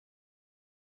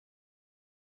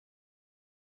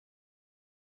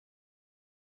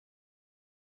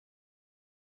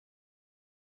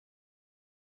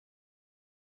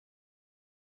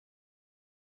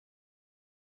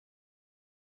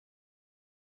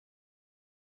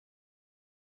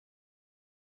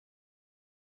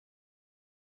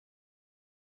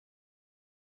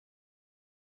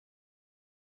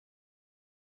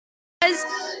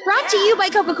Brought to you by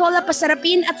Coca-Cola.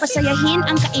 Pasarapin at pasayahin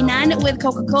ang kainan with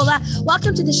Coca-Cola.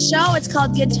 Welcome to the show. It's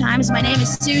called Good Times. My name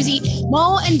is Susie.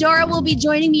 Mo and Dora will be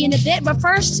joining me in a bit. But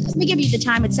first, let me give you the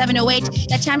time. It's 7:08.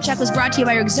 That time check was brought to you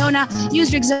by Rexona. Use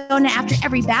Rexona after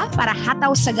every bath para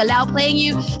hataw sa galaw. Playing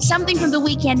you something from the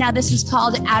weekend. Now this is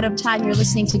called Out of Time. You're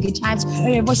listening to Good Times.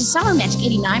 Your voice is Summer Magic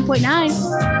 89.9.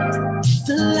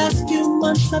 The last few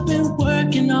months I've been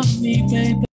working on me,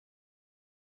 baby.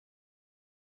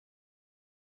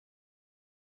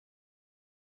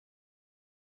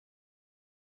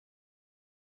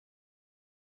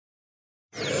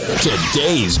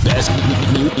 Today's best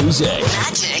music.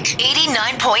 Magic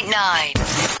 89.9.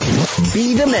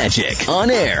 Be the Magic on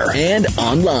air and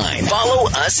online. Follow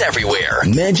us everywhere.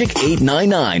 Magic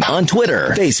 899 on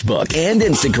Twitter, Facebook, and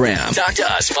Instagram. Talk to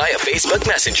us via Facebook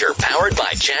Messenger powered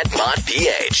by Chatbot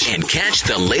PH. And catch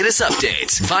the latest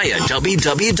updates via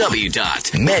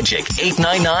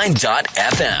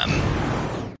www.magic899.fm.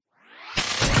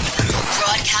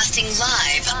 Broadcasting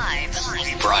live.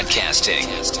 Broadcasting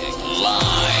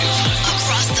live.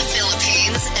 Across the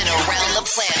Philippines and around the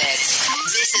planet.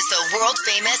 This is the world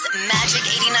famous Magic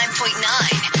 89.9.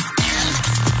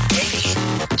 MAGIC.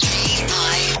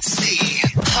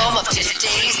 Home of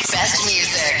today's best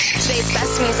music. Today's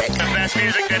best music. The best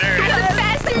music that ever. The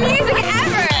best music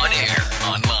ever. On air,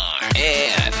 online,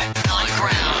 and on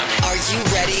ground. Are you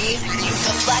ready?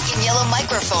 The black and yellow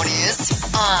microphone is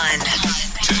on.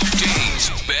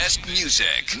 Today's best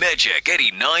music. Magic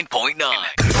 89.9.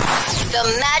 The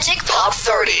Magic Pop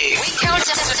 30. We count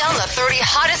down the 30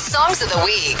 hottest songs of the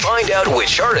week. Find out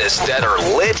which artists that are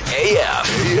lit AF.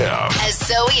 As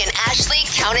Zoe and Ashley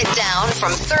count it down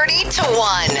from 30 to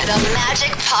 1. The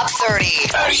Magic Pop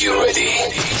 30. Are you ready?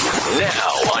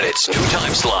 Now on its new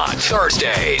time slot.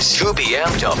 Thursdays, 2 p.m.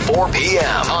 to 4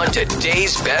 p.m. on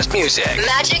Today's Best Music.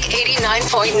 Magic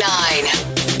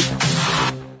 89.9.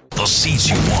 The seats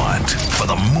you want for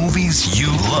the movies you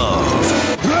love.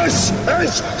 This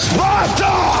is Sparta!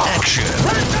 Action.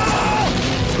 Right.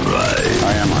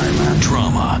 I am Iron Man.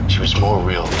 Drama. She was more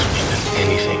real to me than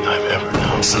anything I've ever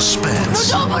known.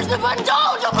 Suspense. Horror.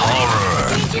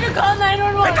 You to call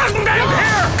 911. It doesn't end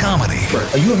here! Comedy.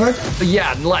 Are you hurt?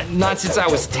 Yeah, not since I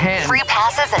was 10. Free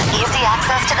passes and easy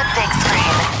access to the big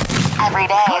screen. Every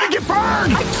day. How did you burn?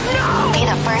 Be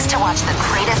the first to watch the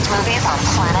greatest movies on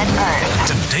planet Earth.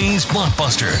 Today's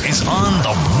blockbuster is on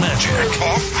the Magic.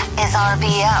 This is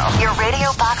RBO, your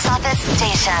radio box office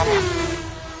station.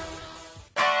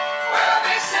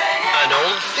 An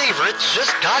old favorite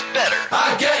just got better.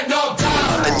 I get no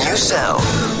doubt. A new sound.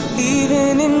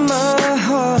 Even in my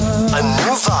heart. A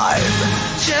new vibe.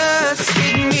 Just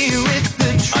hit me with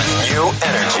the truth. A new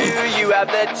energy. You have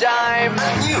the time.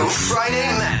 A new Friday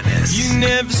Madness. You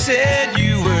never said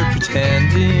you were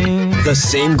pretending. The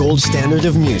same gold standard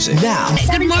of music. Now.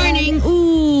 Good morning.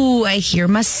 Ooh, I hear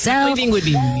myself. I think would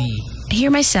be me. I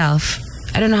hear myself.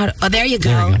 I don't know how to... Oh, there you go.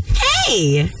 There we go.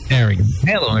 Hey! There we go.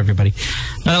 Hello, everybody.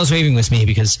 No, that was waving with me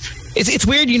because it's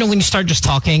weird, you know, when you start just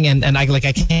talking and I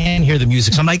can't hear the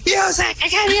music. So I'm like, music, I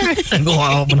can't hear it. And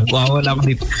wow,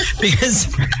 because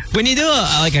when you do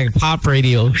a pop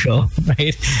radio show,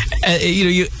 right?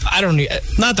 I don't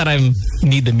not that I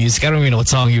need the music. I don't even know what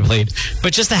song you played,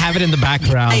 but just to have it in the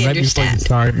background right before you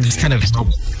start, just kind of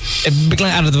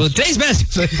out of the today's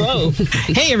best. Whoa.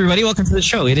 Hey, everybody, welcome to the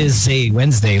show. It is a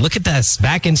Wednesday. Look at this,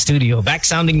 back in studio, back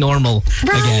sounding normal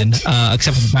again,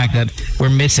 except for the fact that we're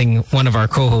missing one of our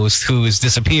co-hosts who has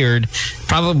disappeared,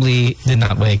 probably did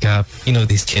not wake up. You know,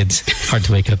 these kids, hard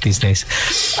to wake up these days.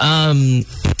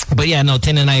 But yeah, no,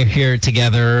 Tin and I are here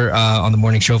together on the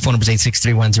morning show. Phone number is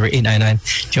 863-10-899.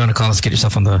 If you want to call us, get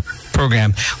yourself on the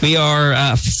program. We are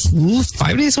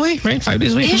 5 days away, right? 5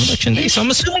 days away from Election Day. So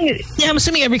I'm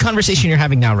assuming every conversation you're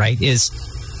having now, right, is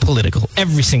political.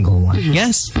 Every single one. Mm-hmm.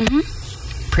 Yes? Mm-hmm.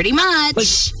 Pretty much. Like,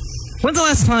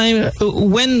 when's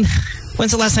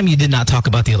the last time you did not talk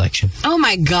about the election? Oh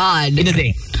my God. In a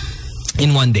day.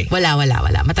 In one day. Wala.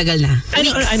 Matagal na. I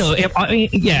know.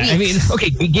 Okay,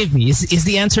 give me. Is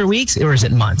the answer weeks or is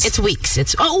it months? It's weeks.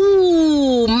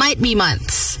 Might be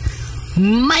months.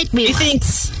 I think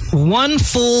one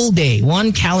full day,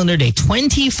 one calendar day,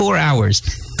 24 hours,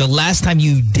 the last time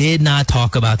you did not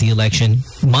talk about the election,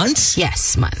 months?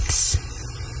 Yes, months.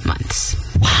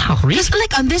 Wow, really? Just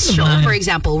like on this show, for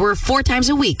example, we're 4 times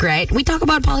a week, right? We talk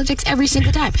about politics every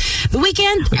single time. The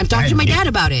weekend, I'm talking to my dad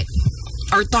about it.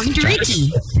 Or talking to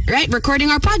Ricky, right?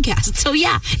 Recording our podcast. So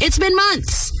yeah, it's been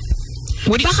months.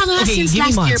 Baka nga since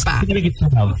last year pa.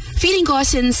 Feeling ko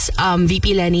since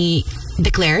VP Lenny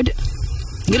declared,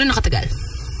 gano'n nakatagal.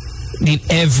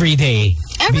 Every day.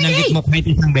 Every day. Binanggit mo kahit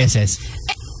isang beses.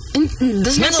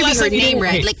 Doesn't have to be her name,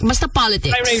 right? Like, basta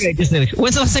politics. Right. Just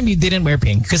when's the last time you didn't wear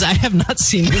pink? Because I have not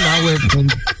seen you not wear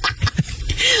pink.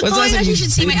 Oh my gosh, you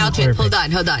should see my outfit. Hold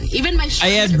on. Even my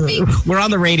shorts are pink. We're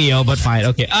on the radio, but fine.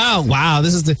 Okay. Oh, wow.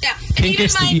 This is the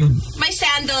pinkest. Even my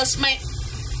sandals, my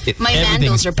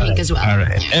mandals are pink as well. All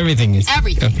right. Everything is.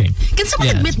 Everything. Okay. Can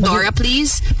someone admit Dora,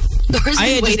 please? Dora's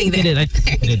been waiting there. I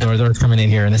did. Dora's coming in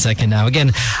here in a second now.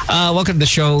 Again, welcome to the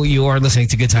show. You are listening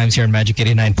to Good Times here on Magic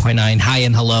 89.9. Hi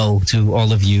and hello to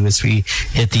all of you as we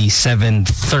hit the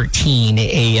 7:13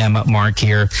 a.m. mark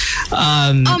here.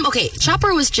 Okay,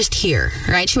 Chopper was just here,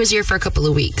 right? She was here for a couple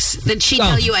of weeks. Did she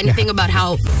tell you anything about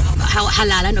how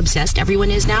halalan obsessed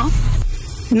everyone is now?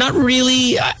 Not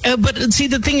really, but see,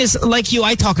 the thing is, like you,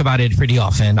 I talk about it pretty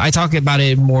often. I talk about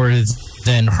it more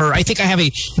than her. I think I have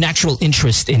a natural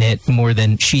interest in it more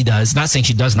than she does. Not saying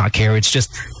she does not care. It's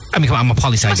just, I mean, I'm a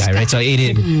poli-sci guy, right? So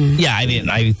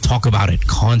I talk about it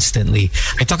constantly.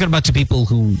 I talk about it to people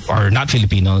who are not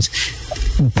Filipinos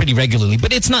pretty regularly,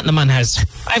 but it's not naman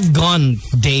I've gone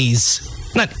days,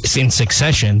 not in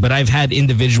succession, but I've had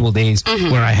individual days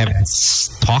where I haven't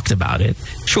talked about it.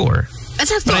 Sure.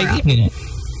 That's Dora.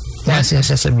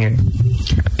 Yes, I'm here.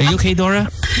 Are you okay, Dora?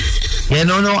 Yeah,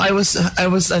 no, I was, Are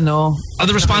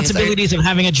the responsibilities of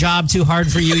having a job too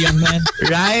hard for you, young man?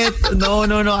 Right? No.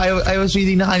 I was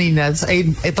reading na kanina.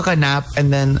 I took a nap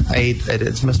and then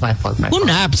it was my fault. Who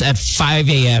naps at 5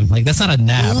 a.m.? Like, that's not a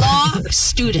nap. Law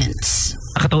students.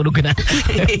 Nakatulog ka na.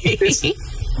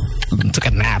 Took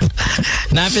a nap.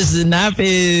 Nap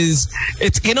is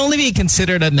it can only be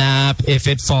considered a nap if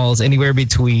it falls anywhere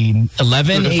between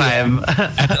 11 a.m.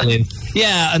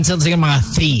 Yeah, until mga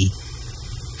 3,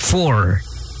 4.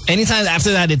 Anytime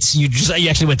after that, you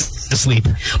actually went to sleep.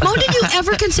 Mo, did you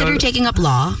ever consider taking up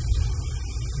law?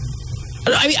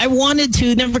 I wanted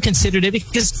to, never considered it,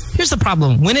 because here's the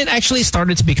problem. When it actually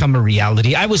started to become a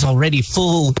reality, I was already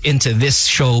full into this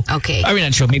show. Okay. I mean,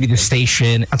 not show, maybe the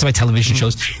station, onto my television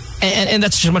shows. And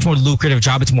that's just a much more lucrative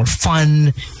job. It's more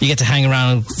fun. You get to hang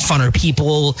around funner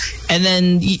people. And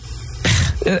then,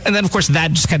 of course,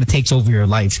 that just kind of takes over your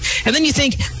life. And then you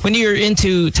think, when you're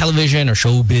into television or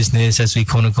show business, as we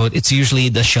quote unquote, it's usually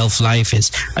the shelf life is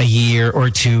a year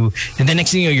or two. And then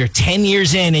next thing you know, you're 10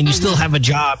 years in and you still have a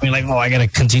job. And you're like, oh, I got to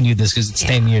continue this because it's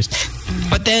 10 years.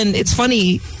 But then it's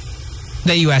funny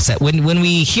that you asked that. When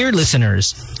we hear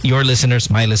listeners, your listeners,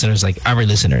 my listeners, like our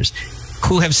listeners,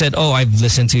 who have said, oh, I've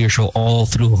listened to your show all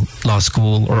through law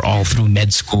school or all through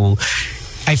med school,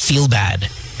 I feel bad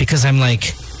because I'm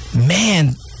like,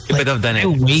 man, like, I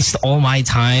waste all my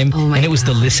time. And it was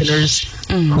the listeners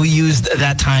who used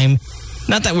that time.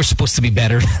 Not that we're supposed to be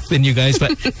better than you guys, but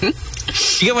you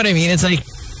get what I mean? It's like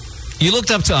you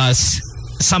looked up to us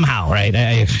somehow, right?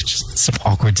 It's so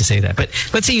awkward to say that. But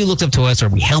let's say you looked up to us or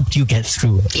we helped you get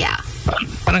through it. Yeah.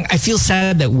 But I feel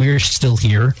sad that we're still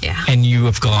here and you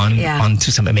have gone on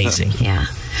to some amazing. Yeah.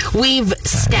 We've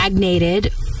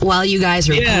stagnated while you guys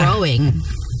are growing.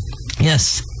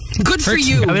 Yes. Good for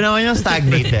you. I mean, I'm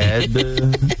stagnated.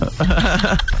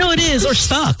 No, it is. Or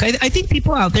stuck. I think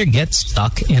people out there get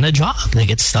stuck in a job. They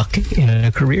get stuck in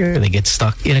a career. They get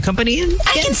stuck in a company. And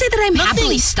I can say that I'm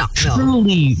happily stuck, though.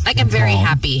 Truly like, I'm very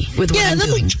happy with what I'm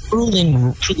doing.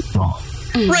 Truly wrong.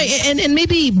 Right. And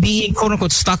maybe being, quote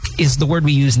unquote, stuck is the word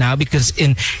we use now, because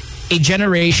in a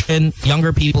generation,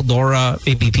 younger people, Dora,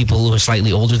 maybe people who are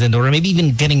slightly older than Dora, maybe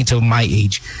even getting into my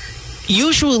age,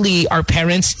 usually our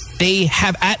parents, they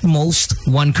have at most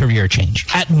one career change.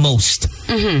 At most.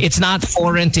 It's not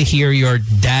foreign to hear your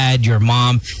dad, your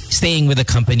mom staying with a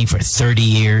company for 30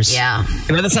 years. Yeah.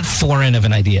 You know, that's not foreign of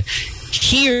an idea.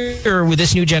 Here, with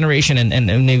this new generation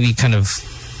and maybe kind of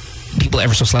people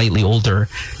ever so slightly older,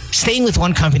 staying with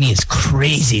one company is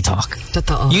crazy talk.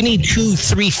 Totoo. You need 2,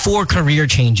 3, 4 career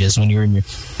changes when you're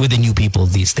with the new people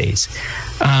these days.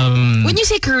 When you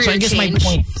say career so I guess change, my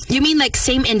point, you mean like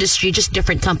same industry, just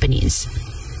different companies?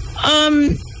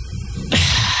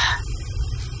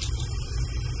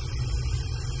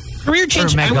 Career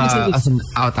change, as an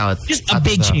out. Just a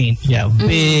big change. Yeah,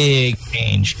 big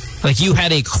change. Like you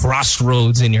had a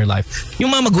crossroads in your life.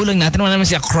 Yung mga magulang natin, wala naman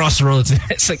siya crossroads.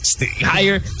 It's like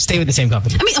stay with the same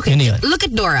company. I mean, okay, look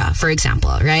at Dora, for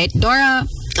example, right? Dora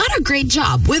got a great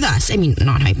job with us. I mean,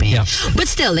 not high paying. Yeah. But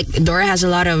still, like, Dora has a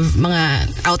lot of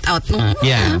mga out,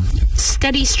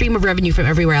 steady stream of revenue from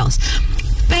everywhere else.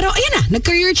 Pero, ayan na,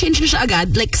 nag-career change na siya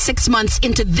agad, like 6 months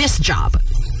into this job.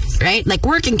 Right? Like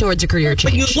working towards a career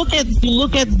change. But you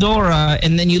look at Dora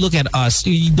and then you look at us.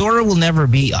 Dora will never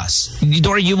be us.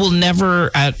 Dora, you will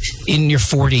never in your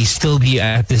 40s still be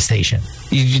at this station.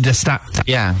 You just not.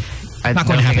 Yeah. It's not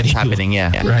going to happen. It's happening,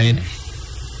 yeah. Right?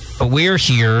 But we're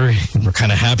here. And we're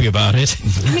kind of happy about it.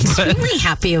 I'm extremely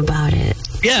happy about it.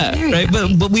 Yeah, Very right.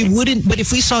 happy. But we wouldn't. But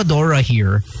if we saw Dora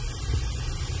here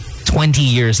 20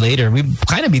 years later, we'd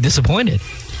kind of be disappointed.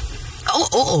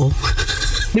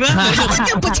 Your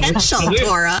potential,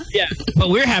 Dora. Yeah, but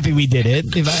we're happy we did it.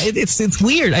 It's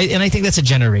weird, and I think that's a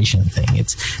generation thing.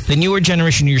 It's the newer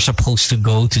generation. You're supposed to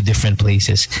go to different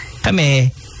places.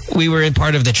 We were in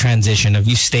part of the transition of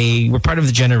we're part of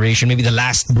the generation, maybe the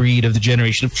last breed of the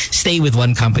generation of stay with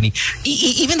one company.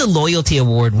 Even the loyalty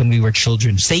award when we were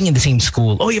children, staying in the same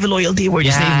school. Oh, you have a loyalty award.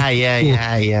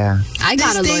 Yeah. I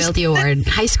got a loyalty award,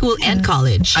 high school and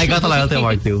college. I got a loyalty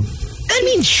award too. That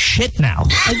means shit now.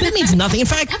 That means nothing. In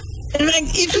fact,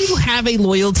 if you have a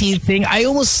loyalty thing, I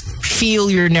almost feel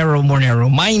you're more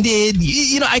narrow-minded.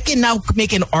 I can now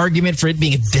make an argument for it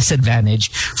being a disadvantage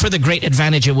for the great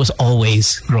advantage it was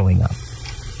always growing up.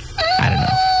 I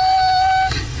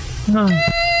don't know.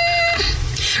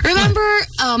 Remember,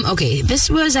 this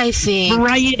was, I think...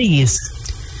 Varieties.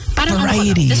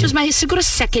 This was my siguro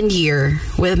second year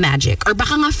with Magic. Or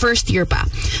baka nga first year pa.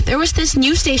 There was this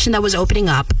new station that was opening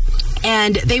up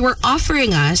and they were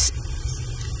offering us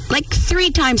like 3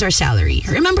 times our salary.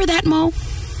 Remember that, Mo?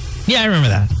 Yeah, I remember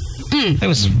that. That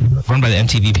was run by the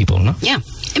MTV people, no? Yeah.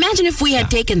 Imagine if we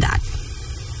had taken that.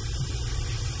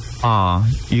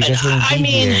 You guys didn't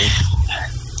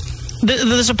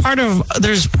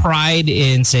there's pride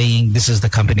in saying this is the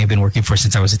company I've been working for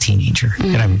since I was a teenager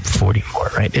and I'm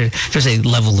 44, right? There's a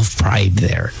level of pride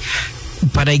there.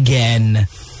 But again,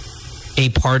 a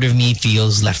part of me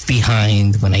feels left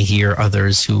behind when I hear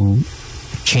others who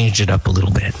changed it up a little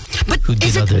bit. But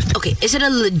is it a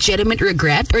legitimate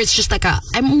regret or it's just like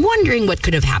I'm wondering what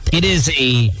could have happened? It is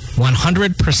a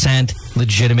 100%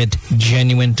 legitimate,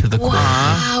 genuine to the core.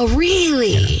 Wow,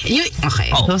 really? Yeah. Okay.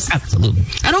 Oh, absolutely.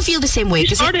 I don't feel the same way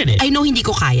because I know hindi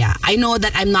ko kaya. I know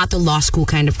that I'm not the law school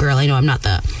kind of girl. I know I'm not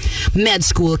the med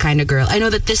school kind of girl. I know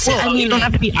that this... you don't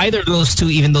have to be either of those two,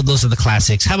 even though those are the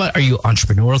classics. How about, are you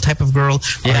entrepreneurial type of girl?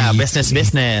 Yeah, business.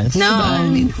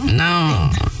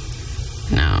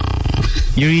 No.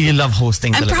 You really love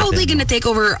hosting. I'm probably going to take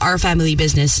over our family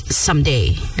business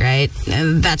someday, right?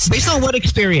 And that's based on what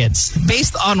experience?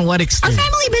 Based on what experience? Our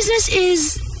family business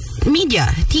is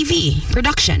media, TV,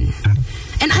 production.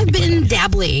 And I've been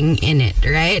dabbling in it,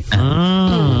 right?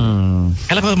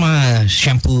 Kala ko mga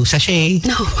shampoo sachet.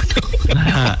 No.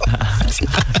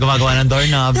 Gumagawa ng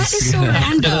doorknobs. That is so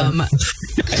random.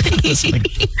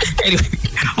 Anyway,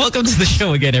 welcome to the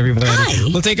show again, everybody. Hi.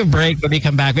 We'll take a break. When we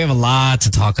come back, we have a lot to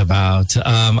talk about.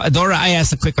 Dora, I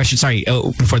asked a quick question. Sorry,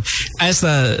 before I asked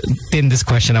this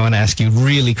question, I want to ask you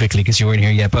really quickly because you weren't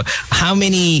here yet. But how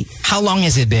long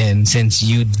has it been since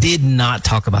you did not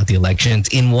talk about the elections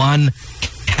in one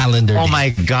calendar day? Oh my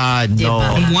God, no.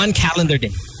 In one calendar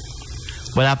day.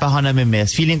 Wala pa ako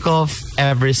nami-miss. Feeling ko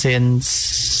ever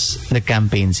since the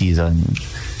campaign season.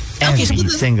 Every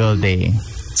single day.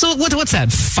 So what's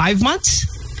that? 5 months?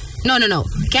 No.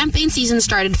 Campaign season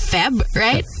started Feb,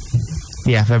 right?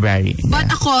 Yeah, February.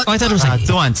 But ako... I thought it was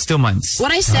 2 months.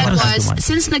 What I said was,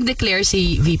 since nag-declare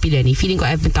si VP Denny, feeling ko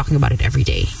I've been talking about it every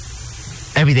day.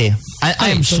 Every day.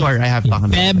 I'm sure I have talked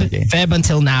about it every day. Feb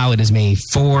until now, it is May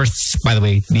 4th. By the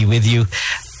way, be with you.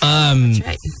 That's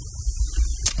right.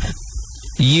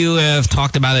 You have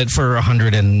talked about it for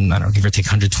 100 and, I don't know, give or take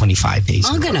 125 days.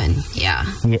 Oh, ganun. Yeah.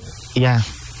 Yeah.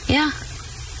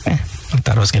 I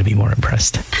thought I was going to be more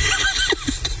impressed.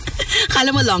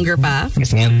 Kala mo longer pa?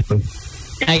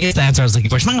 I guess the answer I was looking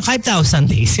for is mga 5,000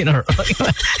 days in a row.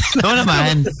 No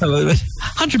naman.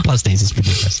 100 plus days is pretty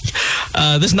impressive.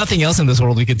 There's nothing else in this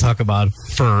world we could talk about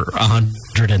for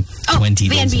 120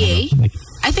 days. The NBA?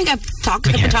 I think I've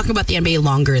been talking about the NBA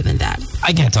longer than that.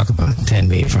 I can't talk about the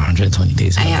NBA for 120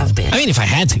 days. I have been. I mean, if I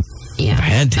had to. Yeah. If I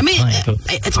had to. I mean,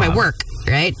 it's my work,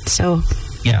 right? So.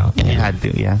 Yeah. You had to,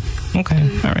 yeah. Okay.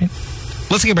 All right.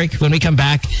 Let's take a break. When we come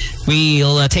back,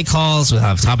 we'll take calls. We'll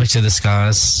have topics to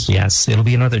discuss. Yes, it'll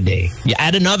be another day. You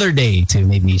add another day to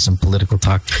maybe some political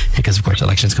talk because, of course,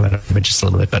 elections come out in just a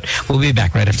little bit. But we'll be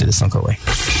back right after this. Don't go away.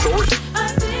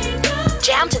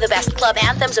 Jam to the best club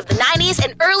anthems of the 90s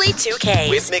and early 2Ks.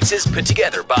 With mixes put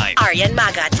together by Aryan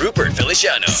Magat, Rupert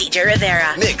Feliciano, CJ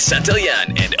Rivera, Nick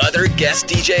Santillan, and other guest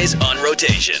DJs on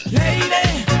rotation.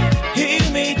 Lady, hear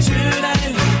me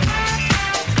tonight.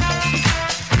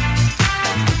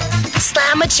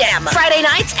 Slamma Jamma, Friday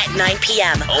nights at 9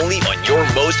 p.m. Only on your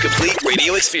most complete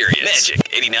radio experience. Magic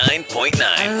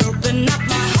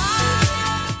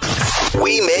 89.9.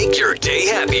 We make your day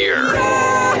happier.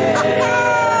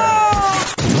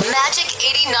 Magic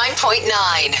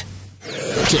 89.9.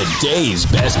 Today's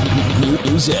best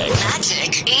music.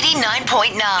 Magic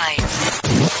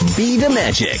 89.9. Be the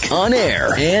Magic on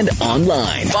air and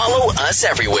online. Follow us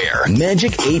everywhere.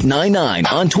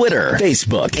 Magic899 on Twitter,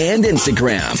 Facebook, and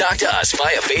Instagram. Talk to us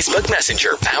via Facebook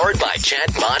Messenger powered by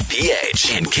Chatbot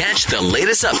PH. And catch the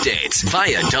latest updates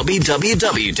via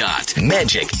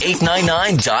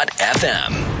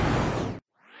www.magic899.fm.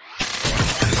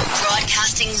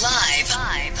 Broadcasting live.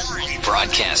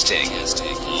 Broadcasting live.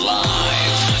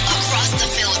 Across the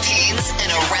Philippines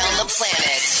and around the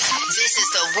planet. This is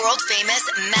the world famous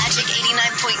Magic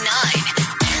 89.9.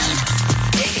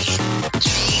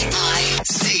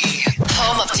 MAGIC.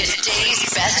 Home of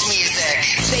today's best music.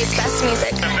 Today's best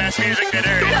music. The best music that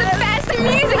airs. The best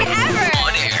music ever.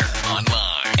 On air,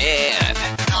 online, and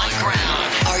on ground.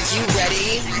 Are you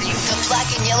ready? The black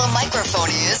and yellow microphone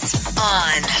is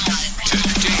on.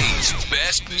 Today's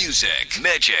best music.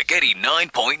 Magic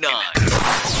 89.9.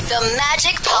 The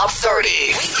Magic Pop 30.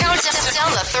 We count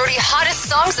down the 30 hottest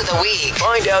songs of the week.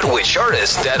 Find out which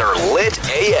artists that are lit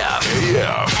AF.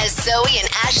 As Zoe and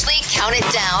Ashley count it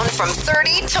down from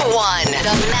 30 to 1.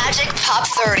 The Magic Pop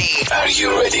 30. Are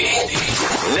you ready?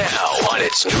 Now on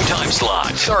its new time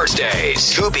slot. Thursdays,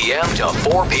 2 p.m. to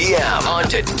 4 p.m. on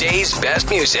today's best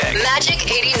music. Magic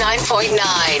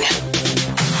 89.9.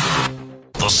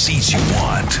 The seats you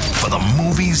want for the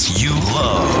movies you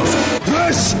love.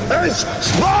 This is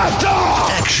Sparta!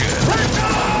 Action.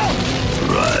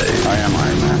 Right. I am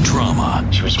Iron Man. Drama.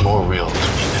 She was more real to me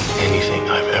than anything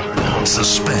I've ever known.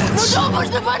 Suspense. Horror.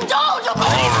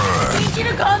 Need you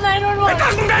to call 911.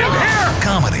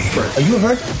 Comedy. Are you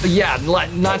hurt? Yeah,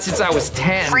 not since I was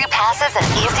 10. Free passes and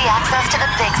easy access to the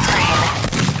big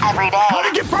screen. Every day. How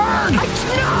to get burned?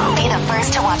 Be the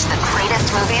first to watch the greatest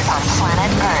movies on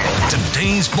planet Earth.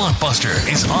 Today's blockbuster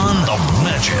is on the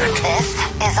Magic. This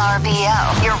is RBO,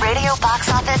 your radio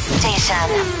box office station.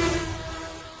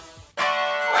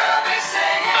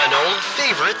 An old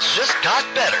favorite just got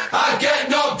better. I get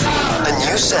no doubt. A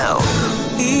new sound.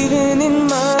 Even in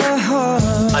my heart.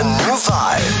 A new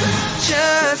vibe.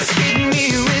 Just hit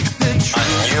me with the truth. A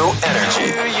new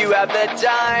energy. You have the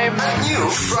time. A new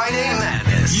Friday Madness.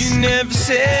 You never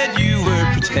said you were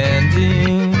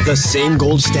pretending. The same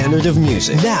gold standard of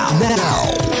music. Now,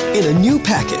 in a new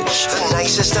package. The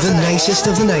nicest of the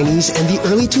 90s and the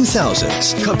early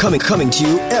 2000s. Coming to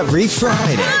you every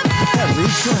Friday.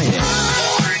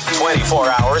 24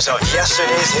 hours of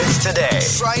yesterday's hits today.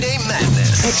 Friday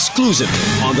Madness. Exclusively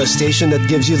on the station that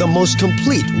gives you the most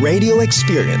complete radio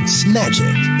experience. Magic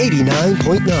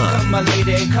 89.9. Come, my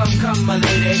lady, come, my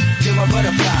lady. You're my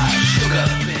butterfly, sugar.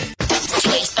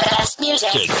 Today's best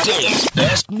music. Today's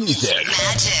best music.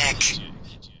 Magic.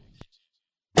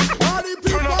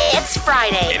 It's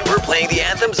Friday. And we're playing the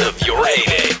anthems of your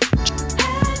heyday.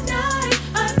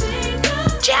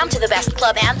 Jam to the best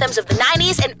club anthems of the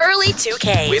 90s and early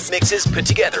 2K. With mixes put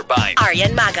together by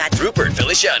Aryan Magat, Rupert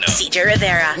Feliciano, CJ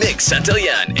Rivera, Nick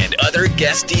Santillan, and other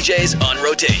guest DJs on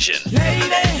rotation.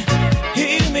 Lady,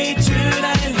 hear me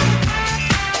tonight.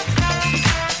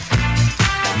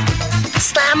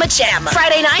 Slamma Jamma.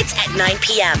 Friday nights at 9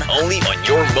 p.m. Only on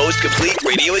your most complete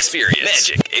radio experience.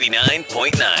 Magic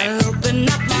 89.9. Open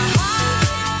up my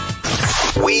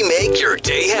heart. We make your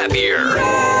day happier.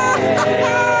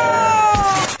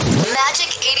 Magic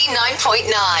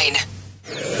 89.9.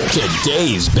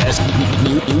 Today's best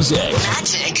music.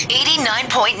 Magic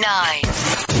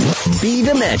 89.9. Be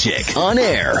the Magic on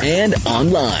air and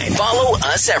online. Follow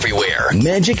us everywhere.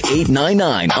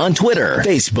 Magic899 on Twitter,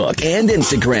 Facebook, and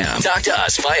Instagram. Talk to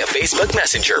us via Facebook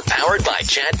Messenger powered by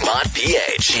Chatbot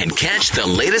PH. And catch the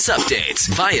latest updates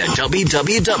via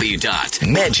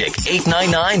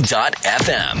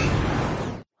www.magic899.fm.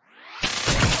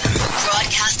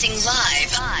 Broadcasting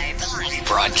live.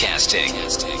 Broadcasting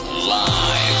live.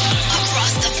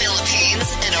 Across the Philippines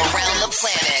and around the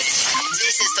planet.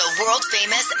 This is the world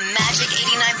famous Magic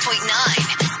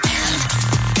 89.9.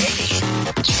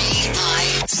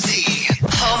 MAGIC.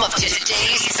 Home of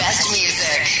today's best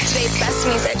music. Today's best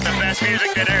music. The best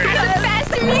music that airs. The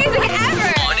best music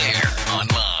ever. On air,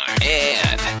 online,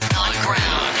 and on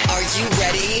ground. Are you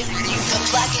ready? The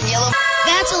black and yellow.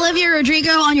 That's Olivia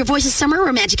Rodrigo on your Voice of Summer.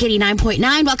 We're Magic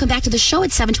 89.9. Welcome back to the show.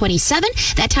 It's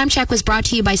 7:27. That time check was brought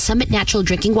to you by Summit Natural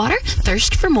Drinking Water.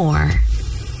 Thirst for more.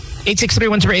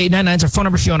 863-10899 is our phone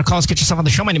number if you want to call us. Get yourself on the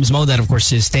show. My name is Mo. That, of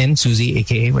course, is Tin, Susie,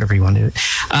 a.k.a. whatever you want to do.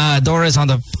 Dora is on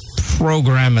the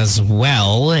program as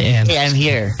well. And hey, I'm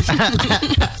here.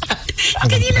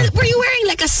 Were you wearing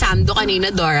like a sando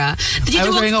kanina, Dora? Did you I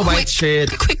was wearing a white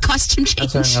shirt. Quick costume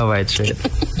change. I was wearing a white shirt.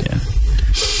 Yeah.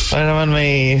 Para naman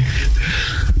may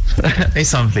Say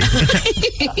something.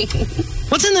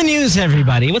 What's in the news,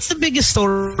 everybody? What's the biggest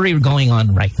story going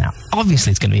on right now?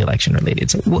 Obviously, it's going to be election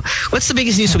related. So what's the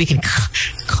biggest news so we can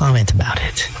comment about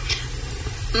it?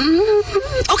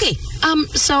 Okay.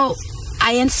 So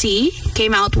INC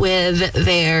came out with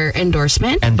their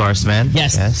endorsement.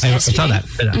 Yes. I saw that.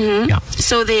 Yeah.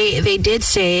 So they did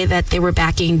say that they were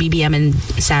backing BBM and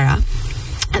Sarah.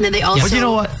 And then they also... But you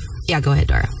know what? Yeah, go ahead,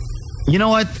 Dora. You know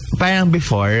what? Parang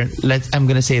before, I'm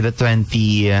gonna say the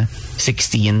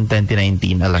 2016,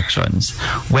 2019 elections,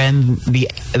 when the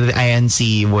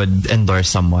INC would endorse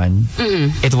someone,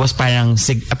 it was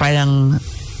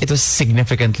it was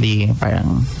significantly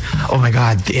parang, oh my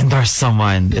God, they endorsed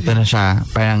someone. Ito na siya.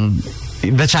 Parang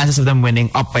the chances of them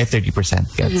winning up by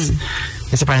 30% gets.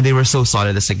 Kasi parang they were so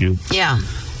solid as a group. Yeah.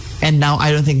 And now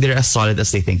I don't think they're as solid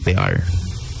as they think they are.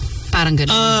 Parang good.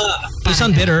 You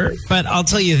sound bitter, but I'll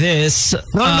tell you this.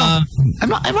 No. I'm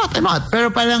not. Pero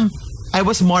parang I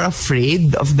was more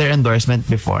afraid of their endorsement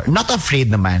before. Not afraid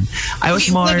naman. I was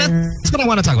more... That's what I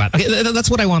want to talk about. Okay, that's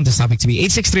what I want this topic to be.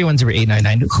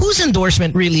 863108899. Whose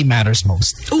endorsement really matters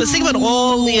most? Let's think about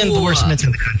all the endorsements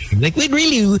in the country. Like,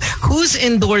 really, whose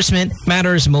endorsement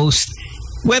matters most?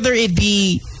 Whether it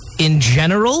be in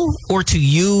general or to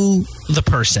you, the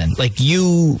person. Like,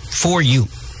 you, for you,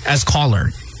 as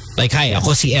caller. Like, hi,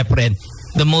 ako si Efren.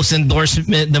 The most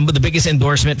endorsement, the biggest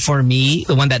endorsement for me,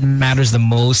 the one that matters the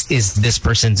most is this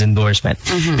person's endorsement.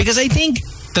 Because I think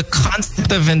the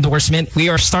concept of endorsement, we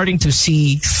are starting to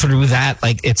see through that,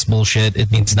 like, it's bullshit,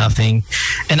 it means nothing.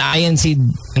 An INC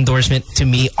endorsement to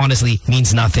me, honestly,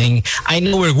 means nothing. I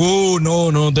know we're,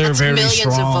 they're that's very millions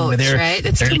strong. Of votes, right?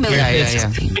 It's 2 million.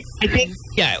 I think,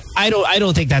 I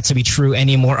don't think that to be true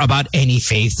anymore about any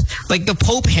faith. Like, the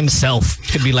Pope himself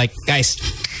could be like, guys,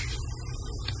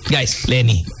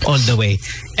 Lenny, all the way.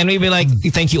 And we'd be like,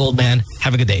 thank you, old man.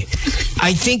 Have a good day.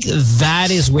 I think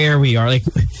that is where we are. Like,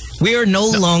 we are no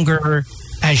longer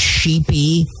as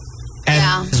sheepy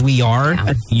as we are,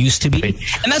 as we used to be.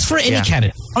 And that's for any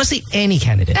candidate. Honestly, any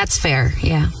candidate. That's fair,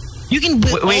 yeah. You can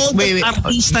put all the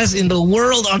artistas in the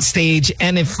world on stage,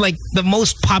 and if, like, the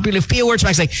most popular, if Pia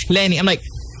Wurtzbach's like, Lenny, I'm like,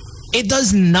 it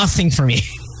does nothing for me.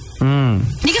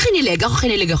 Hindi ka kinilig? Ako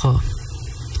kinilig ako.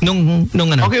 Nung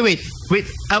ano? Okay, wait.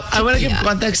 I want to give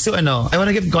context to I want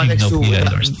to give context to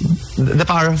the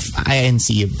power of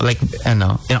INC, like in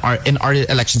our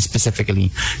election specifically.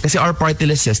 Kasi our party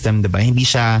list system, diba? Hindi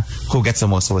siya who gets the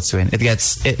most votes win.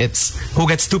 It's who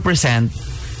gets 2%,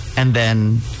 and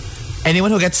then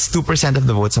anyone who gets 2% of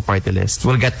the votes sa party list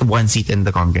will get 1 seat in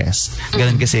the Congress.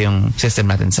 Ganun kasi yung system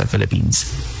natin sa Philippines.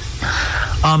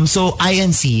 So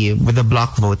INC with the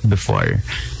block vote before,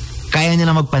 kaya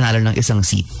nila magpanalo ng isang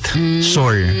seat.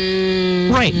 Sure.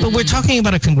 Right, but we're talking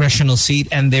about a congressional seat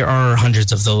and there are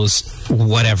hundreds of those.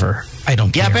 Whatever. I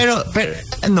don't care. Yeah,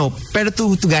 pero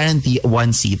to guarantee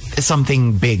 1 seat is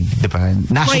something big, diba?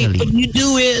 Nationally. Right, but you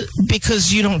do it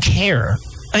because you don't care.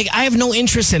 Like, I have no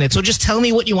interest in it, so just tell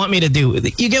me what you want me to do.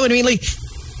 You get what I mean? Like,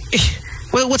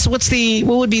 well, what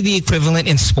would be the equivalent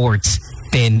in sports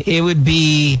then? It would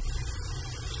be,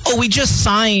 we just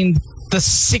signed the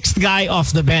 6th guy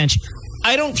off the bench.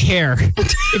 I don't care.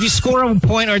 If you score a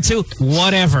point or two,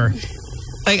 whatever.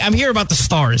 Like, I'm here about the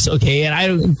stars, okay? And I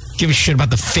don't give a shit about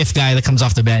the 5th guy that comes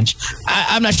off the bench.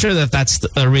 I'm not sure that that's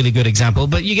a really good example,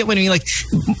 but you get what I mean? Like,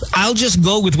 I'll just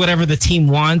go with whatever the team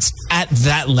wants at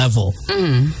that level.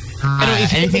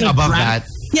 Anything above that?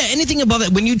 Yeah, anything above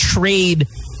that. When you trade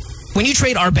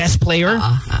our best player,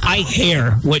 I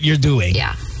care what you're doing.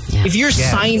 Yeah. If you're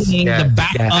signing the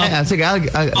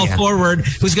backup forward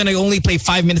who's going to only play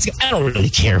 5 minutes, I don't really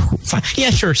care. Yeah,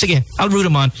 sure. Sige, I'll root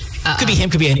him on. Could be him,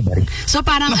 could be anybody. So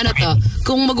parang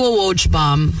kung mag-Woj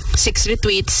bomb, 6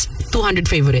 retweets, 200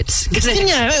 favorites.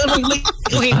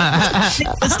 Okay,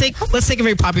 let's take a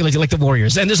very popular, like the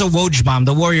Warriors. And there's a Woj bomb.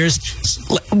 The Warriors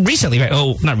recently, right?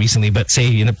 Oh, not recently, but say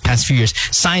in the past few years,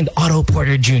 signed Otto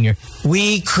Porter Jr.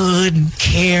 We couldn't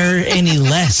care any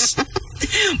less.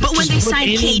 But when they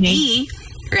signed KD,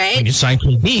 right? When you signed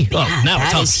KD, now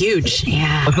that is huge.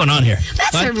 Yeah. What's going on here?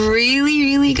 That's a really,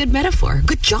 really good metaphor.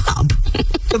 Good job.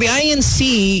 So the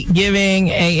INC giving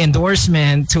a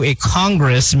endorsement to a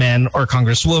congressman or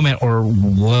congresswoman or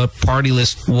what party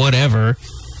list, whatever.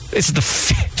 It's the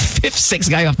 5th, 6th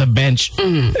guy off the bench.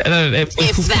 Who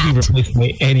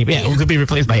could be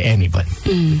replaced by anybody.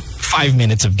 5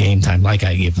 minutes of game time, like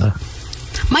I give the.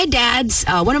 My dad's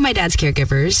one of my dad's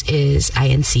caregivers is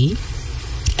INC,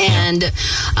 and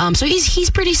so he's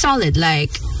pretty solid.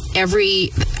 Like,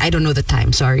 I don't know the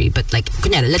time, sorry, but like,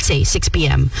 kunyari, let's say 6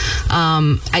 p.m.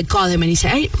 I'd call him and he'd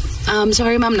say,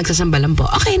 sorry ma'am, nagsasamba lang po.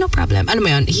 Okay, no problem. Ano mo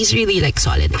yun? He's really like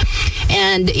solid.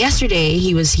 And yesterday,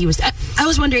 I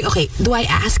was wondering, okay, do I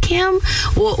ask him?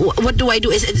 What do I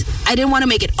do? I didn't want to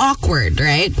make it awkward,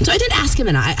 right? So I didn't ask him,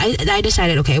 and I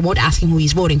decided, okay, I won't ask him who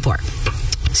he's voting for.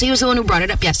 So he was the one who brought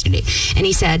it up yesterday. And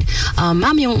he said,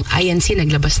 ma'am, yung INC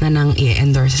naglabas na ng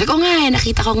i-endorse. Sabi ko nga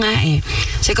nakita ko nga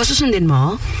Sabi ko, susundin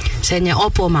mo? Sabi niya,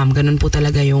 opo ma'am, ganun po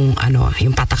talaga yung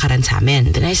patakaran sa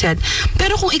amin. Then I said,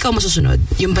 pero kung ikaw masusunod,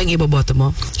 yung ba yung iboboto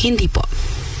mo? Hindi po.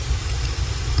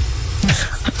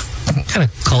 Kind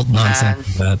of cult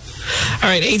nonsense.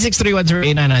 All right,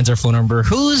 863-10899 is our phone number.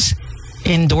 Whose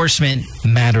endorsement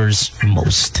matters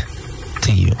most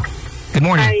to you? Good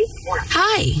morning.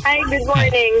 Hi. Hi, good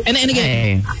morning. And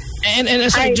again, and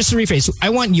sorry, just to rephrase, I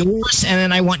want yours, and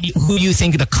then I want who you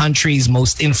think the country's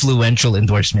most influential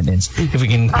endorsement is. If we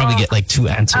can probably get like 2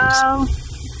 answers.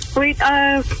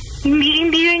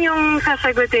 Hindi yun yung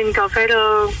sasagutin ko,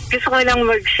 pero gusto ko lang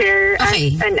mag-share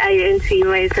as an INC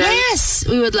myself. Yes,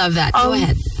 we would love that. Go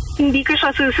ahead. Hindi ko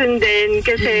siya susundin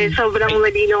kasi sobrang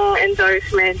malinong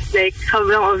endorsement. Like,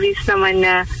 sobrang obvious naman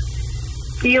na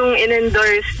yung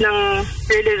in-endorse ng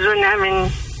religion namin,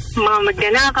 mga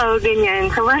magnanakaw, ganyan.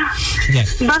 So,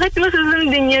 bakit mo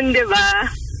susundin yun, di ba?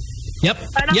 Yep.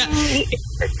 Parang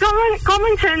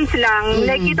common sense lang.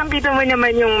 Like, kitang-kita mo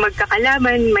naman yung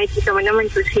magkakalaban, may kita mo naman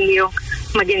kung sino yung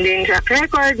maganda yung track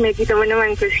record, may kita mo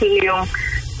naman kung sino yung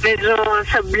medyo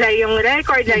sablay yung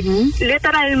record, like,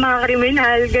 literal mga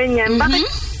kriminal, ganyan. Bakit?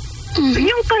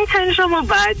 Yung konsensya mo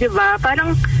ba, di ba?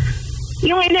 Parang,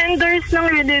 yung in-endorse ng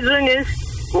religion is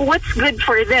what's good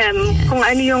for them, kung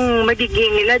ano yung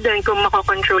magiging nila doon, kung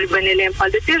makokontrol ba nila yung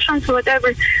politicians,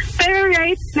 whatever. Pero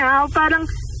right now, parang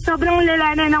sobrang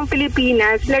lala na ng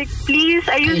Pilipinas. Like, please,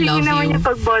 ayusin niyo naman yung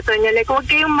pagboto niya. Like, huwag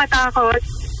kayong matakot.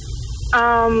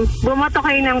 Bumoto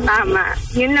kayo ng tama.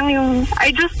 Yun lang yung,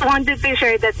 I just wanted to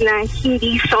share that na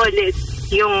hindi solid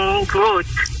yung vote.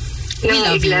 We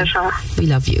love you. We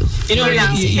love you.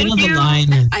 You know the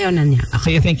line. Ayaw na niya.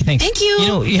 Okay, thank you. Thank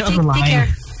you. You know the line. Take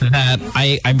care. That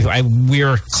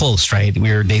we're close, right?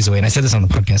 We're days away. And I said this on the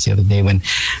podcast the other day when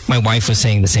my wife was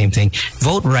saying the same thing.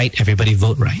 Vote right, everybody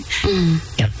vote right.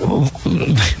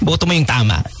 Boto mo yung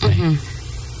tama. Right?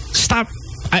 Stop.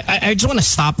 I just want to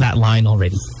stop that line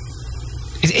already.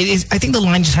 I think the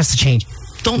line just has to change.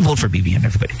 Don't vote for BBM,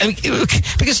 everybody. I mean,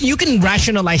 because you can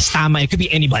rationalize tama. It could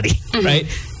be anybody, right?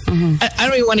 I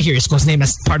don't even want to hear Isko's name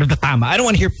as part of the tama. I don't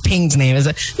want to hear Ping's name as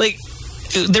like.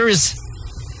 There is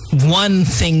one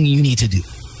thing you need to do,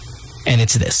 and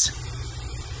it's this.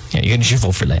 Yeah, you should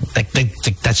vote for Len. Like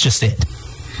that's just it.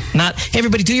 Not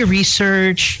everybody do your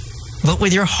research, vote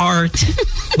with your heart,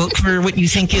 vote for what you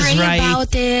think is right. Pray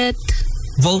about it.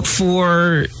 Vote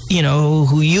for,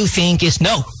 who you think is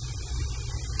no.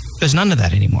 There's none of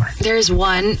that anymore. There's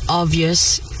one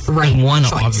obvious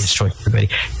obvious choice, everybody.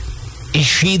 Is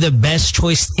she the best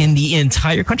choice in the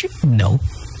entire country? No.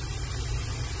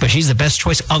 But she's the best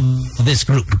choice of this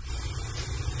group.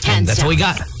 That's what we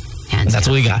got. That's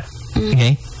what we got.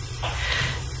 Okay.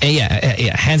 And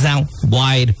yeah. Hands down,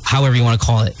 wide, however you want to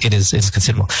call it, it's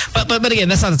considerable. But again,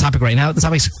 that's not the topic right now. The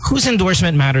topic is whose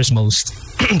endorsement matters most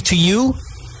to you.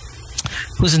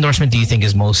 Whose endorsement do you think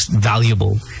is most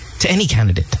valuable to any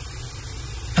candidate?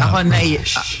 I'm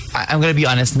gonna be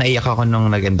honest, naiyak ako nung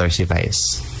nag-endorse si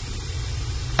Vice.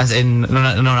 As in,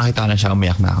 nung nakita ko na siya,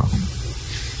 umiyak na ako.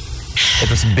 It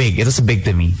was big. It was big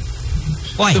to me.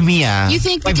 Why? To me, You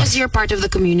think because you're part of the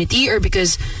community or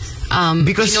because kung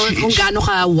gaano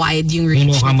ka wide yung reach.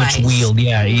 You know how much wield,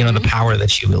 the power that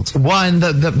she wields. One,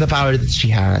 the power that she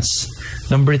has.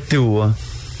 Number two,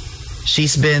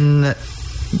 she's been,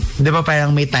 di ba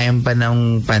parang may time pa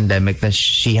ng pandemic na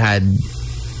she had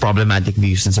problematic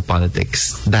views in sa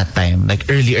politics that time. Like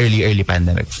early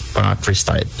pandemic, first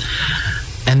start.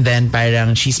 And then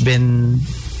parang she's been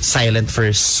silent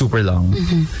for super long.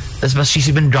 That's why she's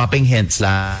been dropping hints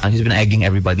lang. She's been egging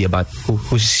everybody about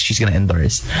who she's gonna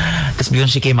endorse. That's because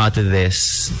she came out to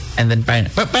this, and then parang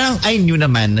I knew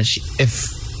naman na if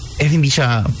hindi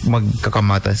siya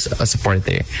magka-come out as a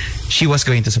supporter, she was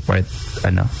going to support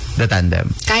the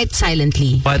tandem. Kahit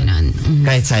silently. But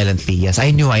kahit silently, yes, I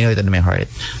knew it in my heart.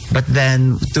 But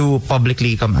then to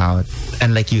publicly come out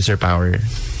and use her power,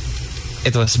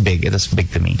 it was big. It was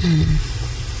big to me.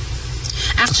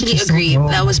 Actually, agree.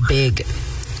 That was big.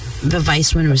 The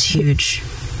Vice one was huge.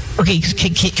 Okay,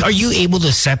 are you able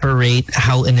to separate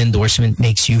how an endorsement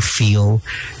makes you feel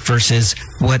versus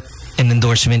what an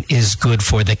endorsement is good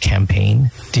for the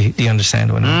campaign. Do you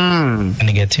understand what I'm going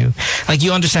to get to? Like,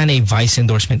 you understand a Vice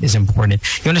endorsement is important.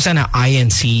 You understand how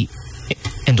INC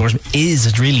endorsement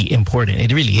is really important.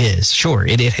 It really is. Sure,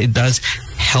 it does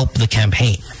help the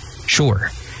campaign. Sure.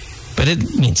 But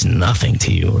it means nothing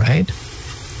to you, right?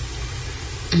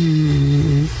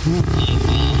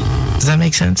 Does that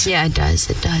make sense? Yeah, it does.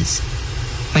 It does.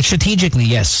 Like, strategically,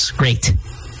 yes, great.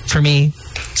 For me,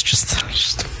 it's just the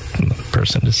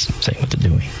person is saying what they're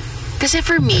doing. Kasi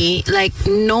for me, like,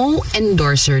 no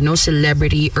endorser, no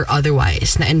celebrity or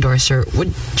otherwise na endorser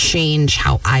would change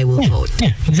how I will vote.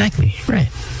 Yeah, exactly. Right.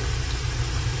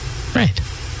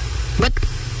 But,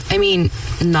 I mean,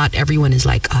 not everyone is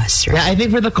like us, right? Yeah, I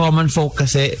think for the common folk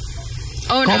kasi...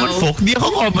 Oh, common folk? Di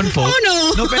ako common folk. Oh,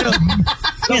 no. No, pero...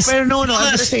 Yes. No.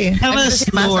 Tell us,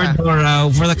 Lord,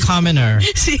 or for the commoner.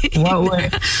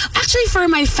 Actually, for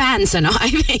my fans, I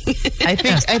think. I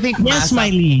think. Yes, my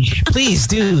liege. Please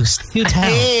do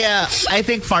tell. I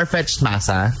think far-fetched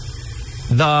Masa.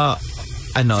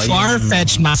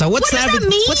 Far-fetched Masa. What does that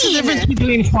mean? What's the difference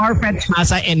between far-fetched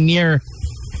Masa and near?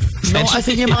 No, I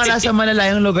think yung mga nasa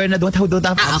malalayang lugar na don't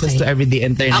have access to everyday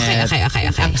internet. Okay.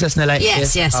 Access nila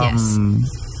yes.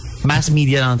 Mass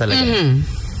media lang talaga.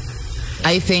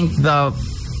 I think the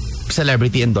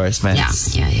celebrity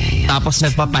endorsements. Yeah. Tapos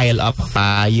nagpa-pile up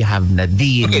pa. You have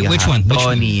Nadine. Okay, which one?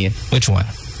 Tony. Which one?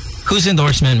 Whose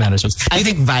endorsement matters most? I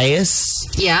think Vice.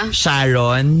 Yeah.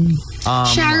 Sharon.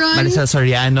 Marisa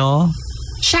Soriano.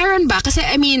 Sharon ba? Kasi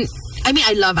I mean,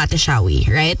 I love Ate Shawi,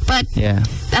 right? But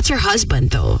that's her husband,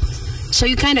 though. So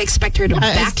you kind of expect her to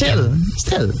back him.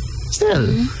 Still.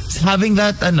 Having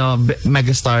that,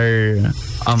 megastar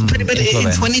But in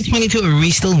 2022, are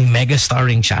we still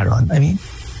mega-starring Sharon? I mean...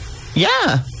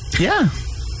 Yeah.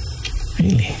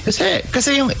 Really?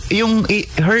 Kasi yung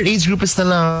her age group is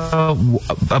still a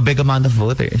big amount of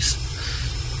voters.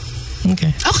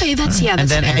 Okay, that's fair. And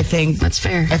then I think that's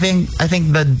fair. I think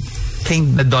the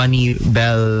Donnie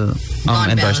Bell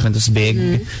endorsement was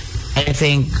big. I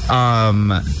think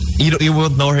you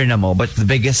won't know her na mo, but the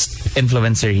biggest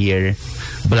influencer here,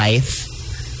 Blythe.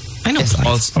 I know Blythe.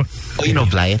 Also, you know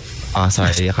Blythe? Oh,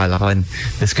 sorry. Akala ko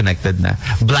disconnected na.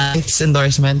 Blythe's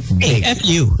endorsement, big. Hey, F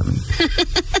you.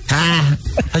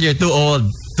 You're too old.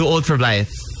 Too old for Blythe.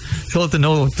 Too old to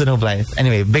know Blythe.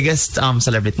 Anyway, biggest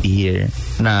celebrity here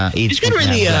na age. It's got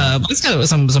really it's got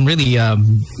some really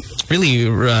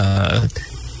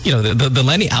the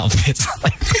Lenny outfits.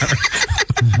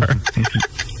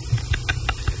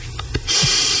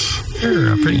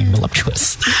 They're pretty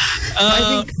voluptuous.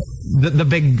 I think the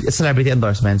big celebrity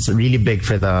endorsements are really big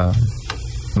for the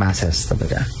masses.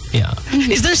 Yeah.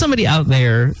 Is there somebody out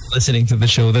there listening to the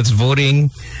show that's voting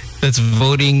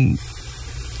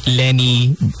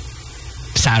Lenny,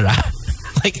 Sarah?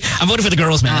 Like, I'm voting for the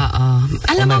girls, man.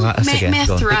 Alam mo, may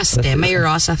thrust may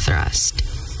Rosa thrust.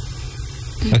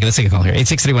 Okay, let's take a call here.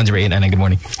 863-1089. Good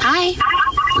morning. Hi.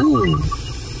 Ooh.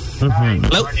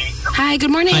 Hello. Hi,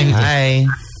 good morning. Hi.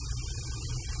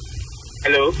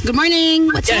 Hello. Good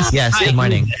morning. What's up? Yes, good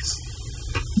morning.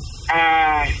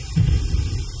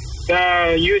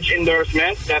 The huge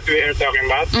endorsement that we are talking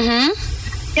about.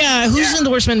 Yeah, whose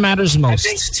endorsement matters most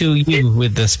to you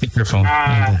with the speakerphone?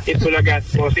 Itbulaga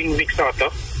posing Vic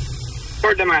Soto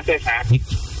for the masses, Vic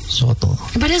Soto.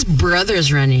 But his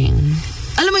brother's running.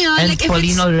 Alam mo yun, and like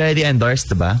Pauline already endorsed,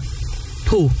 diba?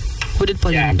 Who did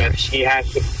Pauline endorse? He has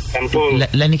some pull.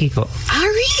 Lenny Kiko.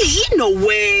 Really? No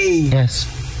way.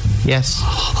 Yes.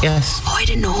 Oh, I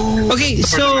didn't know. Okay,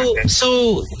 so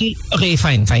okay,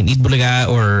 fine. Eat Bulaga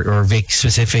or Vic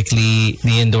specifically,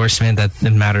 the endorsement that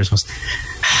matters most.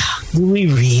 Do we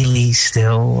really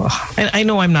still? I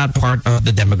know I'm not part of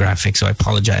the demographic, so I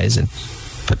apologize.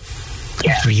 But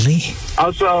really?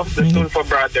 Also, the Tulfo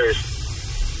brothers.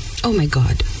 Oh my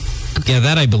God. Okay. Yeah,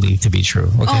 that I believe to be true.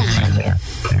 Okay, fine. There.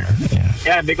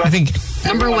 Yeah, because I think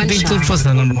number one. Big Tulfo was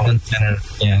the number one senator.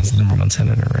 Yeah, it's the number one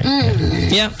senator, right?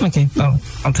 Yeah. Okay.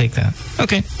 I'll take that.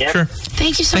 Okay. Sure.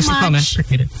 Thank you so much. Thanks for coming.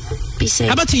 Appreciate it. Be safe.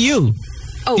 How about to you?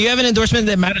 Do you have an endorsement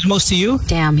that matters most to you?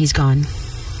 Damn, he's gone.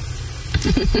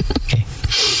 Okay.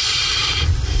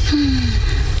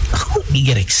 You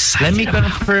get excited. Let me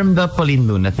confirm the Pauline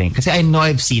Luna thing. Kasi I know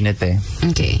I've seen it eh.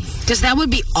 Okay. Because that would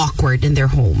be awkward in their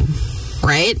home.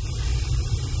 Right?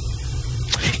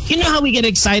 You know how we get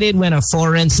excited when a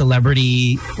foreign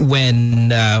celebrity,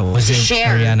 was it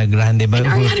Cher. Ariana Grande? But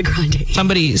Ariana Grande.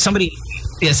 Somebody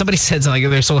said something like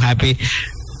they're so happy.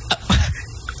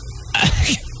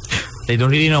 They don't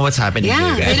really know what's happening.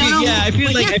 Yeah, here, they don't know. I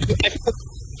feel like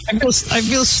I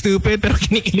feel stupid, pero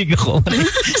kinikilig ako when I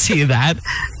see that.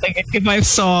 Like if I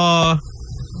saw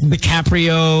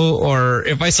DiCaprio or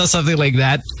if I saw something like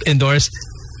that endorsed,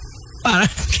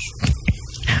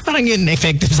 parang yun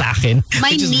effective sa akin.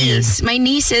 My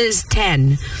niece is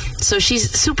 10, so she's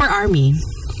super army.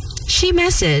 She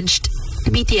messaged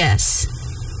BTS,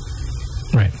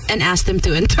 right, and asked them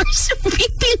to endorse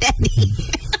VP Lenny.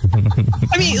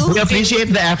 I mean, we appreciate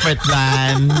the effort,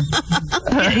 man.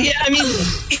 Yeah, I mean,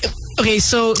 okay,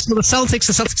 so the Celtics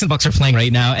and Bucks are playing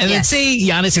right now, and let's say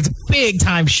Giannis hits a big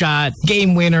time shot,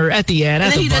 game winner at the end,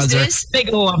 at the buzzer. They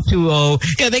go up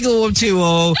 2-0. Yeah, they go up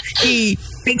 2-0. He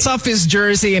takes off his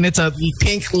jersey, and it's a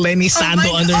pink Lenny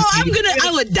Sando underneath.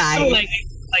 I would die.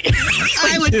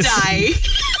 I would die.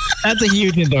 That's a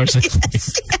huge endorsement.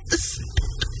 Yes.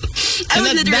 I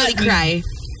would literally cry.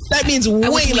 That means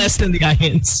way less than the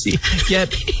INC.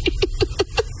 Yet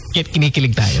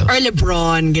kinikilig tayo. Or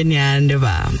LeBron, ganyan, di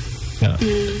ba? Yeah.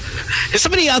 There's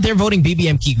somebody out there voting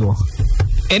BBM Kiko.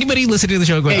 Anybody listening to the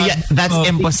show going, that's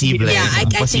impossible. Yeah, I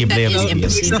think that is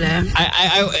impossible.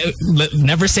 I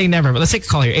never say never, but let's take a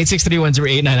call here.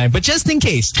 863-10899. But just in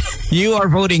case you are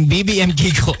voting BBM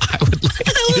Kiko, I would like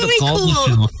you to call the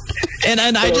show. And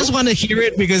I just want to hear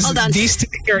it because these two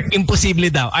are impossible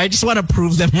daw. I just want to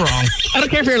prove them wrong. I don't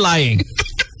care if you're lying.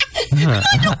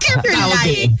 I don't care if you're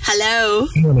lying. Hello.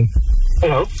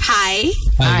 Hello. Hi.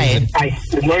 Hi.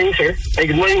 Good morning, sir. Hey,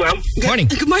 good morning, ma'am. Good morning.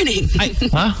 Good morning.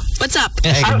 Huh? What's up?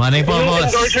 Hey, good morning po, boss.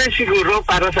 Yung endorser siguro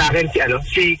para sa akin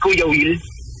si Kuya Will.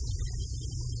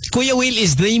 Kuya Will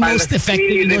is the most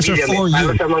effective endorser for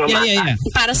you. Yeah.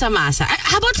 Para sa masa.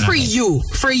 How about for you?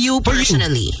 For you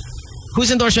personally? Whose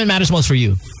endorsement matters most for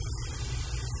you?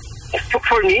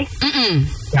 For me? Mm-mm.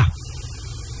 Yeah.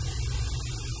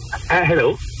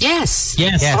 Hello? Yes.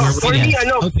 For me,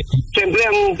 siyempre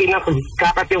ang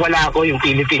pinakakatiwala ko yung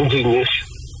Philippine Genius.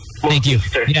 Thank you.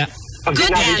 Yeah.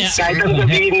 Good answer. Kahit ang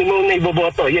sabihin mo na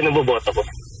iboboto, yun ang boboto ko.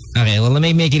 Okay, well, let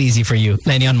me make it easy for you.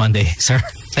 Lenny on Monday, sir.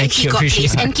 Thank you. Kiko,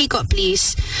 appreciate please. it. And Kiko,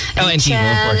 please. And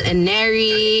Kiko, and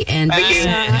Neri, and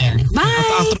Lisa. Bye.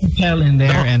 I'll throw Michelle in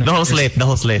there. The whole slate.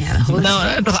 Yeah,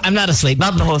 no, I'm not a slate.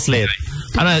 Not the whole slate.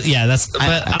 I'm not. Yeah, that's.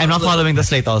 I'm not following the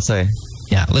slate also.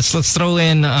 Yeah, let's throw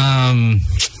in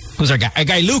who's our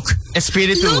guy Luke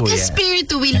Espiritu. Luke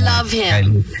Espiritu, we love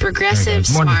him. Progressive,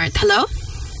 smart. Hello.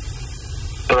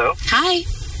 Hi.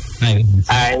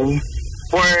 I'm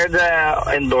for the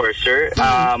endorser,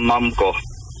 mom ko.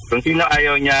 Kung sino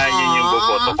ayaw niya, yun yung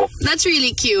boboto ko. That's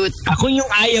really cute. Ako yung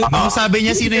ayaw. Sabi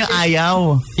niya sino yung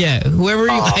ayaw. Yeah, whoever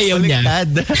yung ayaw niya.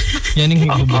 Yan yung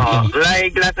boboto.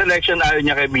 Like last election, ayaw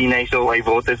niya kay Binay, so I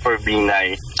voted for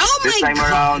Binay. This time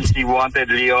around, she wanted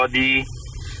Leody.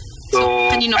 So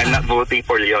I'm not voting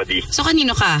for Leody. So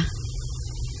kanino ka?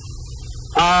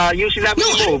 Yung sinabi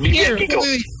ko, BBM Kiko.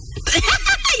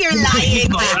 You're lying.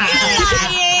 You're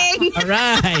lying. All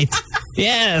right.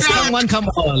 Yes, come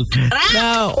on.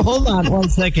 Now, hold on 1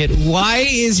 second. Why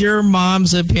is your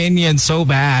mom's opinion so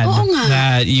bad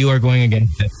that you are going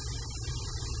against it?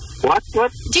 What?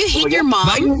 Do you hate your mom?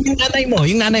 Yung nanay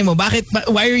mo.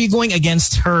 Why are you going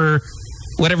against her,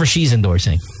 whatever she's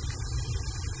endorsing?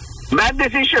 Bad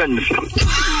decisions.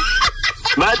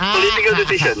 Bad political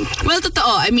decisions. Well, totoo.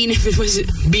 I mean, if it was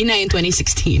Bina in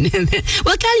 2016.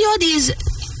 Well, Leody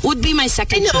would be my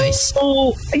second choice.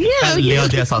 Oh, yeah.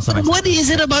 What is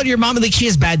it about your mom? Like, she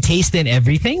has bad taste in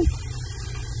everything?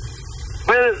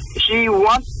 Well, she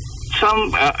wants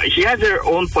she has her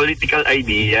own political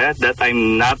idea that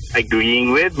I'm not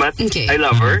agreeing with, but I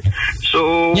love her.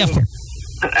 So,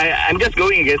 I'm just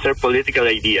going against her political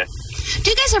idea. Do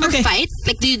you guys ever fight?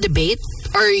 Like, do you debate?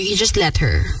 Or you just let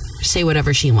her say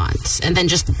whatever she wants? And then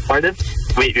just... Pardon?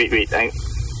 Wait.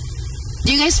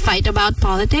 Do you guys fight about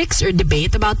politics or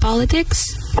debate about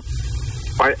politics?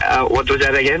 What was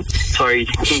that again? Sorry.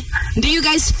 Do you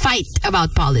guys fight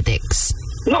about politics?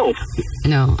 No.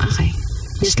 No, okay.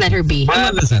 Just let her be. I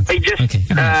just,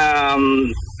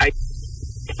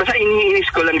 basta iniinis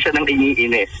ko lang siya ng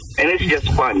iniinis. And it's just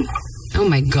fun. Oh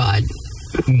my God.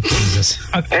 Jesus.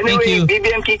 Anyway,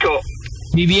 BBM Kiko.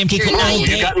 BBM Kiko.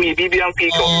 You got me, BBM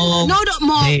Kiko. No,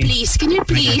 Mo, please. Can you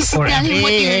please tell him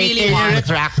what you really want?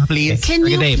 Please. Can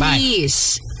you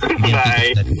please?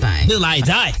 Bye.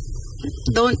 Die.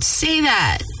 Don't say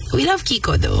that. We love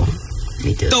Kiko though.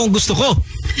 Ito ang gusto ko.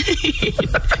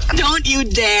 Don't you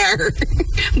dare.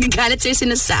 Gagalit sa'yo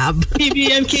sinasab.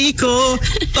 BBM Kiko.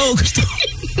 Ito ang gusto ko.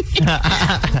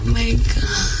 Oh my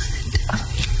God.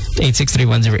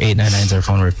 863-10899 is our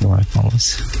phone with more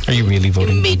calls. Are you really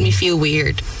voting? You made me feel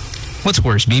weird. What's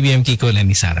worse, BBM Kiko or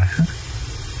Lenny Sara?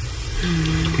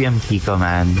 BBM Kiko,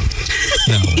 man.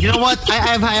 No. You know what?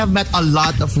 I have met a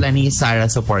lot of Lenny Sara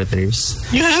supporters.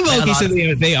 You have? Okay, so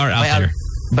they are out there.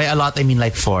 By a lot, I mean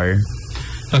like 4.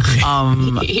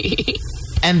 Okay.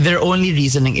 And their only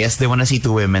reasoning is they want to see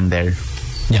two women there.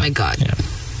 Yeah. Oh my God. Yeah.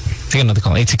 Take another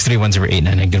call.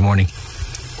 863-1089. Good morning.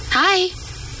 Hi.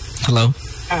 Hello.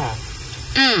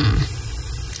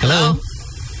 Hello.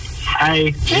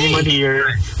 Hi, Hey. Raymond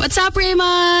here. What's up,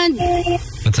 Raymond?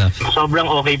 What's up? Sobrang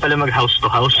okay pala mag-house to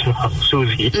house,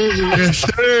 Suzy. Yes,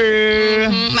 sir.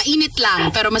 Mainit lang,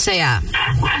 pero masaya.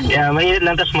 Yeah, mainit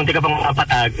lang, tapos munti ka pang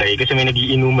mapatagay kasi may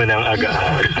nagiinuman ng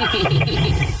aga-aga.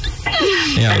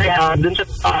 Yeah. Kaya dun sa...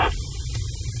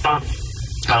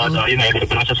 yun na,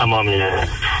 ito lang siya sa mom niya.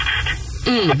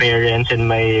 My parents and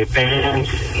my parents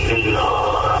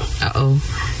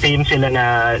same sila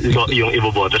na yung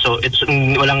iboboto. So it's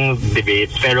walang debate.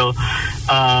 Pero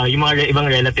yung mga ibang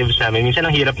relatives namin, minsan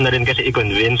ang hirap na rin kasi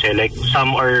i-convince eh. Like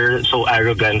some are so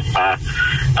arrogant pa.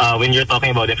 When you're talking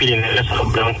about it, feeling nila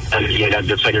sobrang taliyag.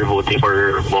 That's why you're voting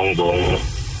for Bongbong.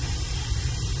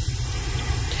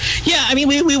 Yeah, I mean,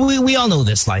 we all know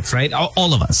this life, right?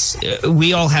 All of us.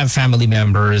 We all have family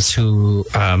members who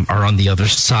are on the other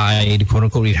side, quote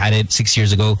unquote. We had it 6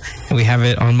 years ago, and we have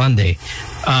it on Monday.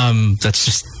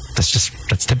 That's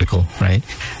typical, right?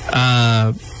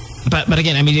 But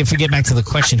again, I mean, if we get back to the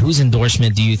question, whose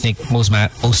endorsement do you think most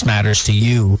matters to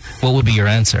you? What would be your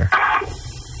answer,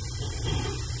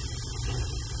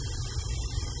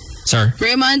 sir?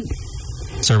 Raymond.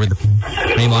 Sir, with the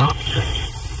Raymond.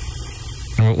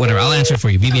 Whatever, I'll answer for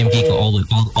you. BBM Kiko,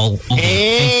 all.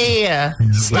 Hey!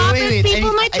 Stop it.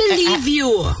 People might believe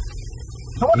you.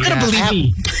 No one's gonna believe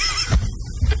me.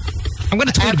 I'm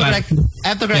gonna tweet about it. I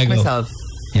have to correct myself.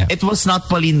 Yeah. It was not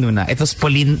Pauline Luna. It was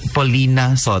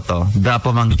Paulina Soto, the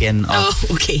pamangkin of... Oh,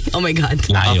 okay. Oh my God.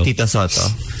 Of Tita Soto.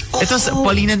 It was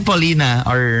Pauline and Paulina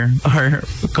are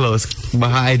close.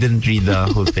 Baka I didn't read the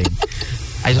whole thing.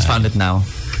 I just found it now.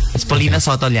 It's Paulina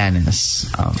Soto Llanes.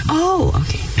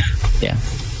 Okay. Yeah.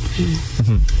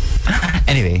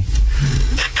 Anyway.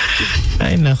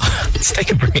 I know. Let's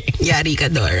take a break. Yari ka,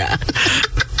 Dora.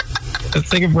 Let's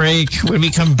take a break. When we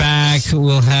come back,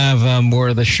 we'll have more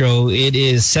of the show. It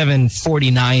is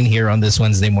 7:49 here on this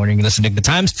Wednesday morning. Listening to the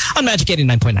Times on Magic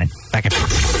 89.9. Back at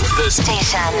the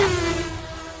station.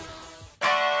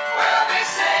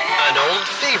 An old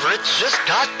favorite just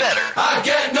got better. I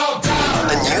get no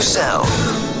doubt. A new sound.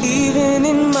 Even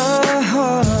in my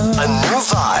heart. A new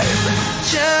vibe.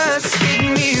 Just hit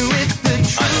me with the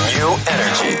truth. A new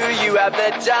energy. Do you have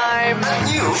the time? A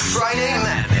new Friday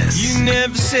Madness. You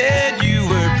never said you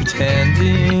were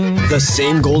pretending. The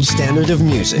same gold standard of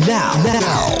music. Now,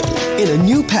 in a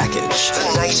new package.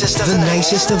 The nicest of the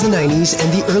 90s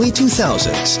and the early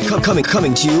 2000s.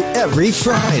 Coming to you every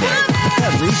Friday.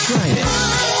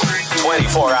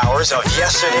 24 hours of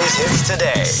yesterday's hits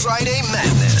today. Friday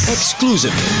Madness.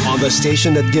 Exclusively on the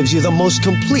station that gives you the most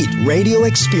complete radio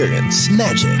experience.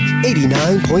 Magic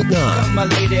 89.9. Come, my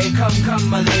lady, come,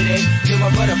 my lady. You're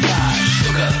my butterfly.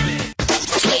 Sugar.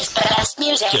 Today's best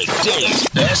music. Today's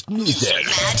best music.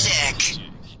 Magic.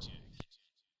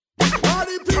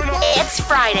 It's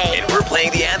Friday. And we're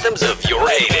playing the anthems of your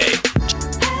heyday.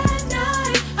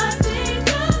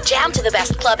 Jam to the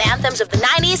best club anthems of the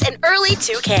 90s and early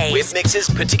 2Ks. With mixes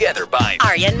put together by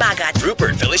Aryan Magat,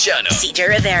 Rupert Feliciano, CJ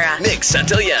Rivera, Nick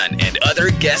Santillan, and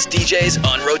other guest DJs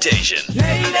on rotation.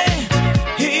 Lady,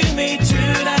 hear me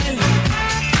tonight.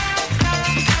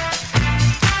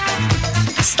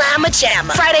 Slam a Jam.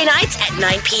 Friday nights at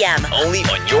 9 p.m. Only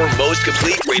on your most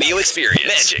complete radio experience.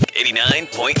 Magic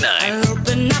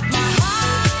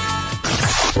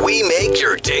 89.9. We make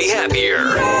your day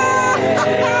happier.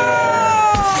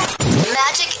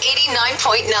 Magic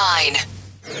 89.9.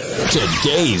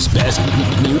 Today's best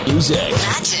music.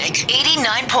 Magic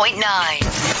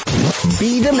 89.9.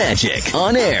 Be the Magic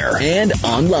on air and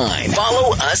online.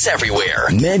 Follow us everywhere.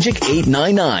 Magic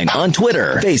 899 on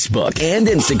Twitter, Facebook, and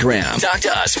Instagram. Talk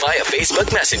to us via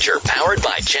Facebook Messenger powered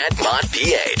by Chatbot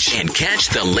PH. And catch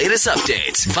the latest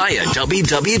updates via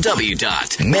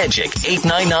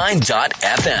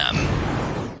www.magic899.fm.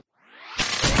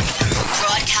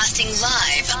 Broadcasting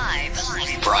live.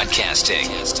 Broadcasting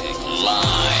live.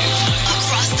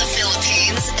 Across the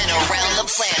Philippines and around the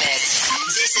planet.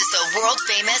 This is the world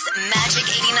famous Magic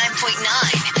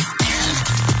 89.9.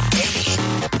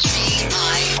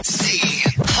 MAGIC.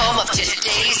 Home of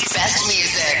today's best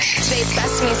music. Today's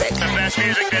best music. The best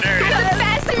music that ever. The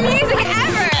best music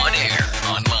ever. On air,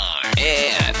 online,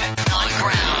 and on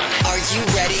ground. Are you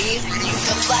ready?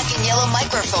 The black and yellow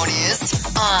microphone is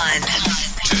on.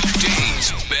 Today's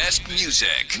Today's best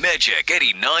music. Magic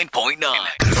 89.9.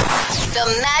 The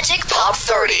Magic Pop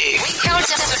 30. We count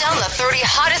down the 30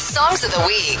 hottest songs of the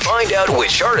week. Find out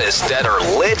which artists that are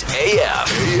lit AF.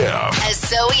 As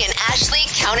Zoe and Ashley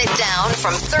count it down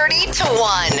from 30 to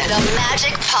 1. The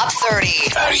Magic Pop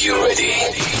 30. Are you ready?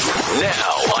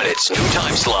 Now on its new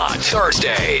time slot.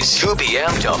 Thursdays, 2 p.m.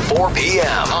 to 4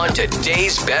 p.m. on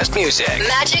Today's Best Music.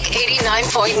 Magic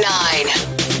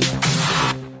 89.9.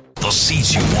 The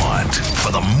seats you want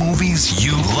for the movies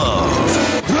you love.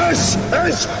 This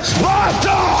is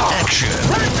Sparta! Action.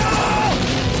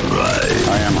 Right.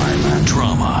 I am Iron Man.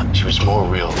 Drama. She was more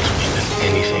real to me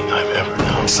than anything I've ever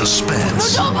known.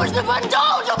 Suspense. Don't push the button!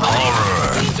 Don't! Horror.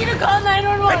 I need you to call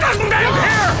 911. It doesn't end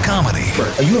here! Comedy.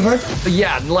 Are you hurt?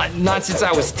 Yeah, not since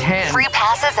I was 10. Free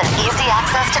passes and easy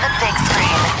access to the big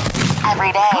screen.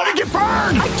 Every day. How did you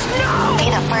burn? Be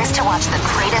the first to watch the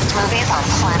greatest movies on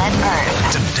planet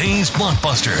Earth. Today's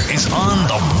blockbuster is on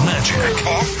the Magic.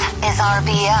 This is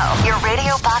RBO, your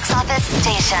radio box office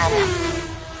station.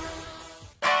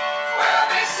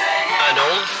 An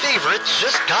old favorite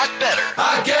just got better.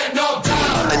 I get no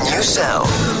doubt. A new sound.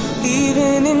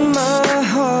 Even in my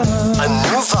heart. A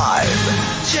new vibe.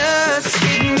 Just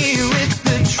hit me with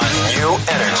the truth. A new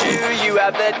energy. You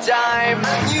have the time.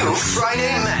 A new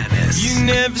Friday Madness. You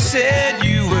never said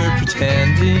you were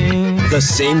pretending. The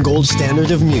same gold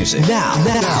standard of music. Now,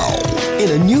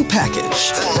 in a new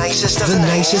package. The nicest of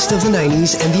the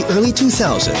 90s and the early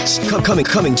 2000s.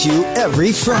 Coming to you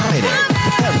every Friday.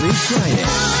 Every Friday.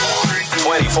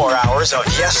 24 hours of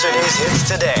yesterday's hits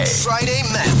today. Friday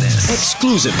Madness.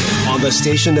 Exclusively on the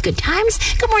station. Good times.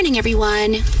 Good morning,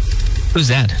 everyone. Who's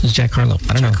that? Who's Jack Harlow?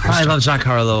 I don't know. I love Jack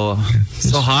Harlow.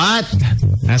 So hot.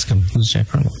 Ask him. Who's Jack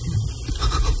Harlow?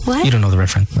 What? You don't know the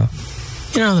reference, no?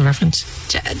 You don't know the reference?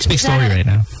 It's a big story right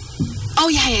now. Oh,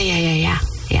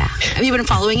 yeah. Have you been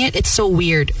following it? It's so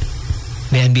weird.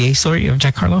 The NBA story of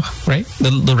Jack Harlow, right?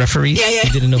 The referee? Yeah.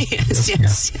 You didn't know?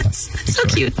 Yes. So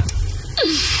cute.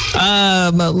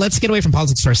 Let's get away from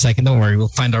politics for a second. Don't worry. We'll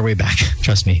find our way back.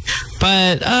 Trust me.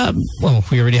 But,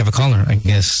 we already have a caller. I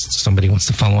guess somebody wants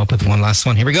to follow up with one last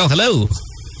one. Here we go. Hello.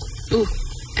 Ooh,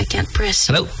 I can't press.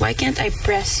 Hello. Why can't I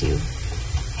press you?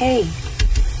 Hey,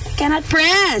 I cannot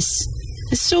press.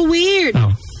 It's so weird.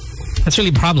 Oh, that's really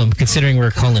a problem considering we're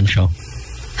a call-in show.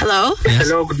 Hello? Yes.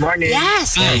 Hello, good morning.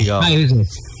 Yes. There you go. Hi, who's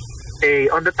this? Hey,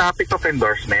 on the topic of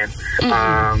endorsement,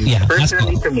 Yeah,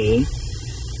 personally to me,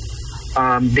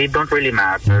 they don't really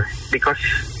matter because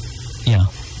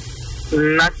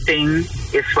nothing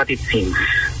is what it seems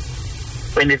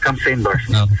when it comes to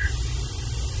endorsement.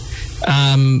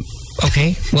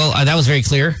 Okay. Well, that was very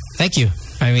clear. Thank you.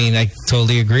 I mean, I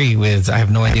totally agree with. I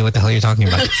have no idea what the hell you're talking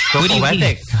about. So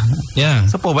poetic. Yeah.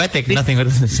 So poetic. Nothing.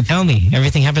 Tell me.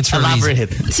 Everything happens for a reason.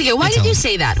 Sige, why did you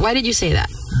say that? Why did you say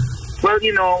that? Well,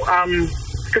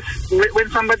 because when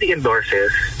somebody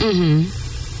endorses,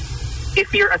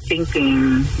 if you're a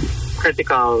thinking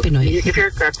critical, if you're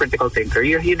a critical thinker,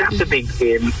 you'd have to think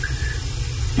in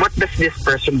what does this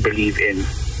person believe in,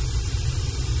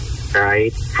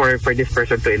 right? For this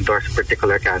person to endorse a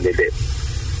particular candidate.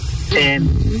 And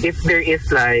if there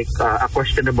is like a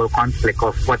questionable conflict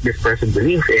of what this person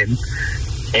believes in,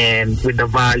 and with the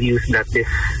values of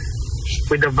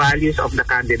the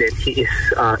candidate he is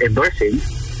endorsing,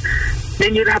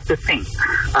 then you'd have to think,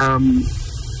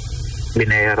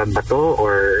 binayaran ba to,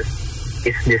 or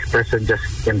is this person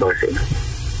just endorsing?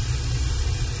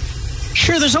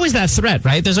 Sure, there's always that threat,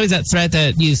 right? There's always that threat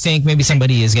that you think maybe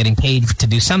somebody is getting paid to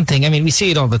do something. I mean, we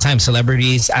see it all the time.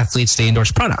 Celebrities, athletes, they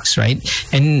endorse products, right?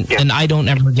 And I don't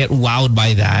ever get wowed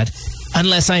by that.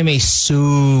 Unless I'm a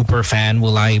super fan,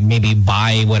 will I maybe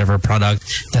buy whatever product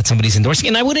that somebody's endorsing?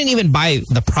 And I wouldn't even buy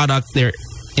the product they're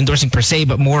endorsing per se,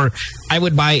 but more, I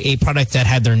would buy a product that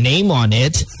had their name on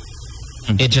it.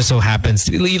 It just so happens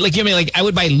to be, I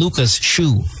would buy Luca's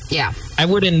shoe. Yeah. I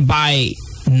wouldn't buy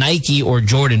Nike or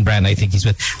Jordan brand, I think he's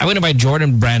with. I wouldn't buy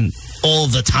Jordan brand all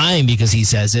the time because he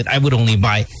says it. I would only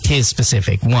buy his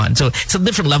specific one. So it's a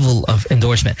different level of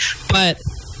endorsement. But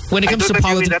when it comes to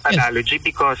politics, that analogy,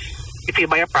 because if you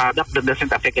buy a product that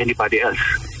doesn't affect anybody else,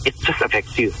 it just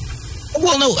affects you.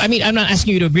 Well, no, I mean, I'm not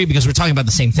asking you to agree because we're talking about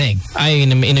the same thing. I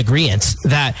am in agreement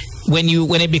that when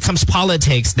it becomes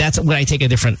politics, that's when I take a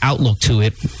different outlook to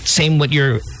it. Same what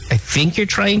I think you're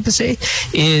trying to say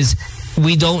is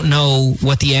we don't know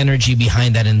what the energy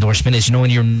behind that endorsement is,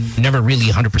 and you're never really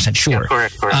 100% sure. Yeah,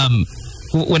 correct.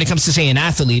 When it comes to, say, an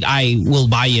athlete, I will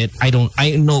buy it. I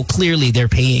know clearly they're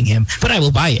paying him, but I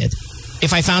will buy it.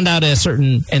 If I found out a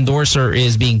certain endorser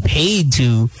is being paid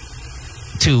to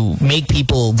to make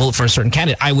people vote for a certain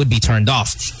candidate, I would be turned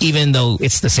off, even though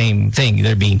it's the same thing.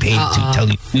 They're being paid to tell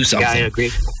you to do something. Yeah, I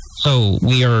agree. So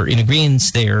we are in agreement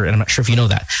there, and I'm not sure if you know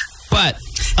that. But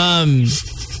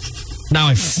now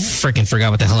I freaking forgot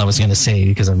what the hell I was going to say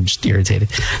because I'm just irritated.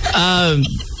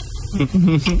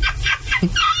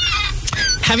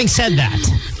 Having said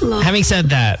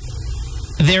that,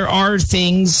 there are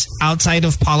things outside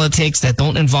of politics that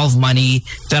don't involve money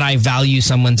that I value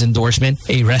someone's endorsement.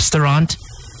 A restaurant.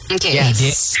 Okay.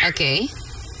 Yes. Okay.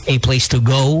 A place to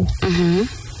go.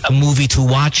 A movie to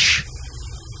watch.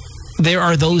 There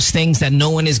are those things that no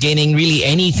one is gaining really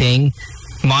anything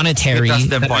monetary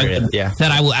that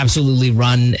I will absolutely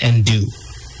run and do.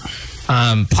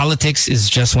 Politics is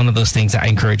just one of those things that I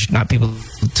encourage people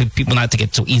not to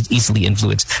get so easily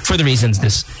influenced for the reasons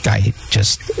this guy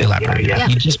just elaborated. Yeah.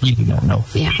 You just really don't know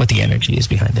what the energy is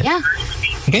behind it. Yeah.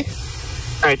 Okay.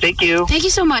 All right. Thank you. Thank you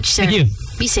so much, sir. Thank you.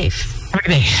 Be safe. Have a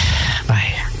good day.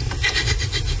 Bye.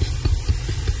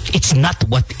 It's not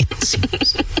what it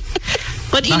seems.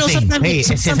 But you know,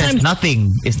 sometimes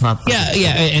nothing is not.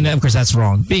 Yeah, and of course that's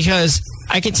wrong because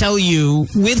I can tell you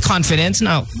with confidence.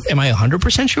 Now, am I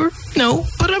 100% sure? No,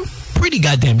 but I'm pretty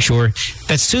goddamn sure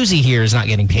that Susie here is not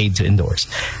getting paid to endorse.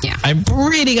 Yeah, I'm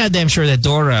pretty goddamn sure that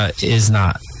Dora is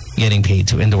not getting paid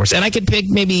to endorse, and I could pick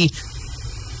maybe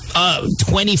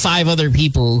 25 other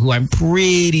people who I'm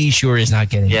pretty sure is not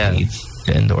getting paid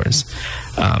to endorse.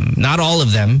 Not all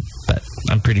of them, but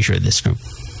I'm pretty sure this group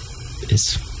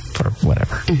is. For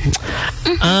whatever.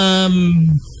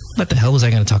 What the hell was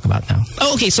I going to talk about now?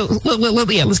 Oh, okay. So,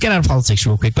 let's get out of politics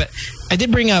real quick. But I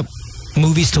did bring up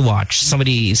movies to watch.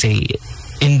 Somebody say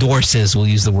endorses, we'll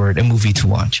use the word, a movie to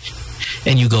watch.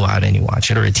 And you go out and you watch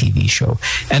it, or a TV show.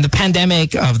 And the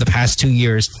pandemic of the past 2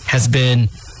 years has been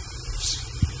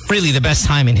really the best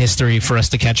time in history for us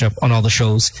to catch up on all the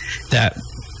shows that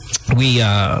we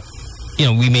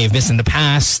may have missed in the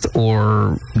past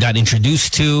or got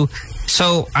introduced to.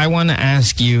 So I want to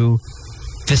ask you,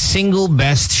 the single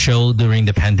best show during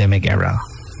the pandemic era.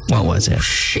 What was it?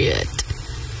 Shit.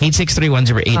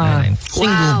 863-1089.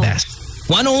 Single best.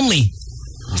 One only.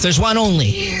 If there's one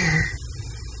only.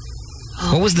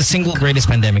 What was the single greatest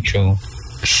pandemic show?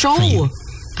 Show.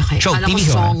 Okay. Show. TV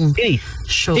show. Song.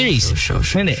 Series. Show.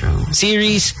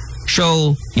 Series.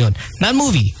 Show. Yun. Not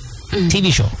movie.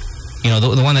 TV show. You know,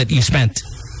 the one that you spent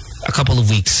a couple of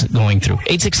weeks going through.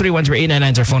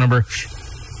 863-1089 is our phone number.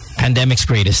 Pandemic's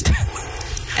greatest.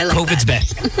 COVID's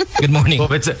best. Good morning.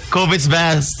 COVID's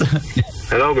best.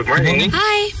 Hello, good morning.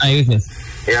 Hi.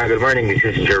 Yeah, good morning. This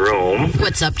is Jerome.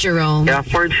 What's up, Jerome? Yeah,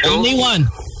 for the show. Only one.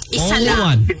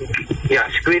 Yeah,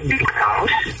 Squid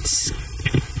House.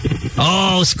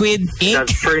 Oh, Squid Inc.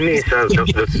 That's for me, it's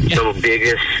the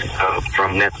biggest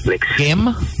from Netflix. Game?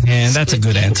 And that's a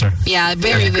good answer. Yeah,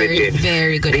 very good They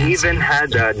answer. even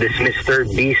had this Mr.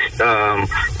 Beast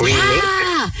remake.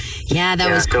 Yeah, that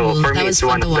was cool. So for that me, was it's fun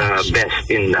one to of watch. the best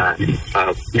in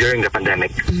during the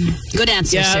pandemic. Good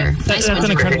answer, sir. Nice That's one,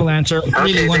 an incredible answer. Okay,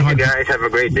 Really thank you guys. Have a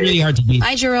great day. Really hard to beat.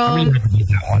 Bye, Jerome. Really hard to beat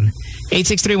that one.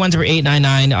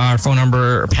 863-1089, our phone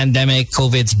number. Pandemic,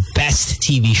 COVID's best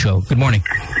TV show. Good morning.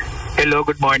 Hello,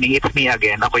 good morning. It's me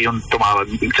again. Ako yung tumawag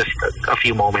just a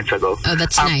few moments ago. Oh,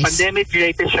 that's nice.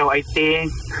 Pandemic-related show, I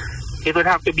think it would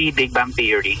have to be Big Bang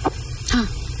Theory. Huh.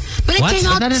 But it came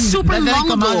out super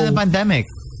long ago. In the pandemic.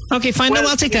 Okay, fine. Well, no,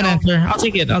 I'll take that answer. I'll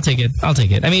take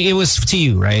it. I mean, it was to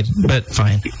you, right? But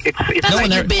fine. That's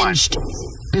what you binged.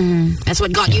 That's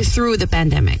what got you through the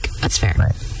pandemic. That's fair.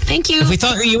 Right. Thank you. If we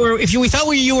thought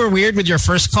you were weird with your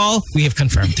first call, we have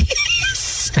confirmed.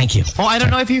 Thank you. Oh, I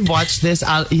don't know if you've watched this.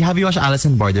 Have you watched Alice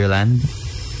in Borderland?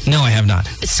 No, I have not.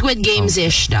 It's Squid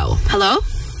Games-ish, though. Hello?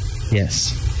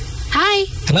 Yes. Hi.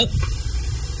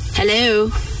 Hello.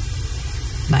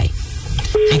 Bye.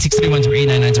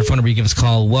 863-1089 is our phone number. You give us a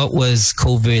call. What was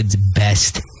COVID's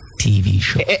best TV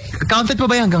show? Counted pa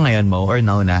ba hanggang ngayon mo? Or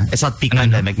no na? It's not peak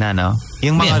pandemic na, no?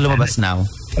 Yung mga lumabas now.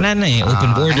 Wala na eh.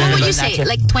 Open border. What would you say?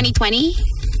 Like 2020?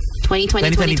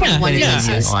 2020, 2021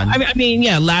 releases? I mean,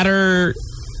 yeah, latter...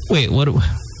 Wait, what...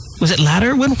 Was it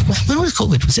latter? When was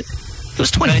COVID? Was it... It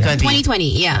was 2020.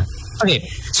 2020, yeah. Okay,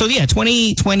 so yeah,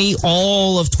 2020,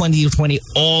 all of 2020,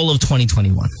 all of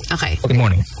 2021. Okay. Good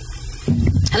morning.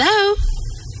 Hello?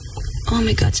 Oh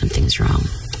my God, something's wrong.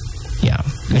 Yeah.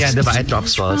 Yeah, diba? It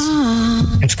drops falls.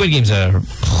 And Squid Game's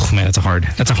that's a hard.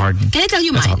 Can I tell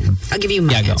you mine? I'll give you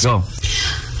mine. Yeah, go.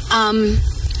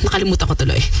 Nakalimutan ko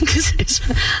tuloy.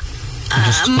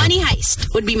 Money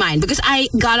Heist would be mine because I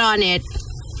got on it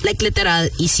like literal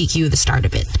ECQ, the start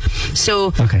of it.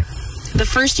 So the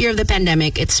first year of the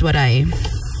pandemic, it's what I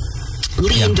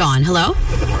leaned on. Hello?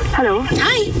 Hello.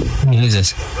 Hi. Who's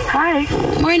this? Hi.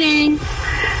 Morning.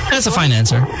 That's a fine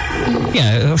answer.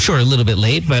 Yeah, sure, a little bit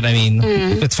late, but I mean,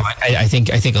 it's fine. I think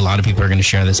a lot of people are going to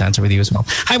share this answer with you as well.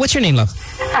 Hi, what's your name, love?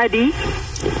 Adi.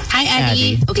 Hi,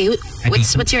 Adi. Okay,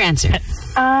 what's your answer?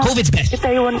 COVID's best.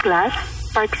 Itaewon Class,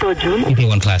 Park Seo-joon.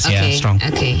 Itaewon Class, yeah, okay. strong.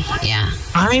 Okay, yeah.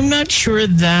 I'm not sure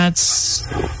is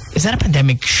that a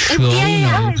pandemic show?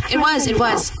 Yeah. It was.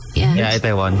 Yeah. Yeah,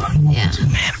 Itaewon. Yeah.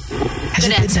 Man, has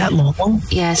it been that long?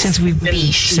 Yes. Since we've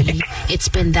been sick. It's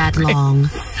been that long.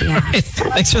 Yeah.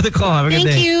 Thanks for the call. Have a good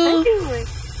day. Thank you.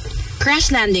 Crash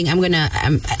Landing, I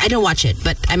don't watch it,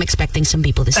 but I'm expecting some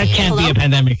people to say that can't be a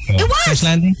pandemic show. It was. Crash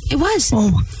Landing? It was.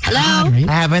 Oh, hello? God, right?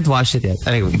 I haven't watched it yet.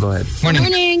 Anyway, go ahead.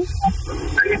 Morning.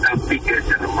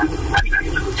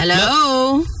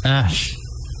 Hello?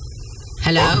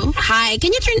 Hello? Hi.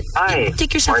 Can you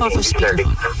take yourself off of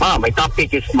speakerphone? My top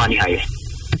pick is Money Heist.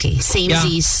 Okay, same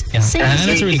Z's. Yeah. Same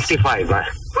That's 65.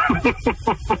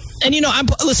 And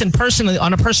listen, personally,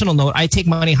 on a personal note, I take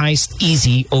Money Heist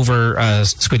easy over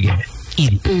Squid Game.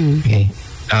 Easy. Okay.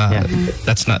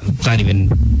 That's not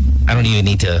even, I don't even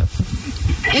need to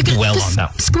dwell on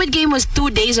that. Squid Game was 2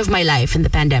 days of my life in the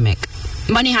pandemic.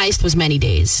 Money Heist was many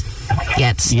days.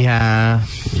 Yes. Yeah.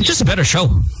 It's just a better show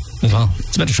as well.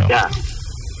 It's a better show. Yeah.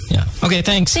 Yeah. Okay,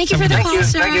 thanks. Thank you for the call,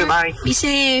 sir. Thank you, bye. Be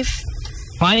safe.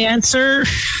 My answer...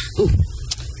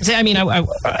 I mean, I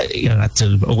not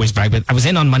to always brag, but I was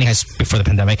in on Money Heist before the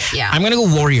pandemic. Yeah. I'm going to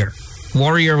go Warrior.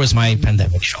 Warrior was my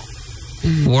pandemic show.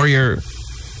 Warrior...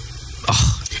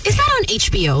 Oh. Is that on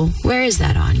HBO? Where is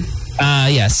that on?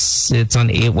 Yes, it's on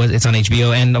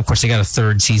HBO, and of course they got a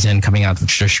third season coming out,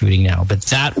 which they're shooting now. But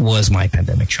that was my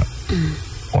pandemic show.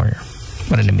 Warrior.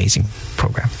 What an amazing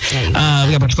program. Yeah,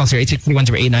 we got a bunch of calls here.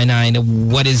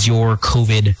 863-10899. What is your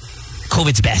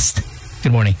COVID's best?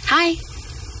 Good morning. Hi.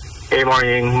 Hey,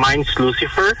 morning. Mine's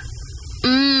Lucifer.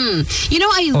 I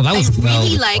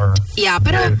really liked. Yeah,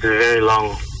 but it's very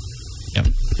long. Yep.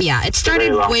 Yeah, it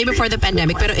started way before the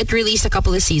pandemic, but it released a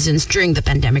couple of seasons during the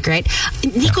pandemic, right?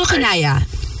 Hindi ko kinaya.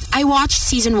 I watched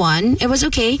season 1. It was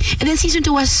okay. And then season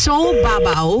 2 was so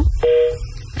babaw.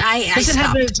 Does it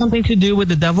have something to do with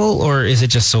the devil, or is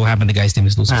it just so happened the guy's name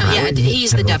is Lucifer? Yeah,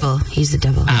 he's the devil. He's the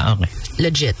devil. Okay.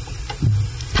 Legit.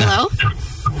 Hello?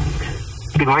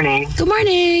 Good morning. Good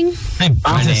morning. Hi.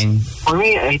 Morning. For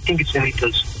me, I think it's a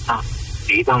little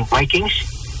on Vikings.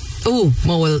 Ooh,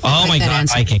 well, oh my God,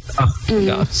 Vikings. Oh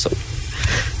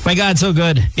my God, so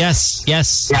good. Yes.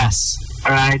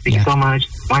 All right, thank you so much.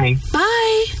 Morning.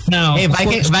 Bye. No, hey,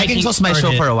 Vikings was my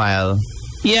show for a while.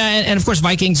 Yeah, and of course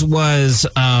Vikings was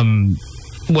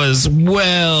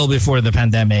well before the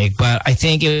pandemic, but I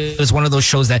think it was one of those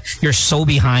shows that you're so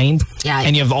behind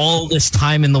and you have all this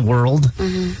time in the world.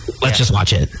 Let's just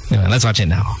watch it. Let's watch it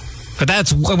now. But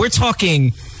we're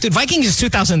talking, dude, Vikings is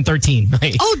 2013.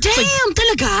 Right? Oh, damn,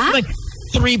 talaga? Like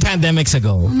 3 pandemics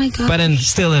ago. Oh my God. But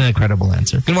still an incredible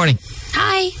answer. Good morning.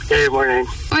 Hi. Hey, morning.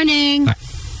 Morning. Hi.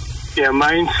 Yeah,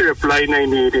 mine's Reply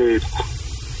 988.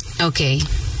 Okay.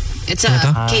 It's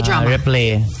a K-drama.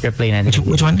 Replay 988.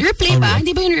 Which one? Replay ba?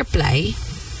 Hindi ba yung Reply?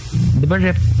 Di ba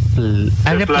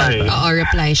Reply? Oo,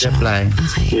 Reply siya. Reply.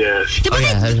 Okay. Yes. Did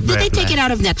they take it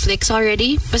out of Netflix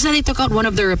already? Basta they took out one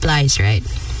of the replies, right?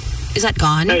 Is that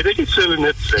gone? I think it's still in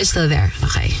Netflix. It's still there.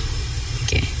 Okay.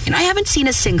 I haven't seen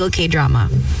a single K-drama.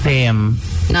 Same.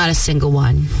 Not a single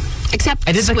one. Except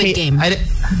Squid Game. I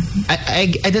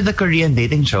did the Korean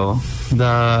dating show.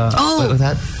 What was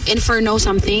that? Inferno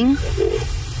something?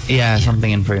 Yeah,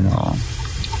 something Inferno.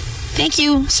 Thank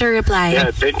you, Sir Reply. Yeah,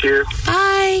 thank you.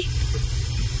 Bye.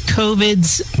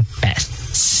 COVID's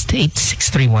best.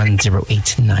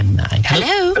 863-10899.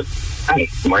 Hello. Hi.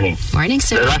 Morning. Morning,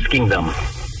 sir. The Last Kingdom.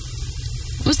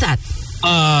 Who's that?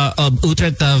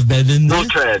 Utrecht of Beden.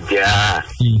 Utrecht, yeah.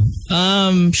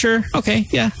 Sure. Okay,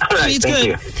 yeah. All right, it's thank good.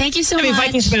 you. Thank you so much.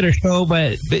 Vikings is a better show,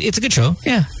 but it's a good show.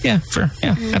 Yeah, sure.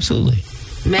 Yeah, absolutely.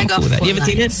 Mega cool with that. You haven't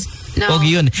seen it? No. Okay,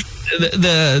 yun.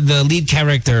 The lead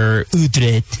character,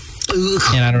 Utrecht,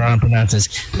 and I don't know how to pronounce this,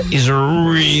 is a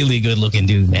really good looking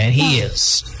dude, man. He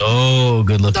is so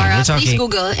good looking. Dora, please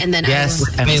Google and then I'm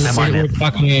on it.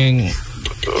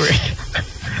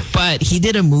 But he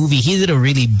did a movie. He did a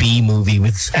really B movie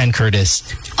with Ann Curtis.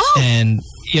 And,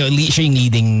 siya yung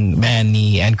leading man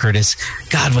ni Ann Curtis.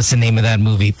 God, what's the name of that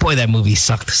movie? Boy, that movie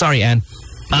sucked. Sorry, Ann.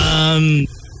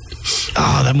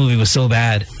 That movie was so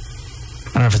bad. I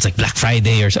don't know if it's like Black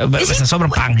Friday or something. But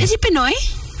sobrang pangit. Is he Pinoy?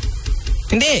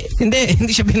 Hindi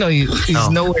siya Pinoy. He's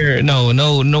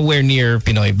nowhere near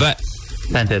Pinoy. But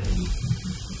sent it.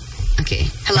 Okay.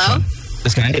 Hello?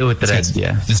 This guy? Utrecht,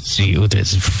 yeah. This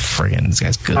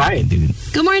guy's good. Hi. Dude.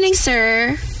 Good morning,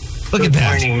 sir. Look at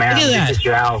that. Good morning, ma'am. Look at that. This is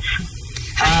Ralph.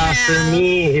 For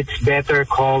me, it's Better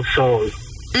Call Saul.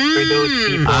 For those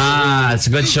people. It's a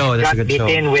good show. That's a good show.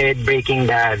 Beaten with Breaking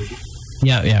Bad.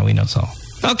 Yeah, we know Saul.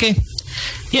 Okay.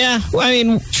 Yeah, well, I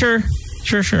mean, sure.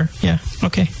 Yeah,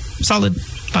 okay. Solid.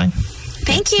 Fine.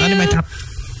 Thank you. Not in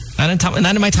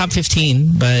my top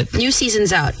 15, but new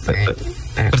season's out. But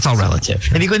it's all relative.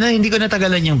 Hindi ko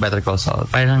natagalan yung Better Call Saul.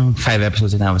 Parang 5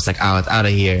 episodes and I was like out of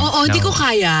here. Hindi ko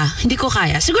kaya.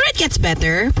 Siguro it gets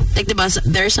better. Like diba,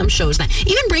 there are some shows na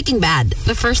even Breaking Bad,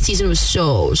 the first season was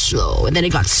so slow and then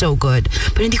it got so good.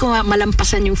 But hindi ko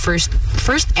malampasan yung first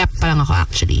ep pa lang ako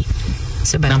actually.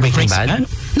 So Breaking Bad?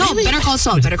 No, Better Call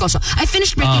Saul. I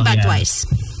finished Breaking Bad twice.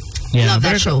 Yeah, love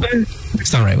that show.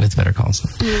 It's all right with Better Call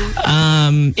Saul.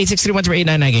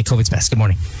 863-13899 get COVID's best. Good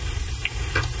morning.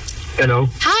 Hello.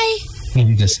 Hi.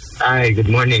 Hi, good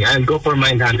morning. I'll go for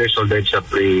Mindhunter Soldier sa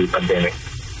pre-pandemic.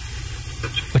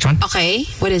 Which one? Okay,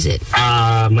 what is it?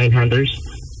 Mindhunters.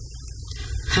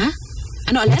 Huh?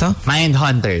 Ano ulit?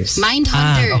 Mindhunters.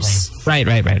 Mindhunters.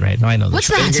 Okay. Right. No, I know. What's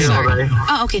that? Sorry.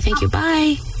 Oh, okay, thank you.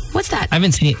 Bye. What's that? I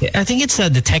haven't seen it. I think it's a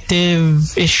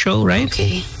detective-ish show, right?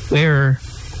 Okay. Where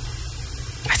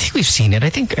I think we've seen it. I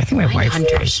think my wife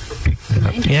picked it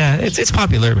up. Yeah, it's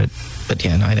popular, but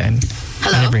yeah, no, I'm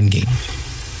never engaged.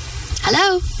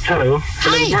 Hello. Hi.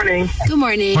 Good morning. Good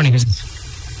morning. Morning.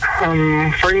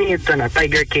 For me, it's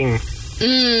Tiger King.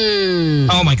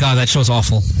 Oh my God, that show's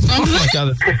awful. Oh my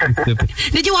God, that's stupid.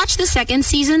 Did you watch the second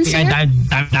season, sir?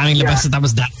 That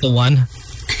was the one.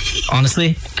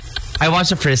 Honestly, I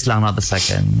watched the first lang, not the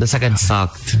second. The second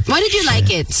sucked. Why did you like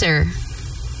it, sir?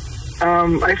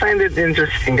 I find it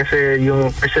interesting kasi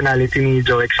yung personality ni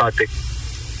Joe Exotic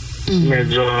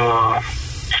medyo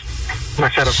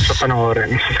masarap sa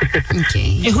panoorin.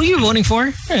 Okay. Hey, who are you voting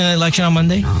for? Election on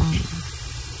Monday?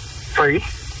 Sorry?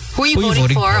 Who are you voting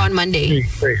for on Monday?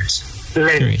 Curious.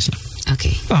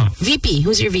 Okay. VP.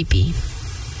 Who's your VP?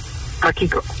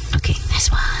 Akiko. Okay, nice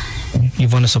one.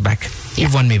 You've won us back. Yeah.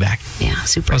 You've won me back. Yeah,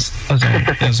 super. Thank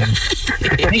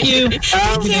you.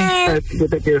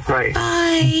 Take care. Bye.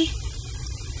 Bye.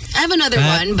 I have another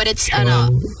one, but it's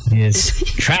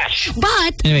trash.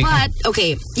 But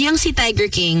okay, yung si Tiger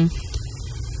King,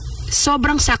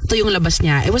 sobrang sakto yung labas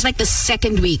niya. It was like the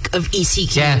second week of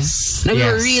ECQ. Yes. We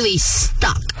were really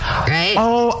stuck, right?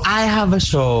 Oh, I have a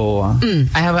show.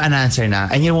 I have an answer na,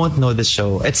 and you won't know the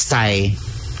show. It's Thai.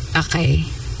 Okay.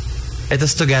 It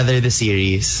was Together the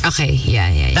series. Okay,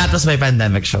 yeah. That was my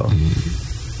pandemic show.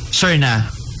 Sure na.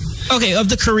 Okay, of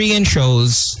the Korean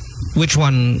shows, which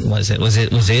one was it? Was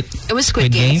it? It was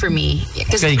Squid Game for me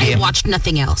because I watched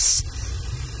nothing else.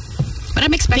 But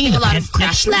I'm expecting a lot of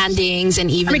Crash Landings and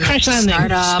even Crash Landing.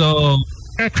 Startup. So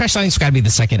Crash Landing's got to be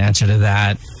the second answer to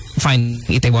that. Fine,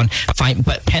 Itaewon. Fine,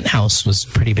 but Penthouse was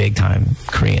pretty big time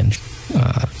Korean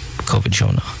COVID show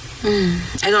now.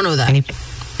 I don't know that.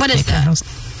 What is that? Penthouse?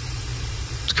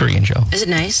 It's a Korean show. Is it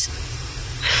nice?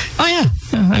 Oh yeah.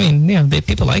 I mean,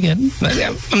 people like it.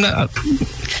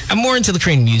 I'm more into the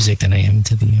Korean music than I am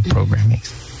to the programming.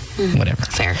 Whatever.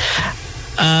 Fair.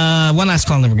 One last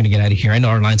call and then we're going to get out of here. I know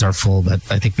our lines are full, but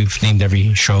I think we've named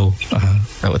every show.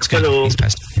 It's good. Hello. Hi.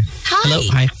 Hello.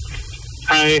 Hi.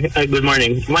 Hi. Good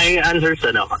morning. My answer is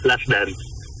Last Dance.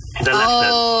 The Last Dance.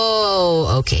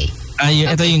 Oh, okay.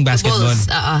 Ito yung basketball.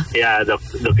 Yeah,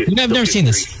 I've never seen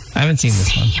this. I haven't seen this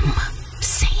one.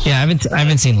 Same. Yeah, I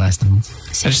haven't seen Last Dance.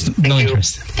 I just no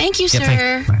interest. Thank you,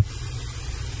 sir.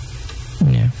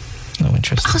 Yeah, no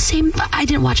interest. Oh, same. I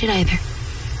didn't watch it either.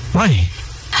 Why?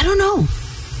 I don't know.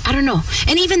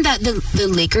 And even the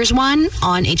Lakers one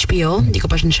on HBO, hindi ko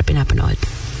pa siya pinapanood.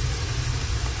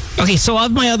 Okay, so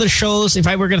of my other shows, if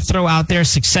I were going to throw out there,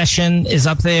 Succession is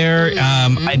up there.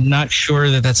 I'm not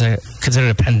sure that that's considered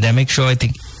a pandemic show. I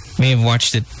think may have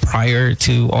watched it prior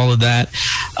to all of that.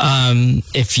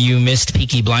 If you missed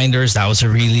Peaky Blinders, that was a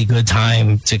really good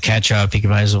time to catch up. Peaky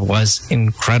Blinders was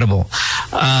incredible.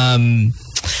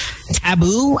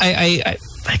 Taboo, I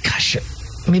gosh,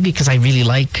 maybe because I really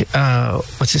like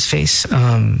what's his face?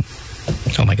 Oh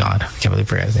my God, I can't believe I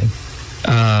forgot his name.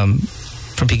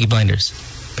 From Peaky Blinders.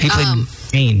 He played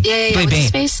Bane. Yeah. He played What's Bane.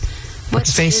 his face?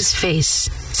 What's his face?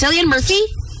 Cillian Murphy?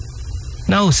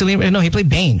 No, he played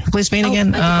Bane. Who plays Bane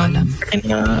again?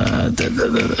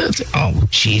 Oh,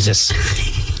 Jesus.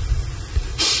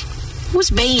 Who's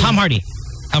Bane? Tom Hardy.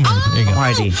 There you go.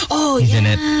 Hardy. Oh, he's in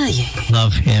it. Yeah.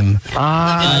 Love him.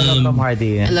 I love Tom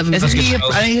Hardy. I love him.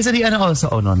 Isn't he also?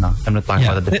 Oh, no. I'm not talking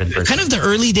about a different person. Kind of the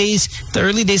early days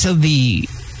of the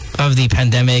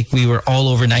pandemic, we were all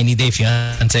over 90 Day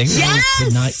Fiancé.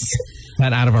 Yes!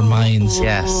 that out of our minds.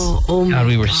 Yes. Oh my God,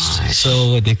 we were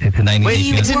so addicted to 90s.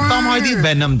 Wait, isn't Tom Hardy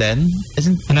Venom then?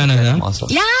 No. Also?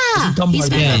 Yeah. Isn't Tom He's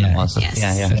Hardy Venom. Venom also? Yes.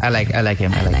 Yeah. I like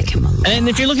him. I like him. And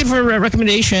if you're looking for a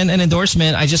recommendation, an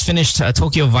endorsement, I just finished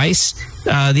Tokyo Vice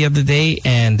the other day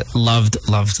and loved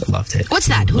it. What's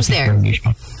that? Who's there?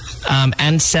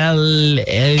 Ansel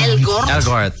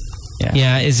Elgort.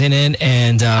 Yeah, is in it,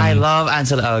 and I love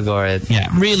Ansel Elgort. Yeah,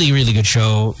 really, really good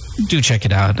show. Do check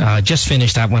it out. Just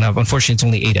finished that one up. Unfortunately, it's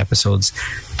only 8 episodes,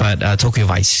 but Tokyo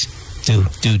Vice, do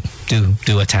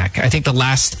attack. I think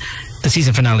the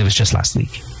season finale was just last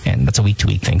week, and that's a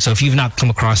week-to-week thing. So if you've not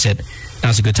come across it,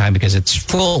 now's a good time because it's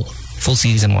full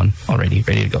season 1 already,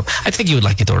 ready to go. I think you would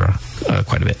like it, Dora,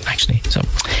 quite a bit actually. So,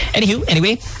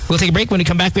 anyway, we'll take a break. When we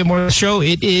come back, we have more of the show.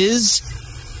 It is.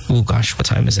 Oh gosh, what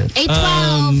time is it?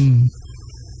 8:12.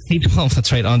 8:12,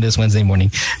 that's right, on this Wednesday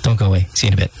morning. Don't go away. See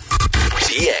you in a bit.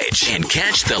 PH and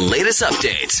catch the latest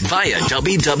updates via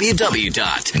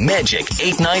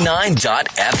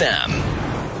www.magic899.fm.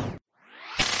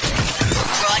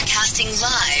 Broadcasting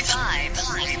live.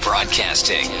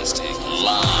 Broadcasting live.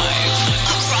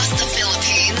 Across the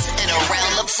Philippines and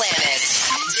around the planet.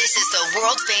 This is the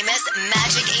world famous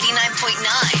Magic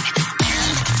 89.9.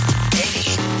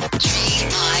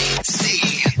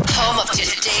 Home of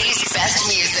today's best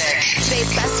music. Today's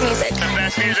best music. The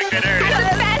best music that ever.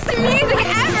 The best music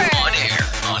ever. On air,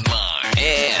 online,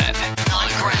 and on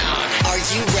ground. Are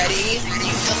you ready?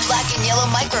 The black and yellow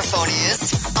microphone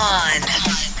is on.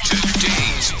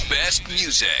 Today's best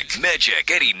music. Magic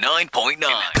 89.9.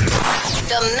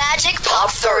 The Magic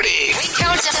Pop 30. We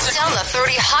count down the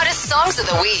 30 hottest songs of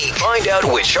the week. Find out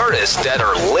which artists that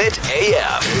are lit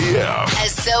AF.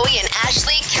 As Zoe and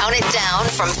Ashley count it down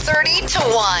from 30 to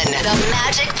 1. The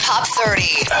Magic Pop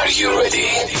 30. Are you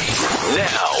ready?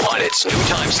 Now on its new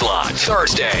time slot,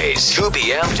 Thursdays, 2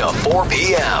 p.m. to 4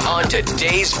 p.m. on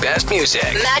today's best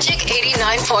music. Magic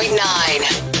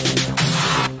 89.9.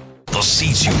 The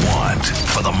seats you want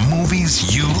for the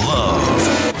movies you love.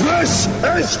 This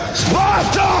is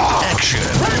Sparta! Action.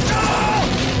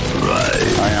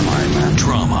 Right. I am Iron Man.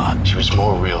 Drama. She was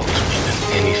more real to me than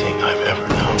anything I've ever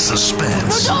known.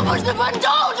 Suspense. Horror. I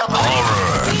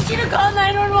need you to call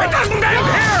 911. It doesn't end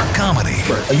here! Comedy.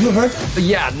 Are you hurt?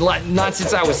 Yeah, not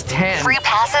since I was 10. Free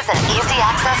passes and easy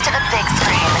access to the big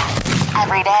screen.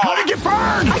 Every day. How did you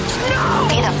burn?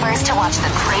 Be the first to watch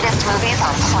the greatest movies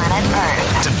on planet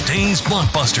Earth. Today's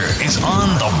blockbuster is on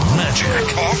the Magic.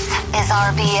 This is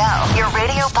RBO, your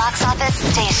radio box office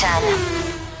station.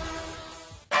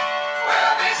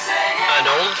 An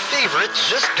old favorite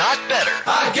just got better.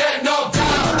 I get no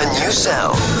doubt. A new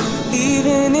sound.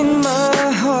 Even in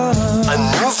my heart. A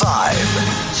new vibe.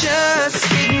 Just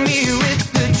hit me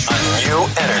with the truth. A new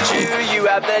energy. Do you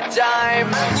have the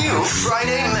time? A new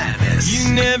Friday Madness.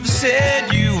 You never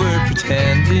said you were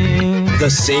pretending. The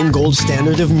same gold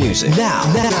standard of music. Now,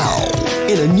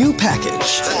 in a new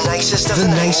package. The nicest of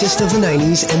the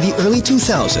 90s and the early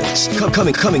 2000s.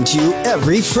 Coming to you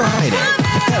every Friday.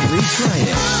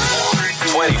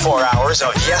 24 hours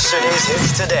of yesterday's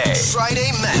hits today.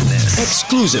 Friday Madness.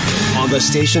 Exclusively on the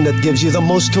station that gives you the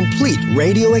most complete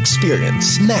radio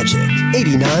experience. Magic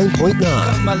 89.9.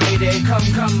 Come, my lady,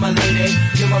 come, my lady.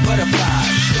 You're my butterfly,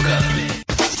 sugar.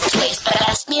 Today's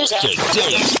best music.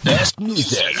 Today's best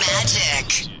music.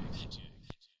 Magic.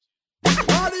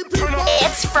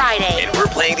 It's Friday. And we're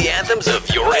playing the anthems of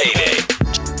your heyday.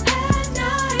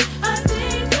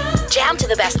 Jam to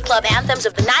the best club anthems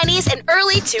of the 90s and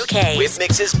early 2K. With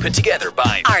mixes put together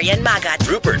by Aryan Magat,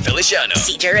 Rupert Feliciano,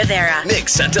 CJ Rivera, Nick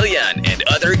Santillan, and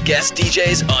other guest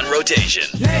DJs on rotation.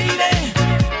 Lady,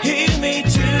 hear me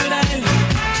tonight.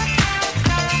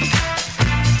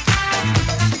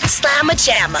 Slam a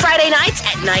Jam. Friday nights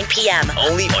at 9 p.m.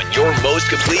 Only on your most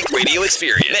complete radio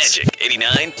experience. Magic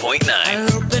 89.9.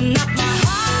 Open up my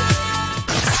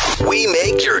heart. We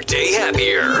make your day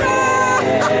happier.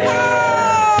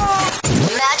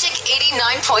 Magic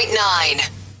 89.9.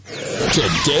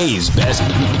 Today's best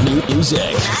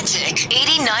music. Magic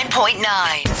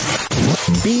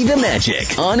 89.9. Be the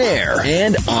Magic on air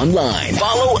and online.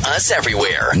 Follow us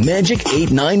everywhere. Magic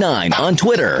 899 on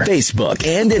Twitter, Facebook,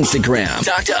 and Instagram.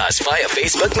 Talk to us via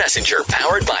Facebook Messenger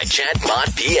powered by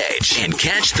Chatbot PH. And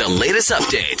catch the latest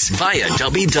updates via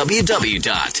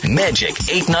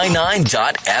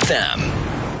www.magic899.fm.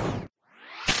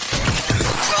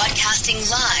 Broadcasting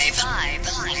live.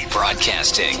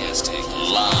 Broadcasting live.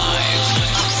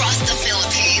 Across the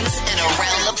Philippines and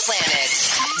around the planet.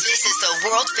 This is the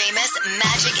world famous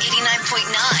Magic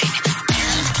 89.9.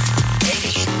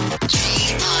 MAGIC.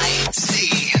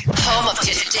 Home of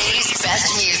today's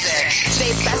best music.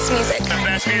 Today's best music. The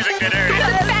best music that ever. The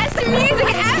best music music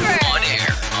ever. On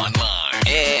air, online,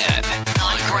 and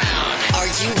on ground. Are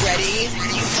you ready?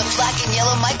 The black and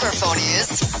yellow microphone is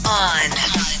on.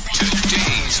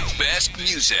 Today's best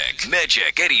music.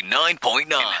 Magic 89.9.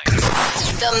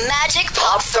 The Magic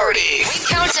Pop 30. We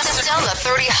count down the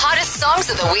 30 hottest songs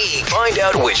of the week. Find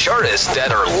out which artists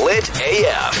that are lit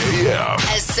AF.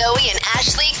 As Zoe and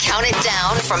Ashley count it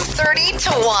down from 30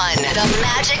 to 1. The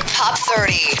Magic Pop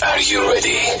 30. Are you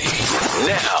ready?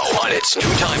 Now on its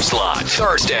new time slot.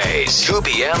 Thursdays, 2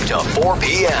 p.m. to 4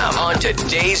 p.m. on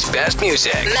today's best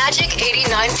music. Magic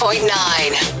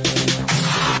 89.9.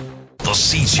 The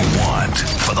seats you want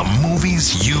for the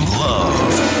movies you love.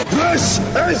 This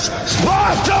is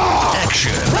Sparta!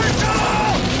 Action. Right.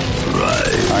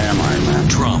 I am Iron Man.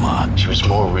 Drama. She was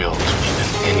more real to me than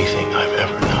anything I've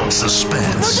ever known.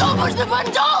 Suspense. Horror. I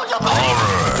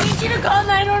need you to call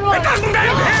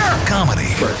 911.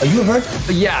 Comedy. Are you hurt?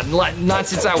 Yeah, not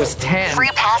since I was 10. Free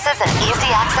passes and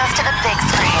easy access to the big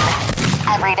screen.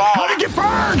 Every day. How did you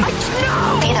burn?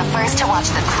 Be the first to watch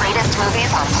the greatest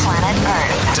movies on planet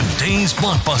Earth. Today's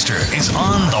blockbuster is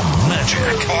on the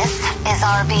Magic. This is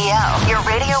RBO, your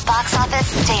radio box office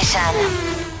station.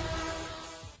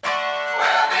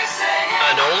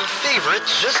 An old favorite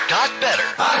just got better.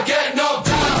 I get no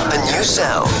doubt. A new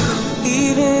sound.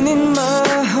 Even in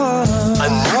my heart. A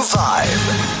new vibe.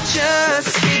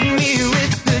 Just hit me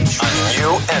with the truth. A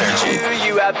new energy. Do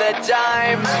you have the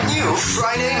time? A new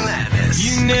Friday Madness.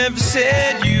 You never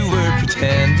said you were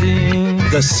pretending.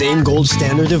 The same gold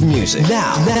standard of music.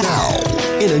 Now,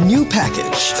 in a new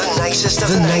package. The nicest of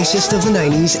the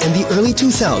 90s and the early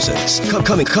 2000s.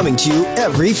 Coming to you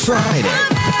every Friday.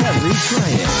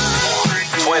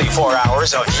 24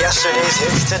 hours of yesterday's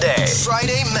hits today.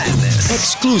 Friday Madness.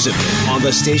 Exclusively on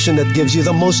the station that gives you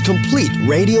the most complete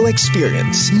radio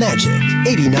experience. Magic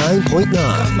 89.9.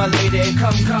 Come, my lady,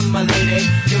 come, my lady.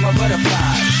 You're my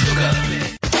butterfly, sugar.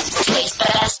 Today's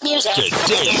best music.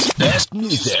 Today's best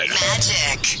music.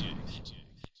 Magic.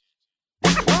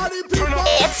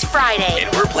 It's Friday.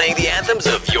 And we're playing the anthems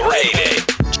of your heyday.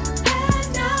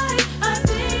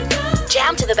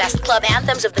 Jam to the best club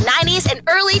anthems of the 90s and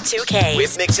early 2K.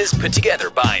 With mixes put together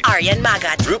by Aryan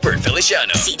Magat, Rupert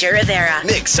Feliciano, CJ Rivera,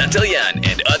 Nick Santillan,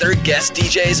 and other guest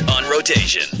DJs on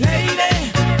rotation.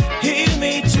 Lady, hear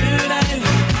me tonight.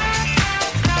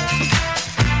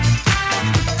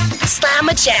 Slam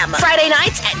a Jam. Friday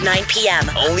nights at 9 p.m.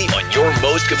 Only on your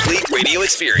most complete radio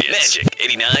experience. Magic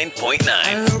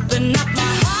 89.9. Open up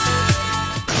my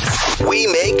heart. We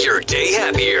make your day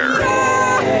happier.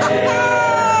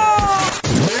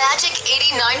 Magic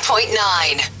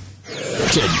 89.9.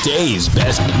 Today's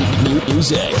best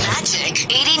music. Magic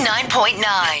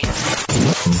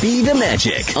 89.9. Be the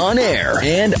Magic on air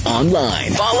and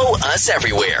online. Follow us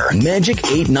everywhere. Magic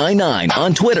 899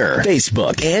 on Twitter,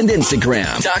 Facebook, and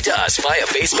Instagram. Talk to us via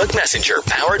Facebook Messenger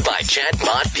powered by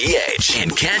Chatbot PH.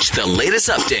 And catch the latest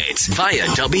updates via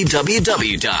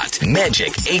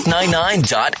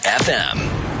www.magic899.fm.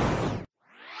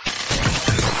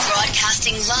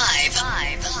 Broadcasting live.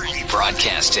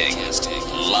 Broadcasting live.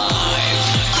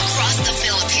 Across the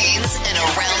Philippines and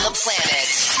around the planet.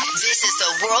 This is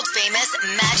the world famous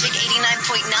Magic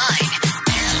 89.9.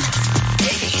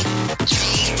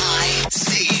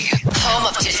 MAGIC. Home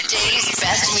of today's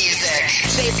best music.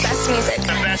 Today's best music. The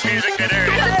best music today.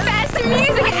 The best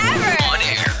music ever. On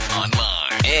air,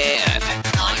 online, and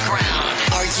on ground.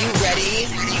 Are you ready?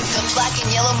 The black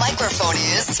and yellow microphone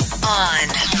is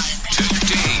on.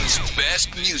 Today's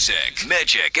best music.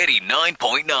 Magic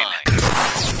 89.9.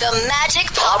 The Magic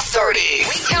Pop 30. We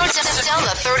count down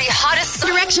the 30 hottest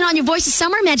songs. Direction on your voice is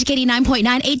summer. Magic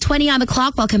 89.9, 8:20 on the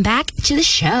clock. Welcome back to the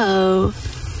show.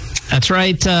 That's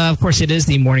right. Of course, it is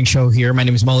the morning show here. My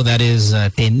name is Mo. That is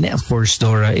Tin. Of course,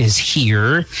 Dora is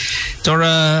here.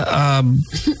 Dora,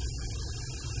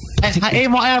 Hey,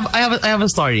 Mo, I have a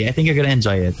story. I think you're gonna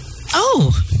enjoy it.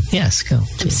 Oh, yes, go.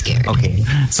 I'm scared. Okay.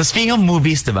 So speaking of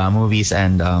movies, diba? Movies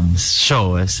and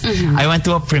shows, I went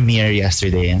to a premiere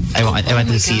yesterday. I went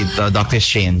to see Doctor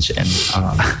Strange, and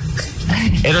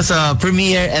it was a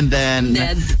premiere, and then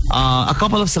a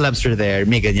couple of celebs were there.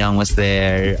 Megan Young was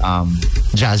there.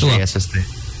 Jazz Reyes was there.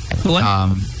 What?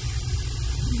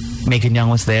 Megan Young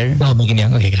was there. Oh, Megan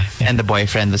Young. Okay, got it. And the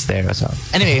boyfriend was there as well.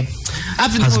 Anyway,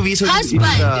 after the movie, so Husband.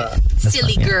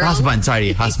 Silly girl. Husband,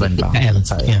 sorry. Husband.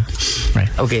 Sorry. Yeah. Right.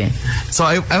 Okay. So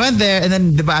I went there, and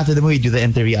then after the movie, do the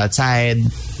interview outside.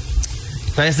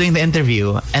 So I was doing the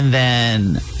interview, and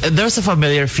then there was a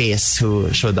familiar face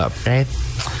who showed up, right?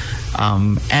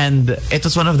 And it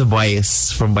was one of the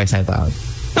boys from Boys Night Out.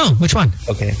 Oh, which one?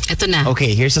 Okay. Ito na.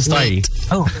 Okay, here's the story.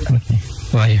 Oh, okay.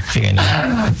 Well, you're figuring it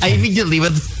out. I immediately,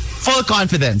 full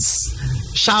confidence.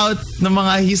 Shout ng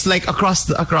mga, he's like across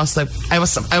like, I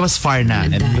was far na,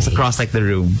 and it was across like the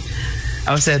room.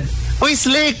 I said, "Oy,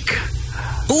 Slick!"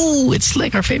 Ooh, it's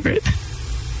Slick, our favorite.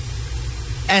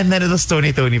 And then it was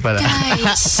Tony pala.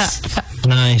 Guys.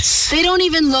 Nice. They don't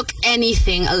even look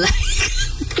anything alike.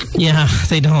 Yeah,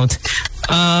 they don't.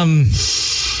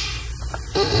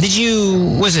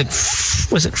 Was it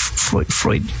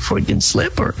Freudian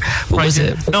slip or what was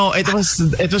it? No, it was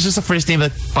just the first name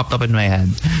that popped up in my head.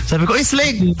 So I go, "It's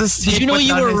Slick." Did you know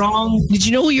you were wrong? Did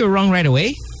you know you were wrong right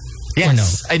away? Yes,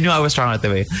 no? I knew I was wrong right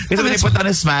away. Because when I put on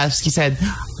his mask, he said,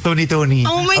 Tony.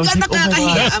 Oh my God,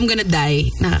 nakakahiya. I'm gonna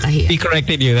die. Nakakahiya. He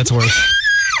corrected you. That's worse.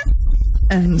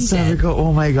 And so I go,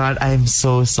 "Oh my God, I'm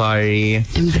so sorry."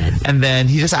 I'm dead. And then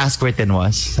he just asked where Tin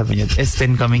was. Sabi niya, "Is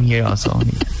Tin coming here also?"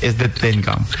 Is the Tin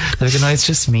come? Sabi ko, "No, it's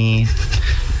just me."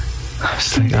 I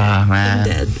was like, "Ah, man." I'm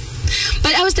dead.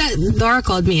 But Dora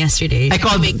called me yesterday. I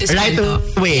called right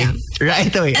away. Yeah.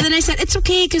 Right away. And then I said, it's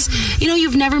okay because,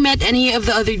 you've never met any of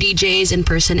the other DJs in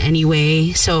person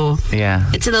anyway. So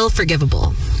yeah, it's a little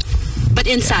forgivable. But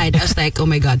inside, I was like, oh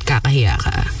my God, kakahiya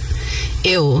ka.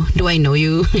 Ew, do I know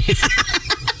you?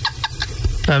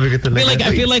 I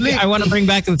feel like I want to bring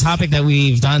back the topic that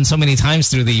we've done so many times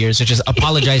through the years, which is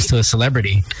apologize to a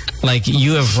celebrity. Like,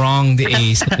 you have wronged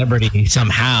a celebrity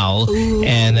somehow,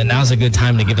 and now's a good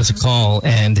time to give us a call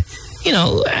and,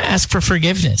 ask for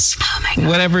forgiveness. Oh my God.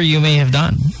 Whatever you may have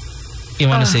done. You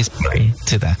want to say sorry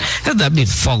to that. That'd be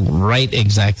fall right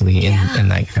exactly in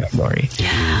that category.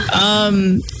 Yeah.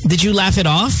 Did you laugh it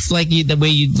off? Like the way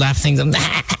you laugh things?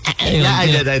 I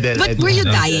did. But were you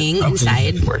dying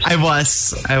inside? I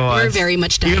was. We're very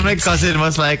much dying. Even my cousin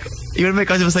was like,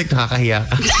 nakakahiya.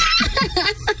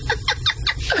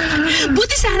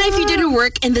 Buti sana if you didn't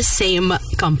work in the same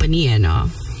company,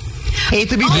 Hey,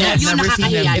 to be fair, I've never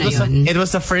seen him. It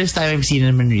was the first time I've seen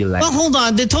him in real life. Well, hold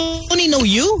on. Did Tony know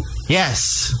you?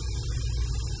 Yes.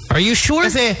 Are you sure?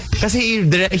 Kasi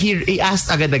he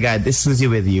asked agad-agad, "Is Susie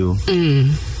with you?"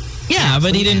 Yeah,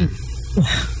 but he didn't.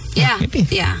 Yeah.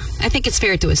 I think it's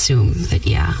fair to assume that,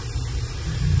 yeah.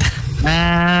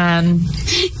 Man.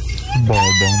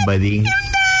 Bobong bading.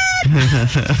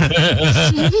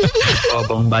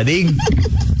 Bobong bading.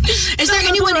 Is there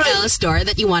anyone else, Dor,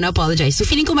 that you want to apologize to?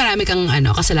 Feeling ko marami kang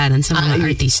kasalanan sa mga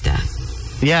artista.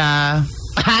 Yeah.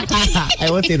 I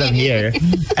won't say them here.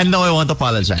 And no, I won't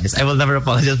apologize. I will never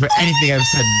apologize for anything I've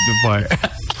said before.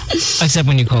 Except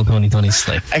when you call Tony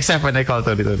Slick. Except when I call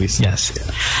Tony Slick. Yes.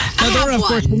 Now, Dora, of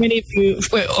course, many of you...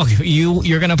 Wait, okay,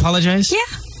 you're going to apologize? Yeah.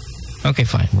 Okay,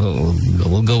 fine.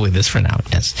 We'll go with this for now.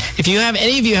 Yes. If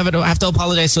any of you have to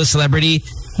apologize to a celebrity,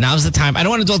 now's the time. I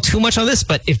don't want to dwell too much on this,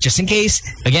 but if just in case,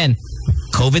 again,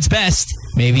 COVID's best.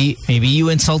 Maybe you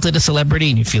insulted a celebrity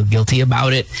and you feel guilty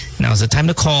about it. Now's the time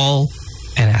to call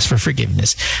and ask for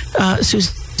forgiveness.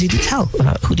 Susie, did you tell?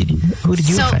 Who did you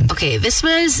offend? Okay, this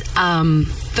was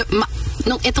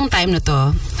itong time na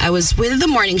to, I was with the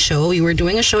morning show. We were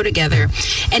doing a show together,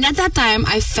 and at that time,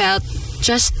 I felt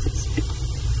just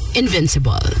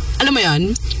invincible. Alam mo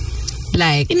yun?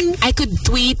 Like, I could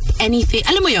tweet anything.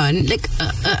 Alam mo yun? Like,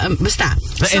 basta.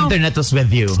 The internet was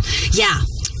with you. Yeah.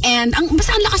 And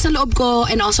basta ang lakas ng loob ko,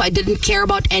 and also I didn't care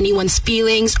about anyone's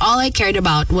feelings. All I cared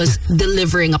about was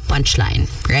delivering a punchline,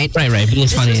 right? Right. Being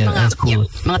funny, that's cool.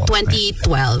 Mga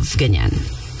 2012, ganyan.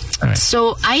 Right.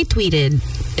 So I tweeted,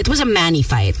 it was a Manny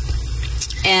fight.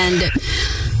 And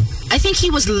I think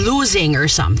he was losing or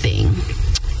something.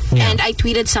 Yeah. And I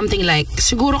tweeted something like,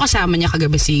 siguro kasama niya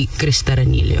kagabi si Krista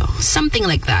Ranillo. Something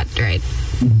like that, right?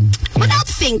 Mm-hmm. Without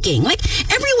thinking. Like,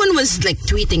 everyone was like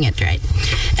tweeting it, right?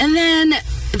 And then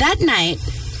that night,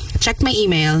 checked my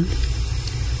email,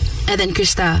 and then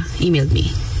Krista emailed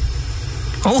me.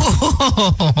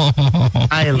 Oh,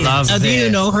 I love it. Do you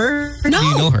know her? No. Do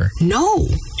you know her? No.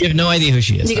 You have no idea who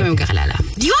she is? Hindi kami magkakalala.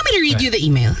 Do you want me to read you the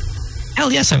email?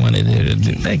 Hell yes, I wanted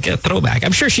to like a throwback.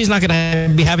 I'm sure she's not going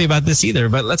to be happy about this either,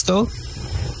 but let's go.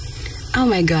 Oh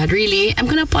my God, really? I'm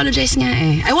gonna apologize nga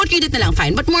eh. I won't read it na lang,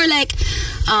 fine. But more like,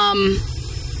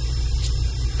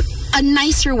 a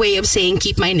nicer way of saying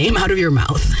keep my name out of your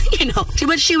mouth. You know?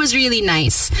 But she was really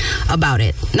nice about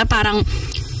it. Na parang,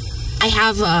 I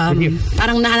have,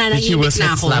 parang nananahimik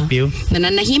na ako. Slap you?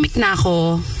 Nananahimik na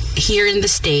ako here in the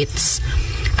States.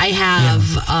 I have,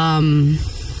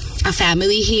 a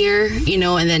family here, you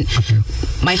know, and then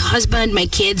my husband, my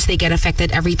kids, they get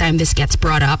affected every time this gets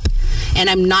brought up, and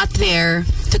I'm not there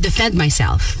to defend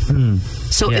myself.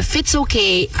 So if it's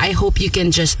okay, I hope you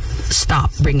can just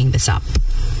stop bringing this up.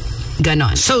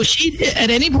 Ganon. So she,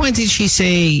 at any point did she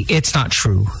say it's not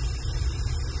true?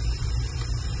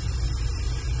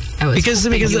 because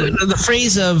the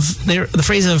phrase of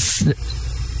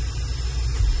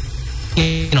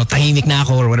tahimik na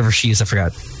ako or whatever she is, I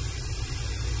forgot.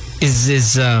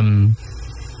 Is I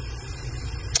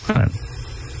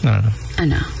don't know. I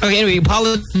know. Okay, anyway,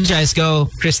 apologize. Go,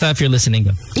 Krista, if you're listening.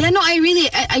 Go. Yeah, no,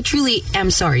 I truly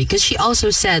am sorry, because she also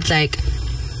said, like,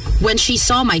 when she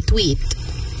saw my tweet,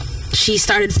 she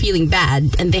started feeling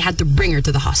bad and they had to bring her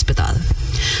to the hospital.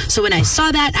 So when I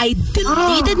saw that, I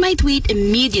deleted my tweet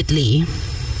immediately.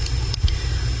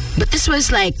 But this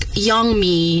was like young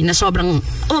me na sobrang,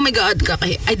 oh my God,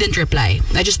 I didn't reply.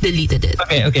 I just deleted it.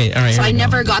 Okay, all right. So I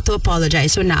never got to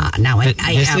apologize. So now I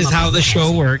This is how the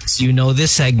show works. You know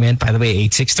this segment. By the way,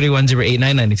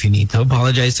 863-10899 if you need to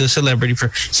apologize to a celebrity for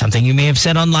something you may have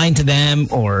said online to them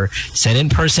or said in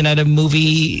person at a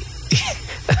movie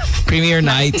premiere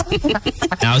night.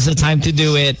 Now's the time to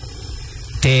do it.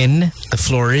 Tin, the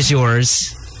floor is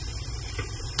yours.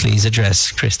 Please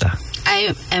address Krista.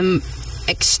 I am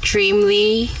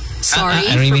extremely sorry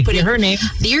for putting her name.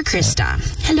 Dear Krista,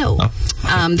 hello.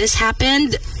 This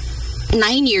happened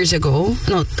 9 years ago.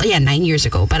 9 years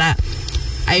ago. But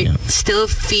I still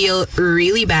feel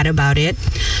really bad about it.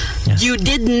 Yeah. You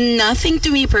did nothing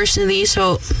to me personally,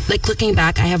 so like looking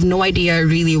back, I have no idea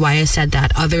really why I said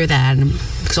that other than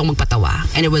gusto kong magpatawa.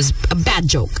 And it was a bad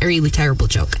joke, a really terrible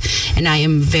joke. And I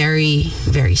am very,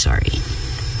 very sorry.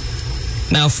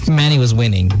 Now, if Manny was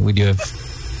winning, would you have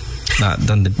not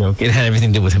done the joke? It had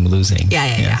everything to do with him losing.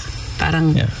 Yeah.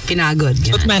 Parang pinagod.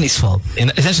 So it's Manny's fault.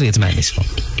 Essentially, it's Manny's fault.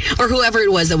 Or whoever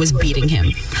it was that was beating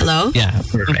him. Hello? Yeah,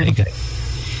 very good.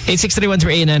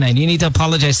 863-10899. You need to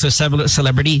apologize to a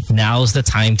celebrity. Now's the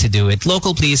time to do it.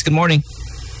 Local, please. Good morning.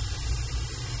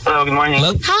 Hello, good morning.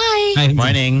 Hello? Hi. Good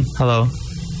morning. Hello.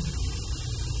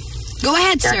 Go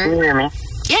ahead, sir. Can you hear me?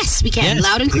 Yes, we can. Yes,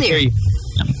 loud and clear.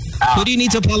 Who do you need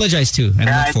to apologize to? And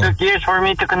it took years for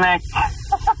me to connect.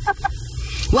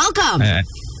 Welcome.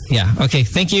 Okay.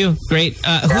 Thank you. Great.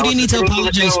 Who do you need to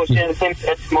apologize to? Since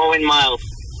it's Mo and Miles.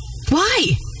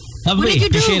 Why? Lovely. What did you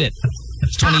Appreciate do? it.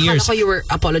 It's 20 years. I thought you were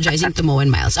apologizing to Mo and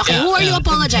Miles. Okay, who are you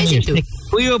apologizing to?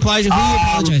 Who are you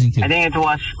apologizing to? I think it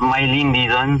was Mylene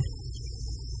Dizon.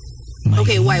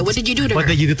 Okay, why? What did you do to her? What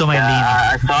did you do to Mylene?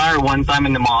 I saw her one time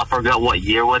in the mall. I forgot what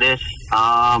year it is.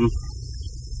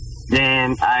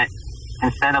 Then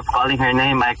instead of calling her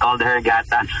name, I called her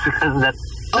Gatas because that's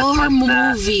her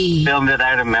movie. Film that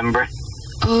I remember.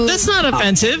 Oh. That's not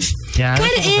offensive. Yeah,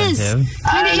 kind of is.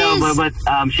 I know, but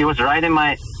she was right in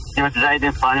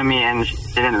front of me and she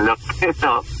didn't look.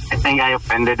 So I think I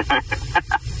offended her.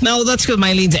 No, that's because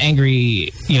Mylene's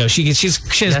angry. You know, she has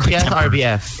quick temper.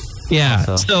 RBF. Yeah.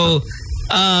 Also. So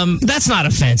that's not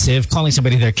offensive. Calling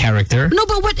somebody their character. No,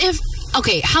 but what if?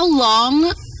 Okay, how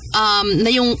long? Na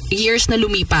yung years na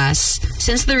lumipas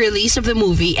since the release of the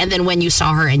movie, and then when you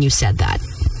saw her and you said that.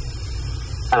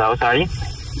 Hello, sorry.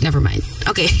 Never mind.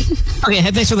 Okay. Okay.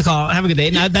 Thanks for the call. Have a good day.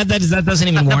 Now that doesn't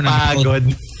even warrant. I'm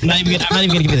not even gonna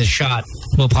give you the shot.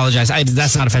 We'll apologize.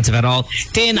 That's not offensive at all.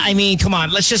 Tin, I mean, come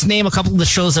on. Let's just name a couple of the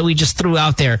shows that we just threw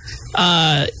out there.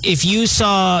 If you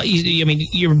saw, did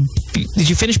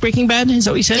you finish Breaking Bad? Is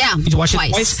that what you said? Yeah. Did you watch it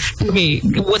twice? Okay.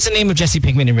 What's the name of Jesse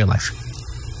Pinkman in real life?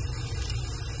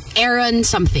 Aaron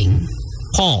something.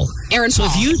 Paul. Aaron Paul.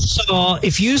 So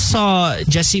if you saw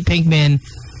Jesse Pinkman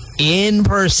in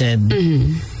person,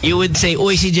 you would say,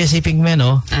 "Oy, si Jesse Pinkman,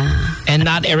 oh," and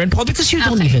not Aaron Paul because you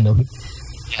don't even know.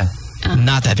 Yeah.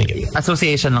 Not that big.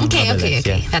 Association lang. Okay.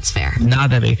 That's fair.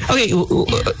 Not that big. Okay.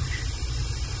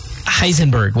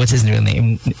 Heisenberg. What's his real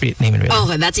name? In real life?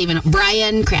 Oh, that's even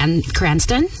Bryan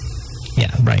Cranston.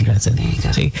 Yeah, Bryan Cranston.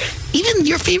 See, even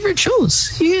your favorite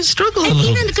shows, you struggle a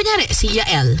little. Even kunyari, si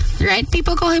Yael, right?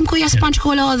 People call him Kuya Sponge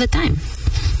Cola all the time.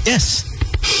 Yes.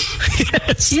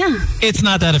 Yes. Yeah. It's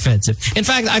not that offensive. In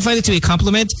fact, I find it to be a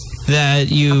compliment that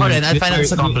you. I find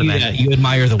it a compliment. You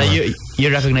admire the work.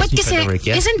 You recognize me for the work.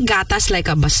 Yes. Isn't Gatas like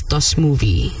a Bastos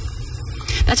movie?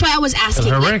 That's why I was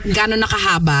asking, like, gano'n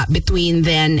nakahaba between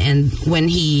then and when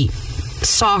he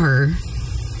saw her.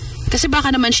 Kasi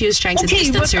baka naman she was trying to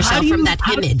distance herself from that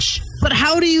image. But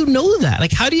how do you know that?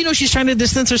 Like, how do you know she's trying to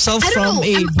distance herself from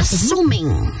a... I'm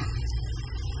assuming.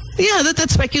 Yeah,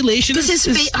 that's speculation. Because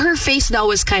her face now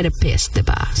was kind of pissed,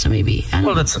 diba? So maybe...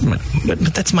 But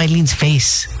that's Mylene's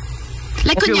face.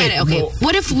 Like, okay,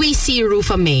 what if we see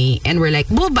Rufa May and we're like,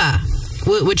 Buba?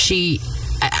 Would she...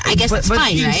 I guess that's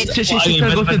fine, right? She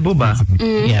can go with Buba.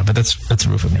 Yeah, but that's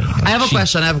Rufa May. I have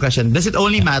a question. Does it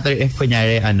only matter if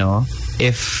kunyari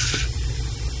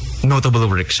if notable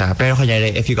work siya? Pero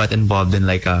kunyari if you got involved in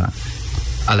like a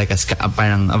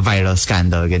parang a viral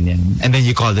scandal, ganyan. And then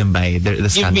you call them by the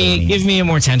scandal name. Give me a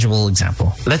more tangible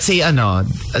example. Let's say, I know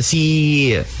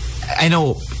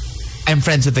I'm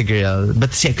friends with the girl, but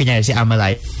kunyari, si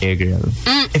Amalaya girl.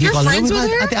 If you're friends with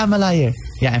her? Ate Amalaya.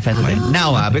 Yeah, I'm friends with her.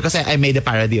 Now, because I made a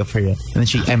parody of her. And then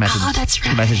I messaged, that's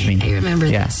right. Messaged me. I remember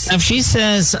this. If she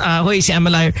says, wait, si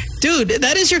Amalaya, dude,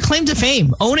 that is your claim to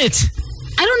fame. Own it.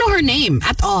 I don't know her name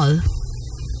at all.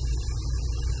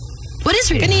 What is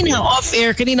her name? Kanina off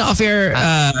air,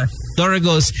 Dora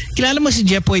goes, kilala mo si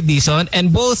Jepoy Dizon?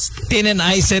 And both Tin and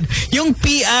I said, yung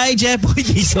PI Jepoy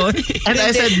Dizon. And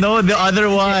I said, no, the other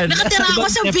one. Nakatira ako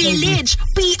sa village.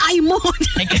 PI mo.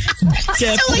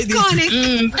 So iconic.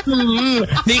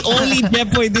 The only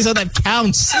Jepoy Dizon that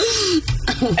counts.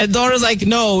 And Dora's like,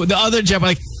 no, the other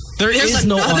Jepoy. There's is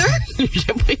no other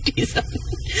Jepoy Dizon.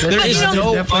 There is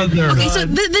no other. Okay, so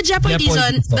the Jepoy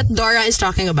Dizon that Dora is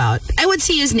talking about, I would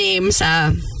see his name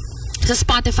sa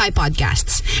Spotify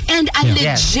podcasts. And I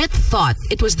legit thought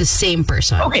it was the same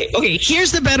person. Okay,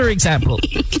 here's the better example.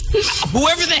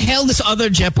 Whoever the hell this other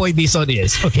Jepoy Dizon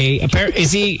is, okay,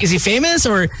 is he famous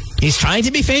or he's trying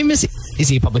to be famous? Is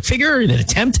he a public figure? An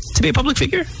attempt to be a public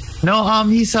figure? No,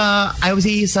 he's a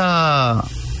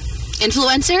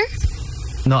influencer?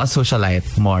 No, a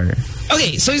socialite more.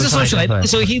 Okay, so he's a socialite.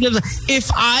 So he lives.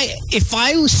 If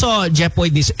I saw Jepoy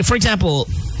Dizon, for example,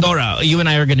 Dora, you and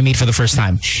I are going to meet for the first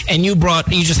time, and you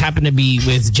just happen to be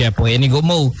with Jepoy, and you go,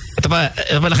 Mo, ito pala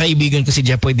kaibigan ko si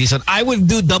Jepoy Dizon. I would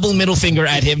do double middle finger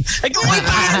at him. Like,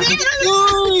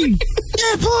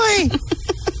 Jepoy!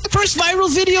 First viral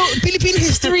video in Philippine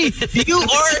history. You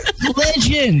are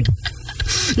legend.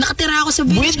 Nakatira ako sa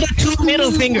village. With the 2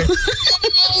 middle finger.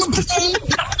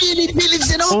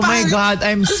 Oh my God,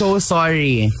 I'm so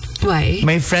sorry. Why?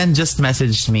 My friend just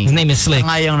messaged me. His name is Slick.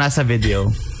 Nga yung nasa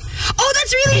video. Oh,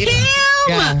 that's really him!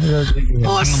 Yeah.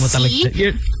 Oh, see?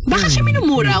 Baka siya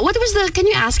minumura. What was can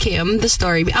you ask him the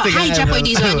story? Hi, Jepoy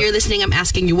Dizon, you're listening, I'm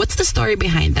asking you, what's the story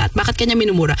behind that? Bakit kanya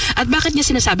minumura? At bakit niya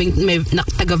sinasabing may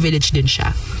taga-village din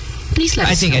siya? Please let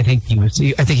us know. I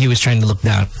think he was trying to look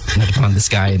down on this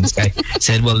guy, and this guy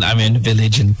said, "Well, I'm in a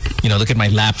village, and look at my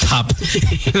laptop."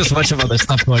 There's a bunch of other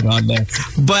stuff going on there,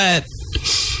 but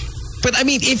I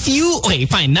mean,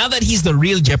 fine. Now that he's the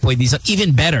real Jepoy Dizon,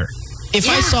 even better. If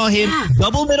I saw him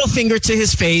double middle finger to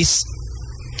his face,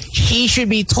 he should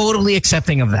be totally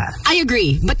accepting of that. I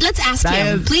agree, but let's ask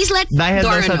him. Please let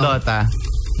Dora know.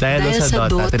 Dahil sa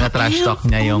Dota, tina-trash talk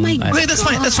niya yung... Okay, that's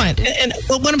fine. And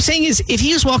what I'm saying is, if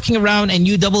he is walking around and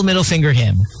you double middle finger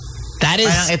him, that is...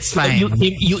 It's fine.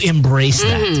 You embrace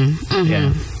that.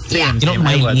 Yeah. Yeah. You don't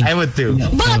mind. I would too.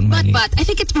 But I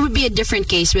think it would be a different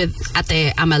case with Ate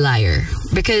Amalaya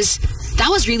because that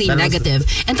was really negative.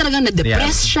 And talagang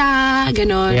na-depress siya,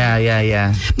 ganon.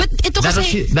 Yeah. But ito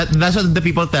kasi... That's what the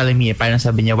people telling me. Parang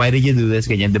sabi niya, why did you do this?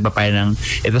 Ganyan. Diba parang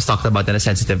it was talked about and a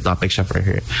sensitive topic siya for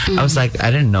her. I was like, I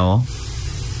didn't know.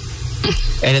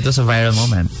 And it was a viral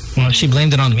moment. Well, she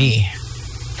blamed it on me.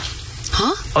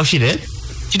 Huh? Oh, she did?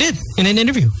 She did. In an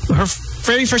interview. Her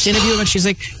very first interview, and she's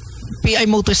like, PI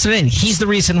Motors rin. He's the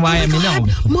reason why I'm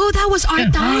known. Mo, that was our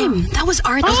time. That was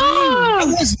our time. That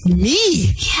was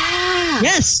me. Yeah.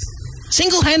 Yes.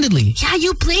 Single-handedly. Yeah,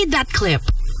 you played that clip.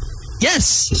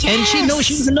 Yes. And she knows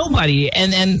she was a nobody.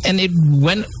 And it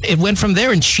went from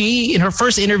there. And she, in her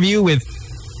first interview with,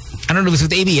 I don't know, it was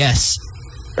with ABS.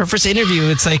 Her first interview,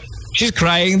 it's like, she's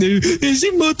crying. Yes,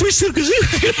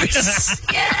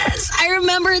 I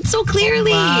remember it so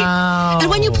clearly. Wow. And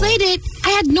when you played it, I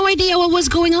had no idea what was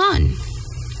going on.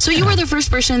 So you were the first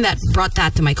person that brought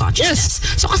that to my consciousness.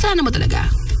 Yes. So kasalanan mo talaga.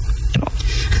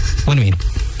 What do you mean?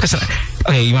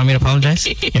 Okay, you want me to apologize?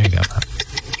 Here you go.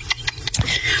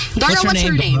 Dora, what's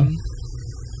her name?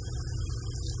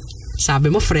 Sabi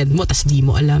mo, friend mo, tas di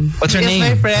mo alam. What's her name?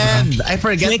 My friend. I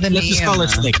forget Slick, the name. Let's just call her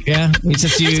Slick, yeah?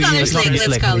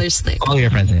 Let's call her Slick. All your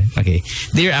friends. Okay.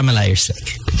 Dear Amalaya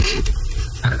Slick.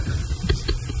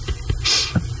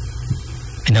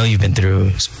 I know you've been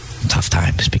through tough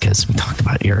times because we talked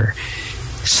about your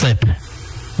slip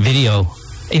video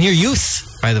in your youth,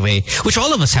 by the way, which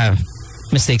all of us have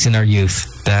mistakes in our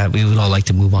youth that we would all like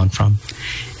to move on from.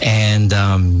 And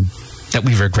that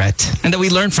we regret and that we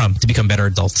learn from to become better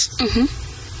adults. Mm-hmm.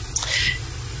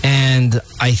 And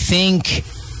I think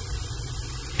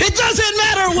it doesn't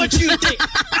matter what you think.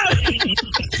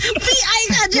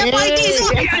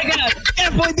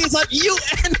 You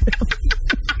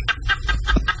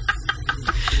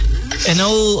and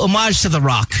homage to The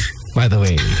Rock, by the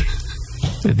way.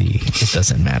 It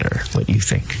doesn't matter what you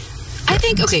think. I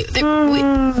think, okay,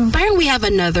 parang we have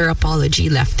another apology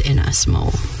left in us,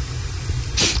 Mo.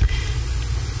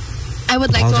 I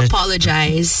would like to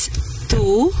apologize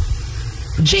to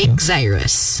Jake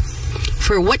Zyrus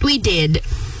for what we did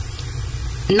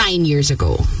 9 years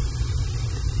ago.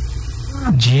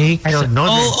 Jake, I don't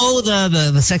know.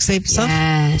 The sex tape stuff.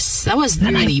 Yes, that was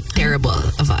really terrible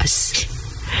of us.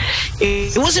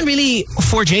 It wasn't really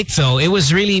for Jake though. It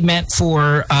was really meant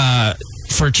for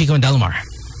Chico and Delamar.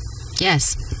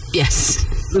 Yes.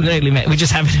 Really meant. We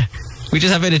just have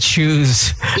to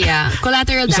choose. Yeah,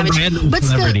 collateral damage, but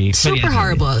still super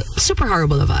horrible. Super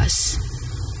horrible of us.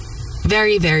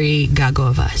 Very, very gago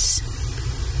of us.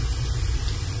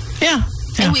 Yeah.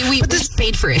 And we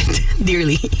paid for it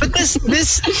dearly. But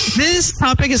this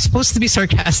topic is supposed to be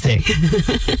sarcastic.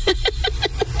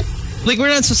 Like, we're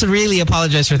not supposed to really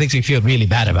apologize for things we feel really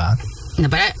bad about. No,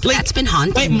 but that's been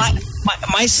haunting.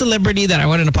 My celebrity that I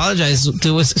wanted to apologize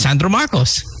to was Sandro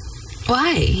Marcos.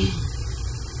 Why?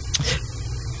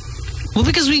 Well,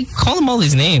 because we call him all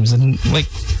these names, and like,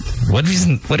 what if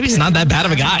he's not that bad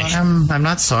of a guy? I'm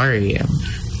not sorry.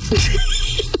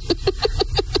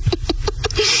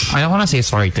 I don't want to say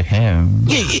sorry to him.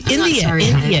 Yeah, in the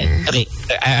end. Okay,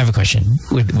 I have a question.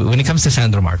 When it comes to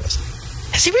Sandro Marcos,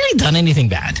 has he really done anything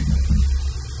bad?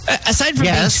 Aside from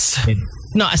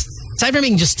aside from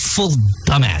being just full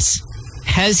dumbass,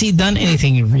 has he done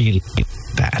anything really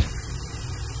bad?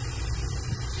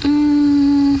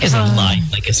 He hasn't lied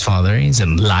like his father. He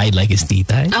hasn't lied like his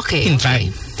tita. Okay. In fact,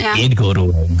 he did go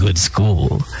to a good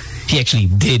school. He actually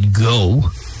did go.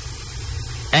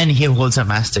 And he holds a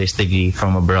master's degree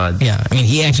from abroad. Yeah, I mean,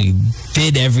 he actually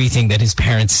did everything that his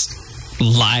parents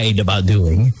lied about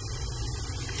doing.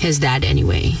 His dad,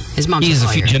 anyway. His mom's He's a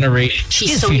few generations.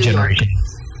 She's so New York.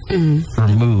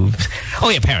 Removed. Oh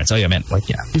yeah, parents. Oh yeah, I meant like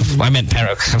I meant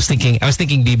parents. I was thinking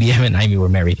BBM and Amy were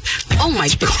married. Oh my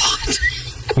god.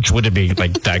 Which wouldn't be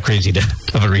like that crazy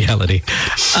of a reality.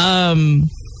 Parang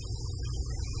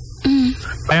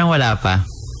wala pa.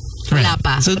 Wala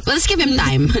pa. So let's give him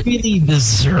time. He really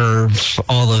deserves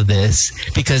all of this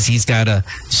because he's got a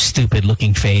stupid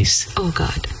looking face. Oh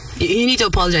God. You need to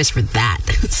apologize for that.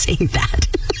 Saying that.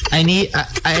 I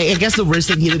guess the worst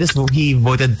thing he did is he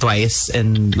voted twice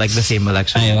in like the same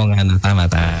election. Tama.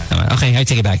 Okay, I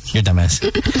take it back. You're dumbass.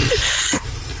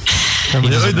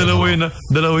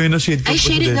 Dalawa yun na shade. I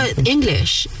shaded the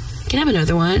English. Can I have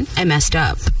another one? I messed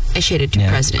up. I shaded two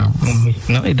presidents.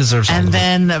 No, it deserves all. And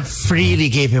then freely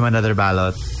gave him another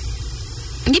ballot.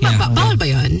 Hindi ba? Bawal ba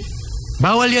yun?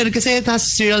 Bawal yun kasi it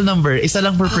has serial number. Isa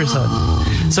lang per person.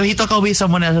 So he took away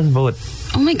someone else's vote.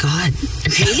 Oh my God.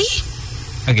 Really?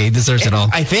 Okay, he deserves it all.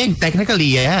 I think, technically,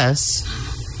 yes.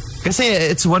 Kasi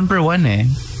it's 1 per 1 eh.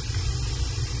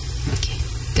 Okay.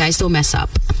 Guys, don't mess up.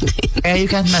 You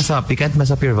can't mess up. You can't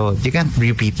mess up your vote. You can't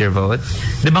repeat your vote.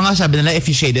 Di ba nga sabi nila, if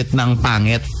you shade it ng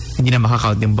pangit, hindi na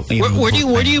makakount yung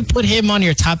where do you put him on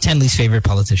your top 10 least favorite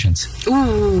politicians?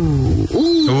 Ooh.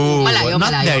 Malayo.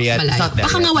 Not there yet. Not there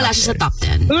Baka nga wala siya sa top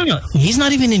 10. No. He's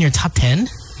not even in your top 10?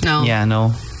 No. Yeah,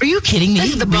 no. Are you kidding me?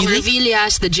 The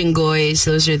Bongravillas, the Jingoys,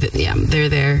 those are they're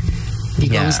there.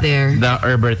 Digong's there. The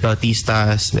Herbert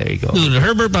Bautistas, there you go. Dude,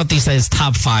 Herbert Bautista is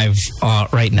top 5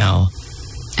 right now.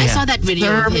 I saw that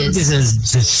video of his. This is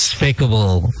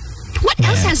despicable. What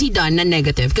else has he done na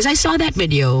negative? Because I saw that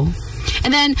video.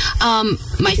 And then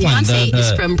my fiance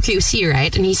is from QC,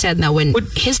 right? And he said now when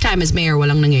his time as mayor,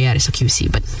 walang nangyayari sa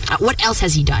QC. But what else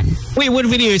has he done? Wait, what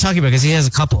video are you talking about? Because he has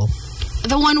a couple.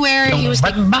 The one where he was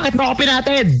like... Bakit mo ako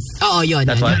pinatid? Oh, yun.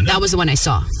 That was the one I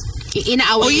saw.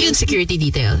 Inaaway yung security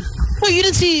detail. Oh, you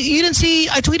didn't see...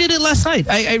 I tweeted it last night.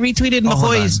 I retweeted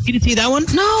McCoy's... You didn't see that one?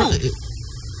 No.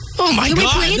 Oh my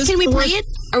God. Can we play it?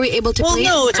 Are we able to play it?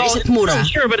 No, it's all... Is it Mura? No,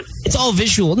 sure, but it's all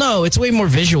visual. No, it's way more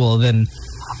visual than...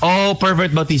 Oh,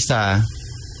 Pervert Bautista.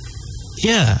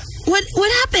 Yeah. What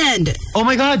happened? Oh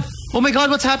my God,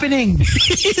 what's happening?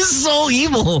 He's so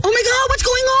evil. Oh my God, what's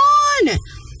going on?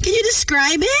 Can you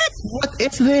describe it? What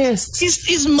is this?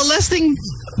 He's molesting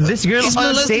this girl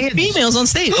on stage. Females on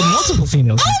stage. Multiple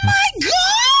females. Oh my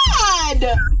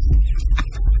God!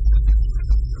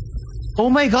 Oh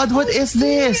my God, what is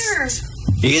this?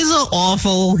 He is an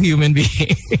awful human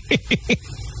being.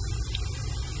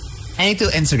 I need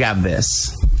to Instagram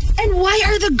this. And why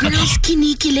are the girls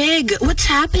kinikilig? What's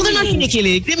happening? Well, they're not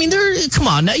kinikilig. I mean, come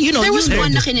on. You know, there was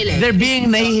one na kinilig. They're being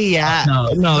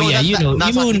nahihiya. No, yeah, you know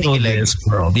this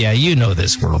world. Yeah, you know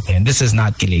this world, man. This is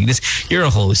not kilig. You're a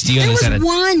host. Do you understand? There was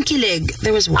one kilig.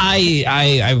 There was one.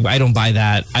 I don't buy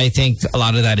that. I think a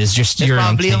lot of that is just you're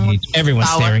on stage. Everyone's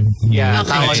staring. Yeah.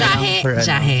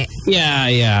 Jahe.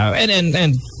 Yeah.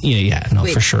 And no,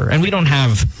 for sure. And we don't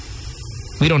have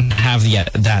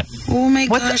yet that. Oh my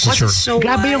gosh, that's so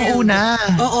Grabe yung una.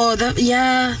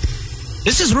 Yeah.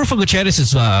 This is Rufo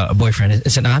Gutierrez's boyfriend,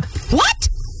 is it not? What?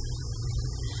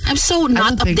 I'm so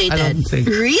not updated.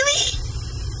 Really?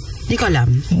 Di ko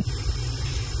alam.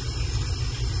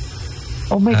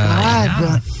 Oh my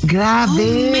God. Grabe.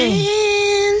 Oh,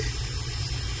 man.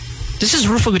 This is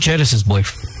Rufo Gutierrez's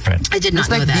boyfriend. I did not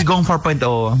know that. It's like Digong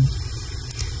 4.0.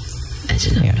 I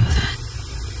did not know that.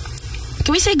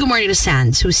 Can we say good morning to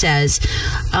Sands, who says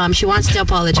she wants to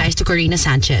apologize to Corina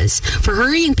Sanchez for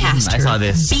hurrying past her,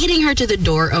 beating her to the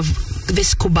door of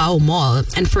this Cubao Mall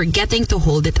and forgetting to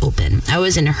hold it open. I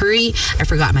was in a hurry, I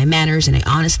forgot my manners, and I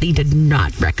honestly did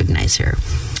not recognize her.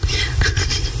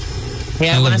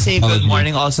 Yeah, I want to say good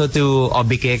morning also to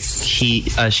Obikik.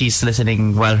 She's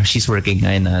listening while she's working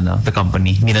in the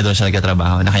company. Hindi na daw siya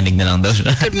nagtatrabaho. Nakinig na lang daw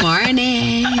siya. Good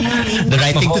morning. The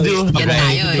right thing to do.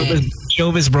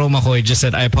 Showbiz Bro Makoy just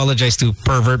said, I apologize to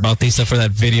Pervert Bautista for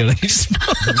that video that he just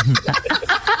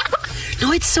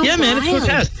No, it's so wild. Man,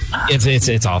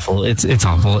 it's awful. It's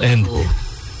awful. And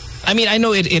I mean, I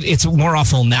know it's more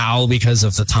awful now because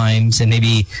of the times, and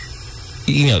maybe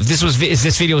if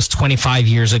this video was 25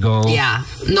 years ago, yeah,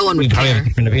 no one would care,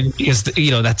 because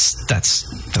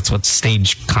that's what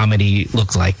stage comedy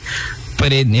looked like.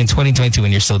 But in 2022,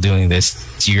 when you're still doing this,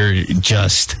 you're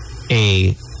just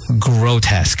a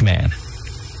grotesque man.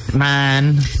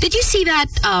 Did you see that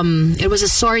it was a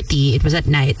sortie, it was at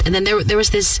night, and then there was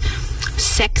this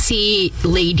sexy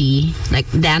lady like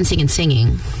dancing and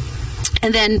singing,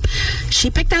 and then she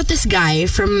picked out this guy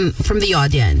from the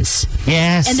audience.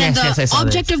 Yes. And then the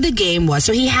object of the game was,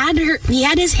 so he had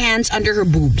his hands under her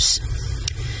boobs.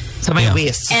 So my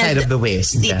waist, side of the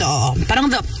waist. Dito,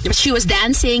 parang she was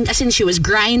dancing, as in she was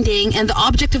grinding, and the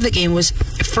object of the game was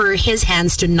for his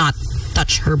hands to not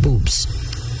touch her boobs.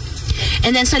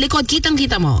 And then sa likod,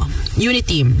 kitang-kita mo, unit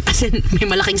team. As in, may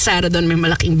malaking Sara doon, may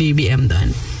malaking BBM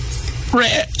doon.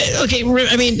 Right. Okay.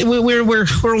 I mean, we're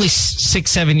only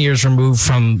 6-7 years removed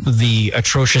from the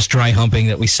atrocious dry humping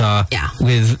that we saw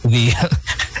with the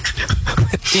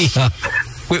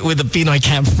with the Pinoy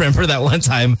camp. Remember that one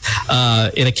time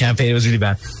in a campaign? It was really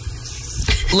bad.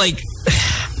 Like,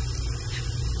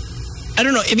 I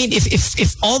don't know. I mean,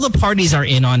 if all the parties are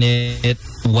in on it,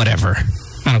 whatever.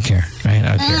 I don't care. Right?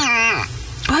 I don't care.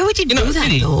 Why would you do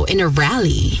that though in a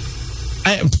rally?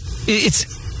 It's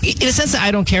in a sense that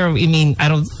I don't care. I mean, I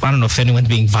don't know if anyone's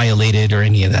being violated or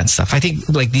any of that stuff. I think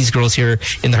like these girls here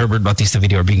in the Herbert Bautista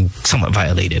video are being somewhat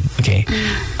violated. Okay,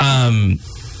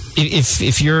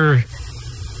 if you're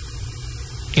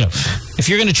if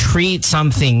you're gonna treat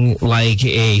something like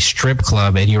a strip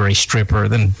club and you're a stripper,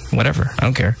 then whatever. I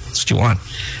don't care. That's what you want.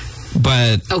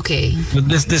 But okay, but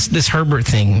this Herbert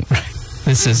thing,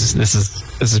 this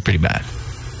is pretty bad.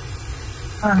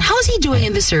 How's he doing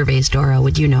in the surveys, Dora?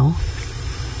 Would you know?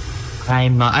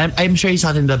 I'm not. I'm sure he's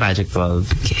not in the Magic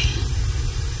 12. Okay.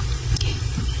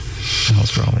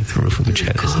 What's wrong with Rufo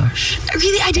Gutierrez?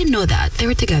 Really, I didn't know that they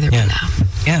were together.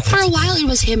 Yeah. For a while, it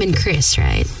was him and Chris,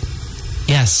 right?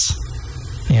 Yes.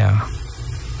 Yeah.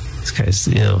 This guy's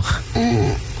ill.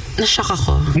 Nashock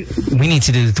ako. We need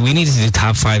to do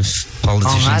top 5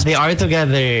 politicians. Oh, they are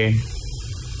together.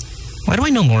 Why do I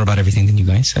know more about everything than you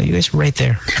guys? You guys are right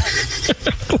there.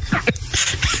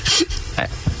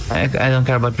 I don't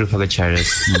care about Rufo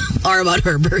Gutierrez. Or about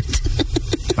Herbert.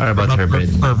 Or about Herbert.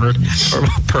 Pervert.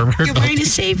 Good morning to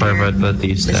Savior.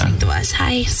 Listening to us.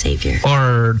 Hi, Savior.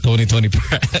 Or Tony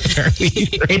Pratt.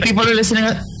 Hey, people are listening.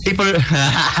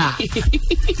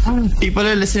 People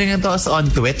are listening to us on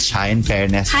Twitch. Hi, in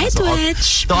fairness. Hi, so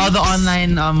Twitch. To all the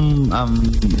online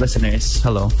listeners,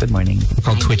 hello. Good morning. We're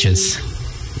called Twitches.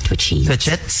 Twitchies.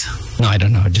 Twitchets? No, I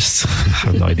don't know. I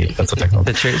have no idea. That's what they're called.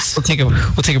 Twitchers. We'll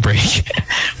take a break.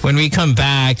 When we come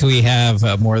back, we have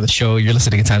more of the show. You're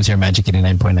listening to Times here, Magic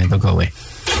 89.9. Don't go away.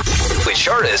 With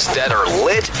artists that are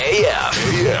lit AF.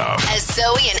 As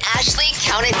Zoe and Ashley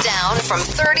count it down from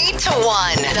 30 to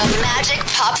 1. The Magic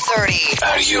Pop 30.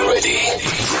 Are you ready?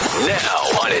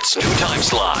 Now on its new time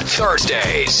slot.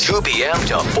 Thursdays, 2 p.m.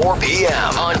 to 4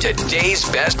 p.m. on today's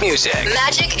best music.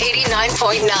 Magic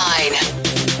 89.9.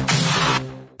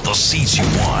 The seats you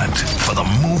want for the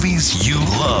movies you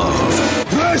love.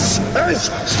 This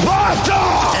is Sparta!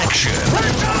 Action.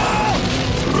 Right.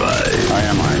 I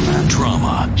am Iron Man.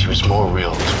 Drama. She was more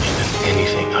real to me than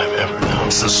anything I've ever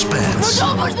known. Suspense.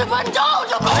 Horror.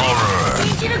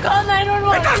 Need you to call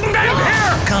 911. It doesn't end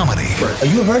here! Comedy. Are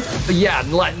you hurt? Yeah,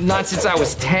 not since I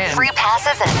was 10. Free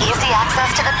passes and easy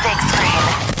access to the big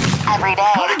screen. Every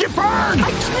day. How did you burn?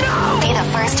 Be the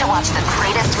first to watch the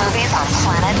greatest movies on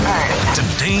planet Earth.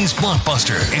 Today's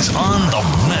blockbuster is on the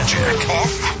Magic.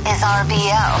 This is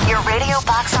RBO, your radio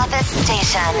box office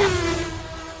station.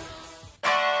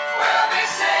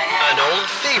 An old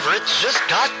favorite just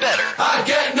got better. I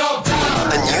get knocked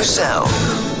down. A new sound.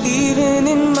 Even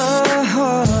in my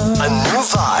heart. A new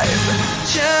vibe.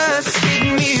 Just hit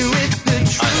me with the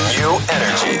truth. A new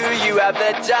energy. You have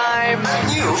the time. A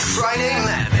new Friday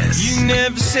Madness. You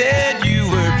never said you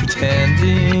were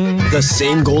pretending. The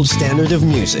same gold standard of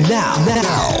music. Now,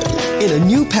 in a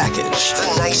new package.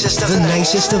 The nicest of the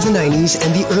 90s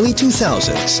and the early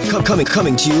 2000s.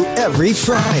 Coming to you every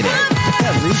Friday.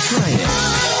 Every Friday.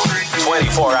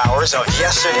 24 hours of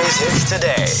yesterday's hits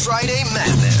today. Friday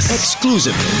Madness.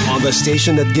 Exclusively on the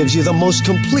station that gives you the most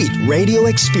complete radio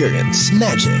experience.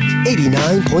 Magic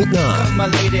 89.9. Come, my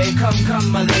lady,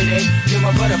 come, my lady. You're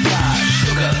my butterfly,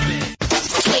 sugar.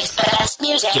 Today's best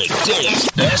music.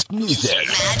 Today's best music.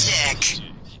 Magic.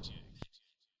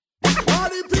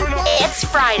 It's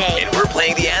Friday. And we're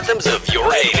playing the anthems of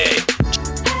your heyday.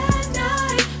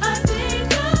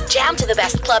 Jam to the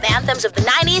best club anthems of the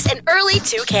 90s and early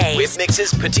 2K. With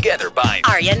mixes put together by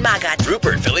Aryan Magat,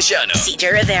 Rupert Feliciano,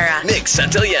 CJ Rivera, Nick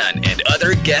Santillan, and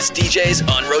other guest DJs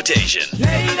on rotation.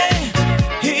 Lady,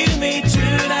 hear me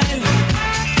tonight.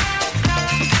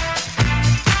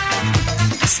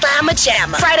 Slam a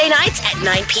Jam. Friday nights at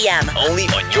 9 p.m. Only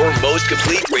on your most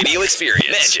complete radio experience.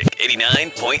 Magic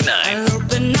 89.9.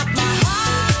 Open up my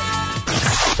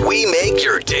heart. We make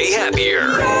your day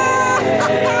happier.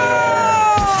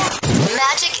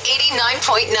 Magic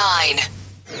 89.9.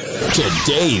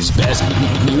 Today's best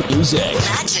music.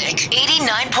 Magic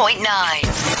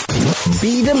 89.9.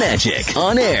 Be the Magic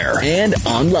on air and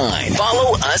online.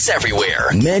 Follow us everywhere.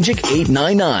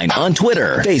 Magic899 on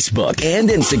Twitter, Facebook, and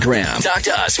Instagram. Talk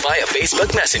to us via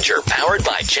Facebook Messenger powered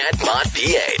by Chatbot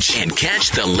PH. And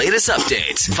catch the latest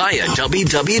updates via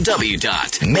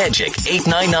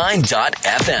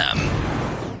www.magic899.fm.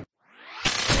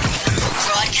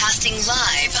 Broadcasting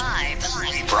live.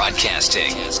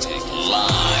 Broadcasting live.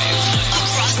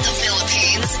 Across the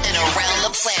Philippines and around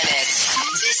the planet.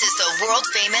 This is the world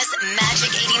famous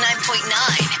Magic 89.9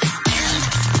 and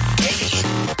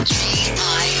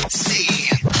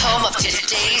AGIC. Home of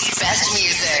today's best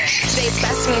music. Today's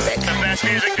best music. The best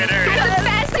music today. The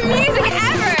best music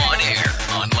ever. On air,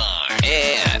 online,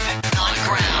 and on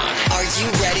ground. Are you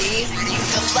ready?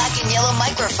 The black and yellow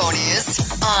microphone is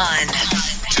on.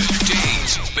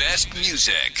 Today's best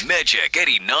music. Magic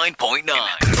 89.9.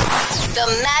 The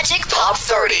Magic Pop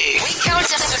 30. We count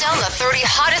down the 30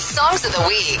 hottest songs of the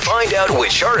week. Find out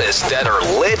which artists that are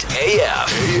lit AF.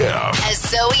 As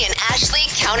Zoe and Ashley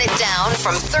count it down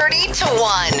from 30 to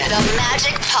 1. The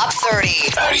Magic Pop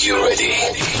 30. Are you ready?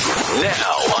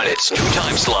 Now on its new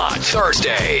time slot.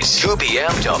 Thursdays, 2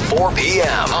 p.m. to 4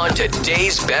 p.m. on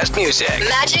today's best music.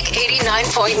 Magic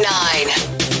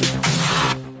 89.9.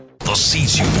 The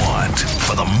seats you want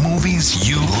for the movies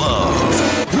you love.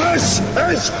 This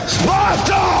is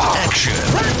Sparta! Action.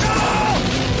 Right.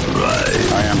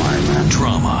 I am Iron Man.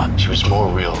 Drama. She was more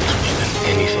real to me than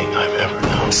anything I've ever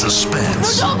known.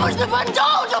 Suspense. Horror.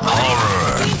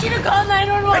 Need you to call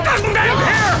 911. It doesn't end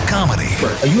here! Comedy.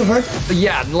 Are you hurt?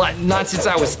 Yeah, not since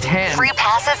I was 10. Free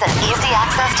passes and easy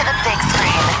access to the big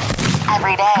screen.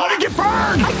 Every day. How did you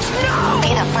burn?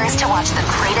 Be the first to watch the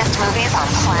greatest movies on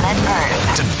planet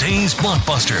Earth. Today's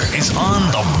blockbuster is on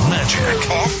the Magic.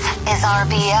 This is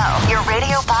RBO, your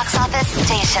radio box office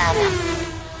station.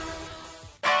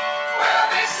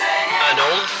 An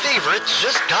old favorite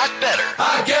just got better.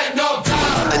 I get no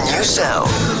doubt. A new sound.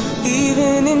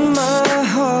 Even in my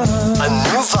heart. A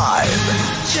new vibe.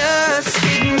 Just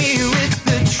hit me with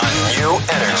the truth. A new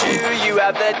energy. You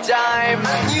have the time. A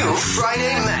new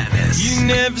Friday Madness. You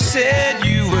never said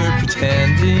you were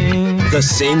pretending. The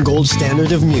same gold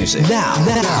standard of music. Now,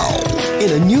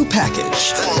 in a new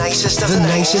package. The nicest of the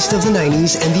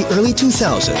 90s and the early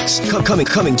 2000s.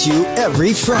 Coming to you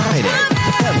every Friday.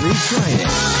 Every Friday.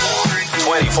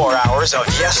 24 hours of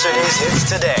yesterday's hits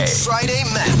today. Friday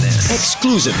Madness.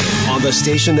 Exclusively on the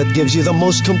station that gives you the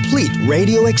most complete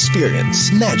radio experience.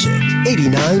 Magic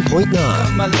 89.9.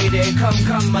 Come, my lady,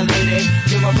 come, my lady.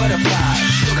 You're my butterfly,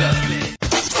 sugar.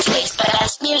 Today's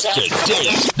best music.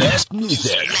 Today's best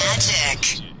music.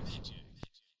 Magic.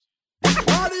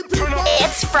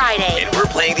 It's Friday. And we're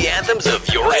playing the anthems of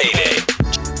your heyday.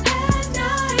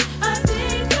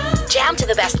 Jam to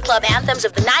the best club anthems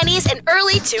of the 90s and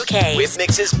early 2K. With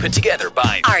mixes put together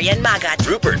by Aryan Magat,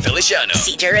 Rupert Feliciano,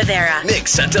 CJ Rivera, Nick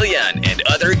Santillan, and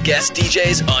other guest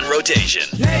DJs on rotation.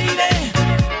 Lady,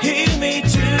 hear me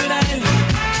tonight.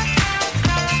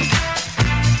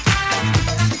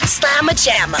 Slam a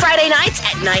Jam. Friday nights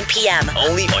at 9 p.m.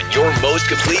 Only on your most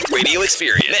complete radio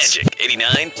experience. Magic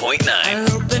 89.9.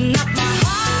 Open up my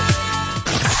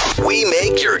heart. We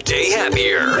make your day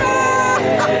happier.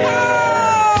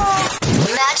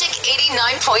 Magic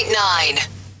 89.9.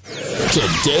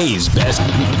 Today's best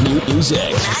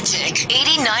music. Magic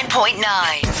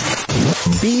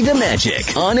 89.9. Be the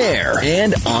Magic on air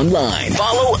and online.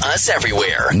 Follow us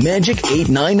everywhere. Magic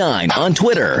 899 on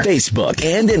Twitter, Facebook,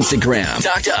 and Instagram.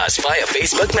 Talk to us via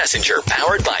Facebook Messenger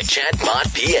powered by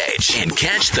Chatbot PH. And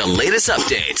catch the latest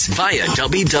updates via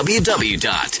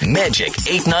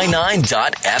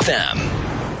www.magic899.fm.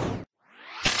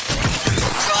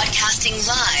 Broadcasting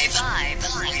live.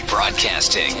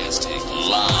 Broadcasting live.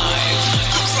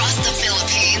 Across the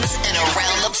Philippines and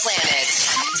around the planet.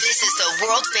 This is the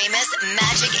world famous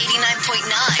Magic 89.9.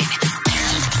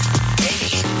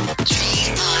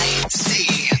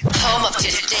 MAGIC. Home of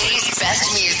today's best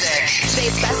music.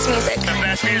 Today's best music. The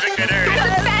best music that airs.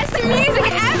 The best music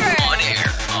ever. On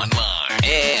air, online,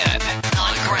 and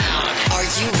on the ground. Are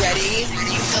you ready?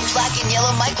 The black and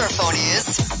yellow microphone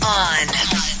is on.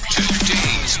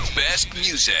 Today's best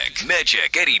music.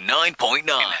 Magic 89.9.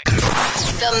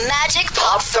 The Magic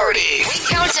Pop 30. We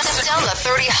count down the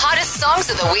 30 hottest songs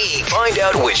of the week. Find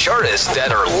out which artists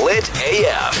that are lit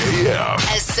AF.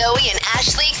 As Zoe and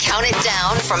Ashley count it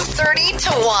down from 30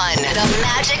 to 1. The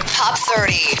Magic Pop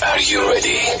 30. Are you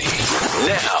ready?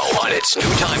 Now on its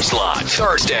new time slot,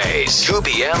 Thursdays, 2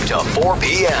 p.m. to 4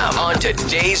 p.m. on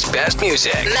today's best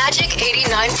music. Magic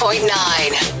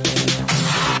 89.9.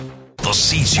 The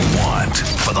seats you want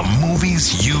for the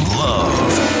movies you love.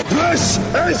 This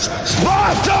is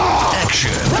Sparta!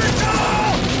 Action.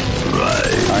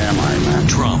 Right. I am Iron Man.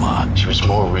 Drama. She was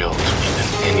more real to me than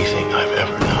anything I've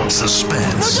ever known.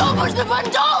 Suspense. Horror. It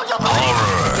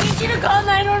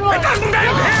doesn't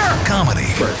end here! Comedy.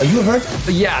 Are you hurt?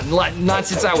 Yeah, not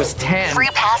since I was 10. Free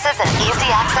passes and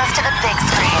easy access to the big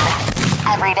screen.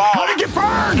 Every day. How did you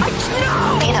burn?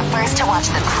 Be the first to watch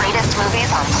the greatest movies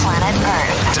on planet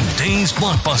Earth. Today's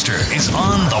blockbuster is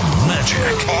on the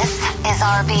Magic. This is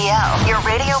RBO, your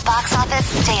radio box office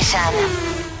station.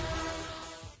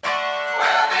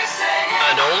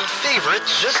 An old favorite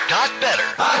just got better.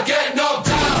 I get no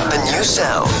doubt. A new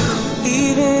sound.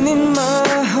 Even in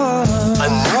my heart. A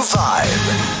new vibe.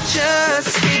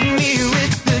 Just hit me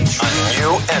with the truth. A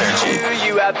new energy. Do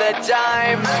you have the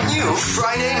time? A new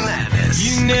Friday Madness.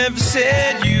 You never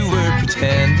said you were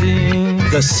pretending.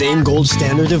 The same gold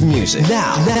standard of music.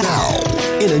 Now,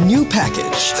 in a new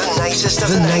package. The nicest of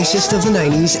the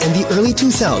 90s and the early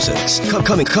 2000s.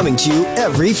 Coming to you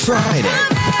every Friday.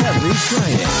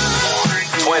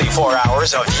 24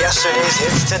 hours of yesterday's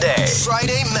hits today.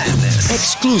 Friday Madness.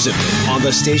 Exclusively on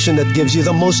the station that gives you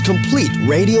the most complete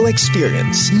radio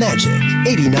experience. Magic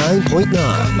 89.9.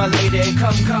 Come, my lady,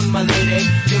 come, my lady.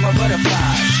 You're my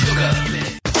butterfly, sugar.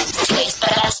 Today's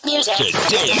best music.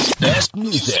 Today's best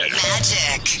music.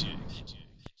 Magic.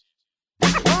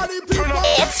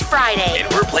 It's Friday.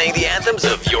 And we're playing the anthems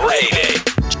of your heyday.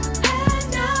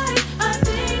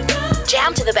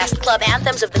 Jam to the best club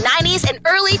anthems of the 90s and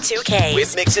early 2Ks.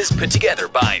 With mixes put together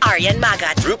by Aryan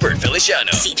Magat, Rupert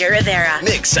Feliciano, CJ Rivera,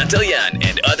 Nick Santillan,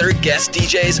 and other guest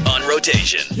DJs on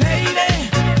rotation. Lady,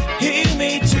 hear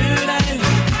me tonight.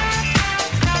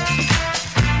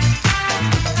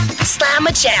 Slam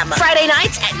a Jam. Friday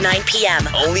nights at 9 p.m.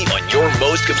 Only on your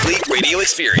most complete radio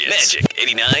experience. Magic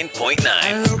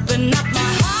 89.9. Open up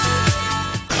my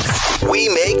heart. We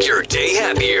make your day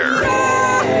happier.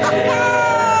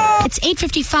 It's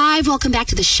 8:55. Welcome back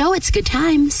to the show. It's Good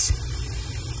Times.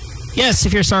 Yes,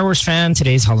 if you're a Star Wars fan,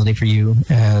 today's holiday for you.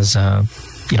 As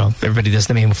everybody does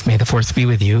the May the 4th be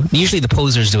with you. Usually the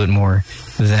posers do it more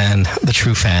than the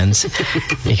true fans.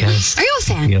 Because are you a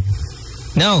fan?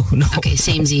 No. Okay,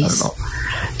 samesies.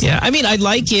 Yeah, I mean, I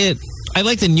like it. I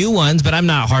like the new ones, but I'm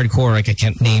not hardcore. Like, I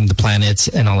can't name the planets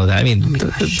and all of that. I mean,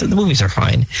 the movies are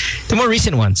fine. The more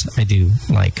recent ones, I do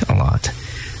like a lot.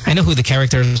 I know who the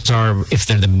characters are if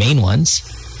they're the main ones.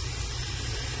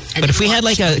 But if we had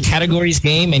like a categories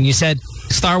game and you said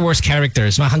Star Wars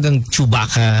characters, hanggang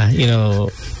Chewbacca,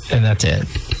 and that's it.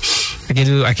 I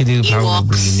could do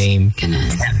probably name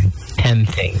 10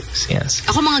 things. Yes.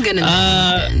 Ako mga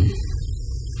ganun.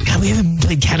 God, we haven't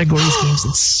played categories games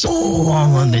in so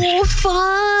long on this. Oh,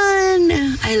 fun!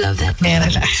 I love that. Man,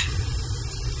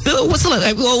 what's the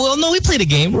well, no, we played a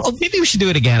game. Maybe we should do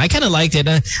it again. I kind of liked it.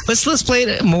 Let's play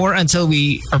it more until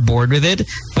we are bored with it.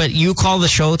 But you call the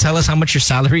show, tell us how much your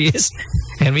salary is,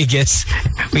 and we guess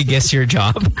your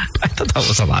job. I thought that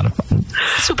was a lot of fun.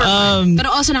 Super fun. But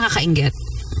also nakakainggit.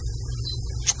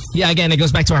 Yeah, again, it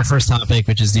goes back to our first topic,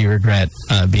 which is, do you regret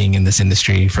being in this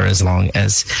industry for as long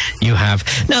as you have?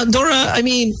 Now, Dora, I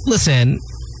mean, listen,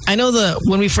 I know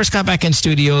when we first got back in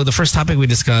studio, the first topic we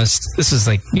discussed, this was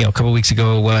like, a couple of weeks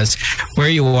ago, was where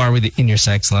you are in your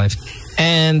sex life.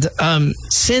 And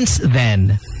since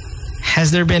then,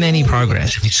 Has there been any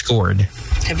progress? Have you scored?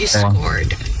 Have you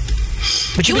scored?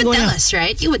 But you would tell us,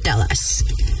 right? You would tell us.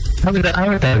 I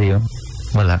would tell you.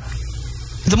 Wala.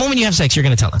 The moment you have sex, you're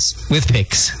going to tell us. With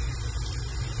pics.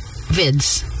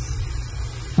 Vids.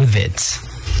 With vids.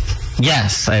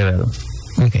 Yes, I will.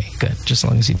 Okay, good. Just as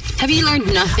long as you... Have you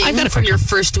learned nothing from your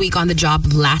first week on the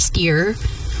job last year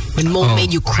when Mo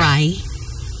made you cry?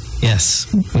 Yes,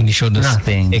 when you showed us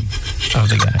nothing of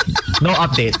the guy. No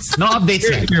updates. No updates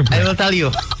yet. I will tell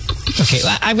you. Okay,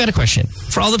 I've got a question.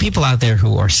 For all the people out there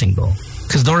who are single,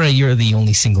 because Dora, you're the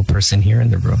only single person here in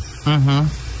the room.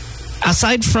 Mm-hmm.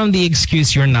 Aside from the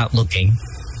excuse you're not looking,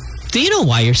 do you know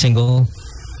why you're single?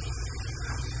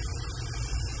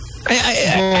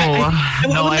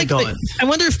 I don't. I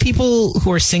wonder if people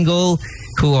who are single,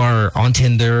 who are on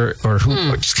Tinder, or who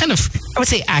are just kind of, I would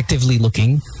say, actively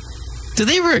looking, do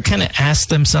they ever kind of ask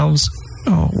themselves,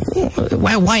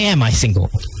 why am I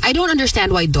single? I don't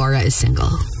understand why Dora is single.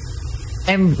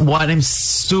 I'm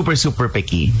super, super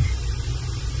picky.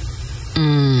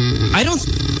 I don't...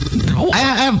 I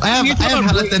have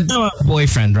a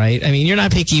boyfriend, right? I mean, you're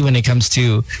not picky when it comes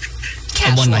to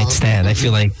a one-night stand. I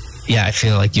feel like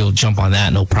you'll jump on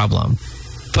that, no problem.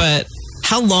 But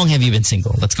how long have you been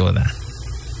single? Let's go with that.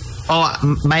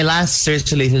 Oh, my last serious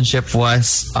relationship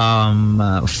was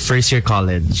first year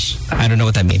college. I don't know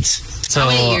what that means. So how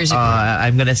many years ago?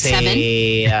 I'm gonna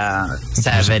say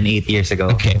 7-8 years ago.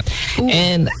 Okay. Ooh.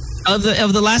 And of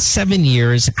the last 7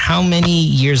 years, how many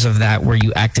years of that were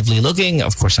you actively looking?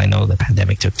 Of course, I know the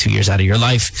pandemic took 2 years out of your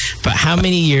life, but how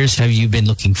many years have you been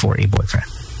looking for a boyfriend?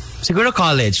 Siguro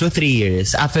college, so 3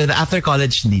 years. After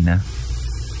college, hindi na.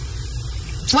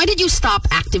 Why did you stop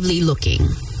actively looking?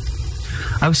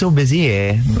 I was so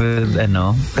busy with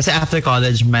kasi after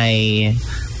college my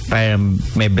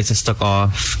business took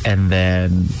off, and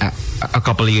then a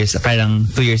couple of years, parang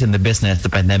 2 years in the business, the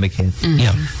pandemic hit. Mm-hmm.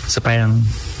 Yeah. So parang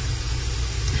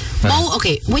Mo,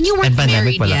 okay, when you weren't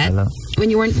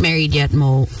married yet,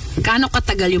 Mo, gaano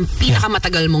katagal yung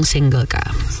pinakamatagal mong single ka?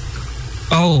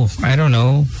 Oh, I don't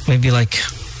know. Maybe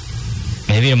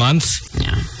a month.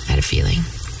 Yeah, I had a feeling.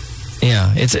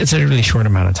 Yeah, it's a really short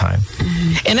amount of time.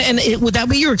 Mm-hmm. And would that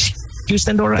be your excuse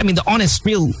then, Dora? I mean, the honest,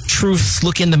 real truth,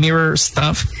 look in the mirror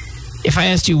stuff. If I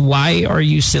asked you why are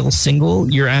you still single,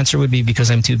 your answer would be because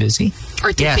I'm too busy?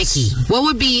 Or too picky? What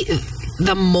would be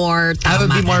the more tama I would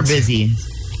be more answer? Busy.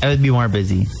 I would be more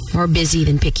busy. More busy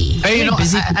than picky.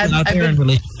 Busy people out there in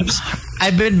relationships.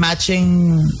 I've been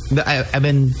matching. I've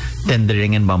been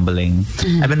Tindering and bumbling.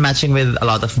 Mm-hmm. I've been matching with a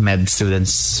lot of med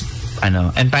students.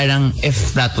 And parang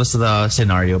if that was the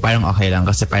scenario, parang okay lang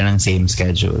kasi parang same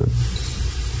schedule.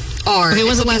 Or it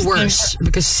was worse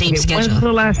because same schedule. When's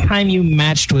the last time you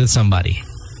matched with somebody?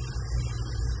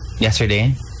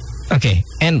 Yesterday. Okay,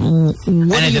 and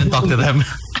I didn't talk to them.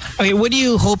 Okay, what are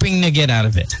you hoping to get out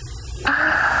of it?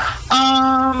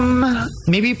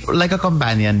 Maybe like a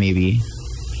companion, maybe.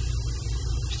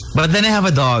 But then I have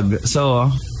a dog,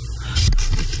 so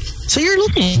you're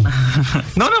looking.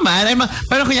 No, man.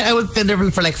 Pero kunya, I would Tinder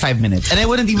for like 5 minutes, and I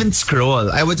wouldn't even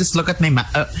scroll. I would just look at my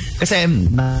kasi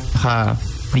I'm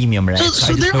premium, right?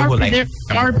 So there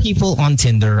are people on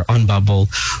Tinder, on Bumble,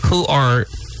 who are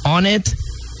on it,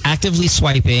 actively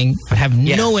swiping, but have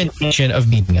no intention of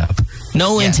meeting up,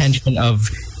 no intention of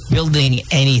building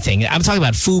anything. I'm talking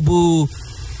about FUBU,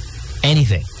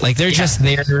 anything. Like they're just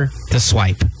there to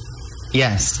swipe.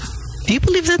 Yes. Do you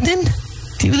believe that then?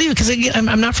 Do you believe it? Because again,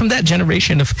 I'm not from that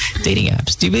generation of dating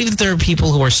apps. Do you believe that there are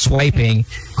people who are swiping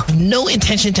who have no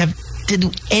intention to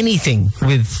do anything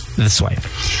with the swipe?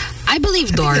 I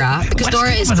believe Dora, because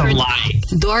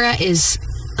Dora is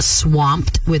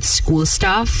swamped with school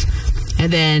stuff,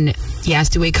 and then he has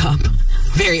to wake up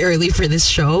very early for this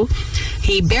show.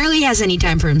 He barely has any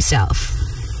time for himself.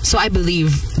 So I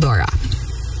believe Dora.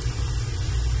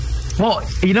 Well,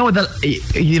 the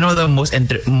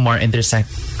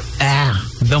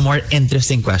more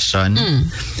interesting question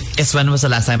is when was the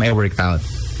last time I worked out?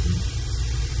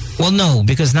 Well, no,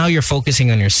 because now you're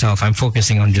focusing on yourself. I'm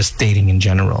focusing on just dating in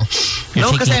general.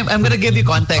 No, because I'm gonna give you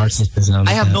context.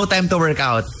 I have no time to work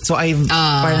out. So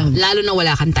lalo na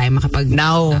wala kang time makapag...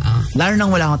 Lalo na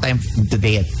wala akong time to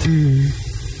date.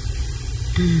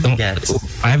 Yes.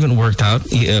 I haven't worked out.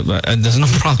 There's no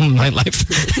problem in my life.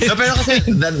 No, pero kasi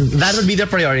that would be the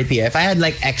priority. If I had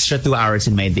like extra 2 hours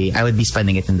in my day, I would be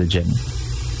spending it in the gym.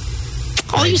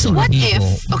 What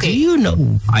if... Okay. Do you know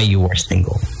why you were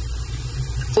single?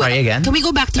 Sorry, again? Can we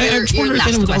go back to your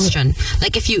last question?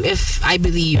 Like if I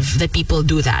believe that people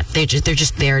do that, they're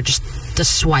just there just to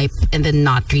swipe and then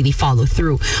not really follow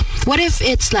through. What if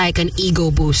it's like an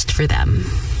ego boost for them?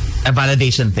 A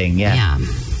validation thing, yeah.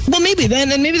 Well, maybe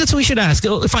then, and maybe that's what we should ask.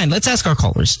 Oh, fine, let's ask our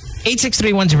callers.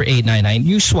 863-10899.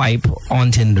 You swipe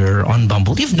on Tinder, on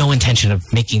Bumble. You have no intention of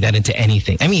making that into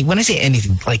anything. I mean, when I say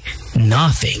anything, like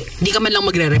nothing. Di ka man lang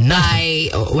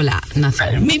magre-reply. Oh, wala,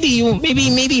 nothing. Maybe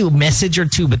you message or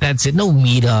two, but that's it. No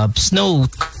meetups, no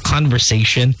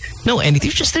conversation, no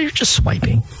anything. They're just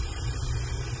swiping.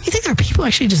 You think there are people who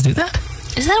actually just do that?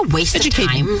 Is that a waste of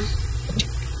time?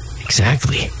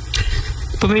 Exactly.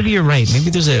 But maybe you're right. Maybe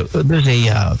there's an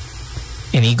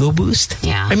ego boost.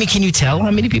 Yeah. I mean, can you tell how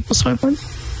many people swipe on?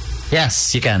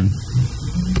 Yes, you can.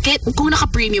 Kung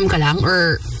naka-premium ka lang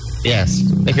or... Yes,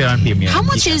 if you're on premium. How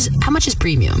much is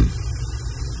premium?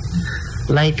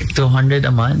 Like 200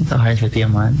 a month, 150 a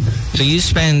month. So you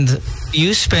spend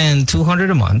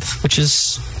 200 a month, which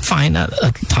is fine, not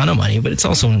a ton of money, but it's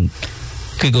also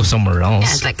could go somewhere else.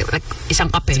 Yeah, it's like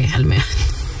isang kape, alam mo.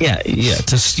 Yeah.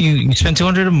 Just you spend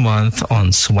 200 a month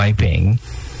on swiping.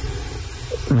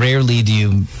 Rarely do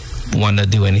you want to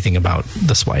do anything about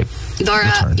the swipe. Dora,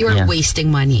 return. you are wasting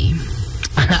money.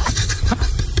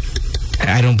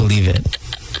 I don't believe it.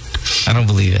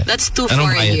 That's $2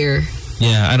 for a year.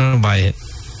 Yeah, I don't buy it.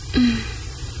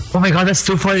 Oh my God, that's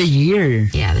 $2 for a year.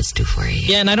 Yeah, that's $2 for a year.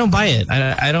 Yeah, and I don't buy it.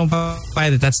 I don't buy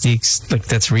that.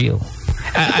 That's real.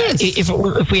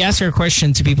 If we ask our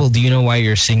question to people, do you know why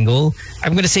you're single?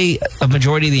 I'm going to say a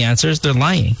majority of the answers, they're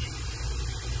lying.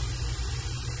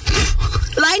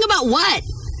 Lying about what?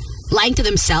 Lying to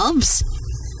themselves?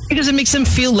 Because it makes them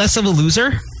feel less of a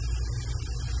loser.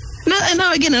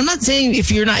 Now, again, I'm not saying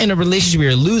if you're not in a relationship,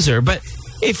 you're a loser. But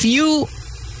if you,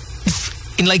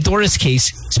 in like Dora's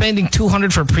case, spending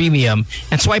 200 for premium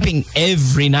and swiping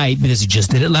every night because you just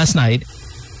did it last night.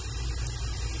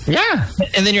 Yeah.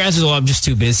 And then your answer is, I'm just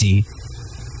too busy.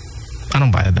 I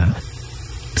don't buy that.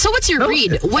 So what's your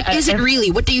read? What is it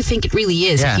really? What do you think it really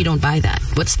is if you don't buy that?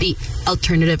 What's the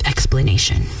alternative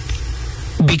explanation?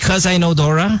 Because I know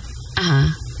Dora,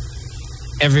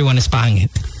 everyone is pangit.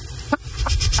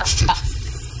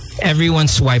 Everyone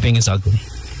swiping is ugly.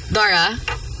 Dora?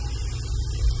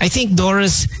 I think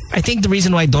the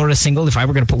reason why Dora's single, if I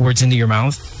were going to put words into your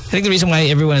mouth, I think the reason why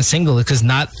everyone is single is because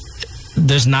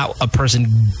there's not a person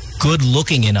good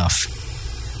looking enough.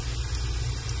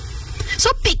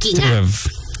 So picky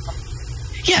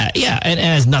Yeah, and it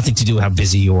has nothing to do with how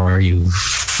busy you are, you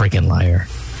freaking liar.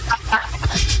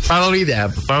 Probably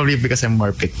that. Probably because I'm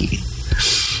more picky.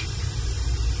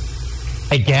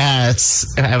 I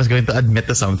guess. I was going to admit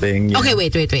to something. Okay,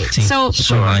 wait. So,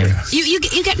 you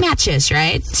get matches,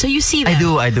 right? So you see them.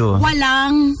 I do.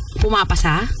 Walang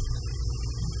pumapasa?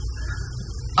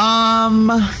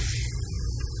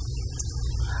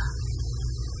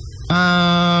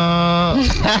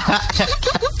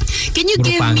 Can you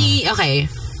give me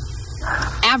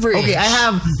average? Okay, I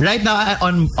have right now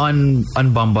on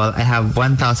Bumble. I have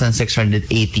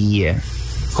 1,680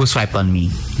 who swiped on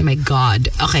me. Oh my God.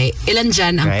 Okay, ilan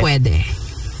dyan ang pwede?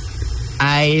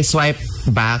 I swipe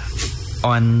back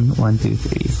on 1, 2,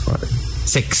 3, 4,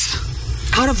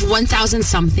 6. Out of 1,000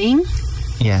 something?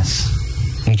 Yes.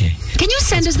 Okay. Can you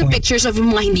send us the pictures of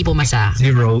mga hindi pumasa?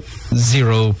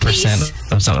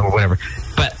 0% of something or whatever.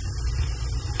 But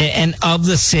and of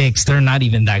the 6, they're not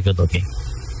even that good looking.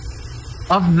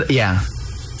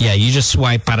 Yeah, you just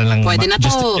swipe para lang pwede na to.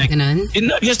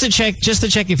 Just to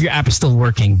check if your app is still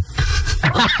working.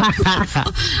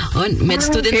 Med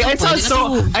student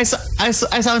I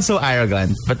sound so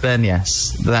arrogant, but then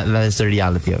yes, that is the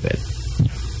reality of it.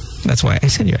 That's why I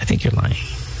said I think you're lying.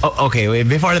 Oh, okay, wait.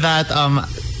 Before that,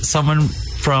 someone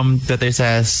from Twitter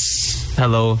says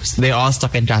hello. They're all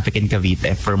stuck in traffic in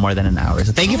Cavite for more than an hour.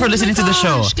 So thank you for listening to the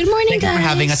show. Good morning, guys. Thank you for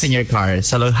having us in your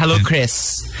cars. Hello,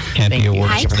 Chris. Can't be a word.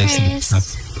 Hi,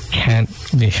 Chris. Can't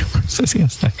be.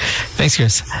 Thanks,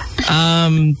 Chris.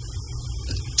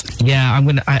 Yeah,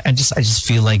 I just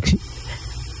feel like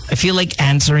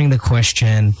answering the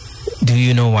question, do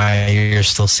you know why you're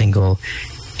still single,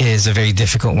 is a very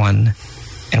difficult one,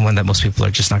 and one that most people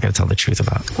are just not going to tell the truth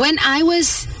about. When I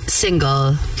was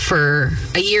single for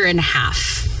a year and a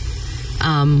half,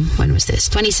 when was this?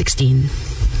 2016.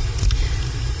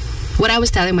 What I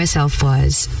was telling myself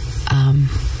was,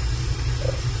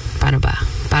 paano ba?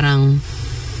 Parang,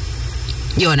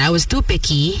 yun, I was too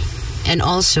picky, and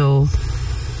also,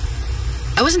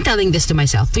 I wasn't telling this to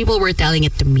myself. People were telling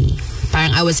it to me.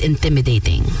 Parang I was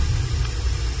intimidating.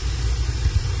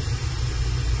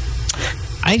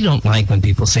 I don't like when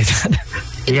people say that.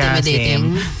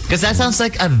 Intimidating. Because that sounds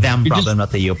like a them problem,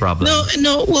 not a you problem.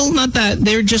 No, well, not that.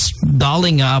 They're just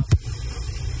dolling up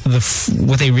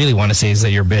what they really want to say is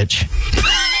that you're a bitch.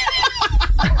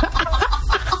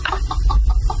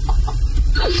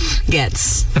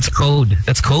 Gets. That's code.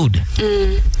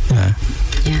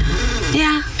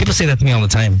 Yeah. People say that to me all the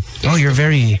time. Oh, you're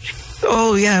very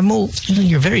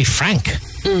frank.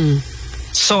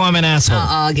 So I'm an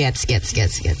asshole. Gets. Yeah.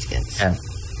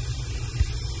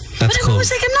 But I'm always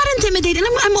like, I'm not intimidated.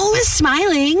 I'm always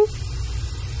smiling.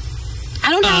 I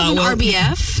don't have an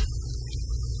RBF.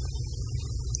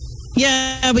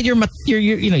 Yeah, but you're.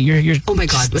 Oh my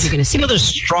God, what are you gonna say? You know, there's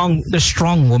strong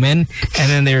women, and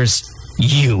then there's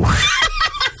you.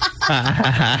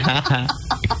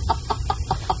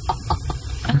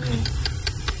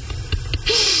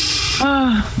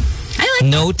 I like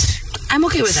Note. that. I'm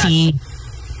okay with C.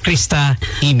 Krista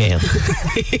email.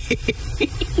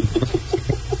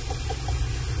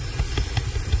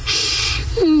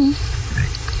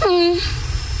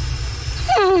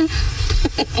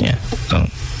 Yeah,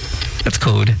 that's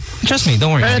code. Trust me,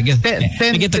 don't worry. I get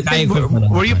the guy.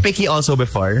 Were you picky also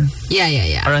before? Yeah.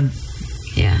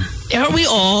 Yeah, are we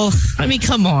all? I mean,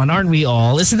 come on, aren't we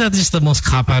all? Isn't that just the most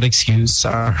cop-out excuse?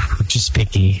 We're just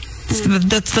picky.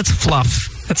 That's fluff.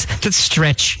 That's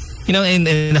stretch. You know, in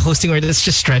the hosting world, it's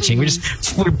just stretching.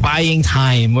 We're buying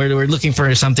time. We're looking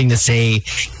for something to say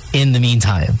in the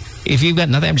meantime. If you've got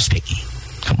nothing, I'm just picky.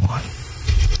 Come on.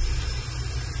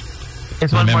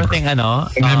 It's one more thing,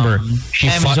 Remember, she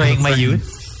I'm fought enjoying her my friend.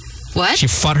 youth. What? She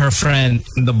fought her friend.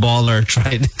 The baller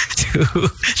tried to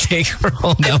take her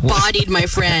home. I bodied my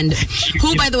friend,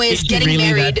 who, by the way, is getting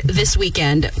married this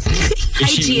weekend. Hi,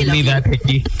 Gia. Really that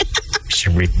picky? She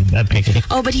really that picky?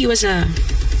 Oh, but he was a...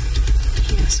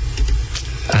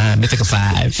 Mythical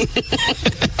 5.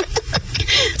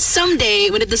 Someday,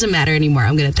 when it doesn't matter anymore,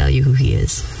 I'm going to tell you who he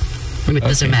is. When it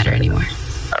doesn't matter anymore.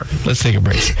 All right, let's take a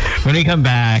break. When we come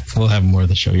back, we'll have more of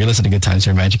the show. You're listening to Good Times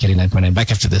here, Magic 89.9.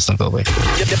 Back after this, don't go away.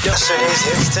 Yesterday's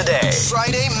hits today.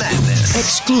 Friday Madness.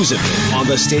 Exclusively on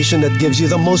the station that gives you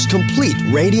the most complete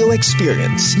radio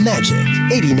experience. Magic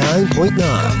 89.9.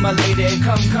 Come, my lady,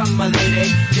 come, my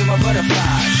lady. You're my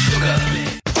butterfly, sugar.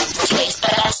 Today's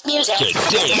best music.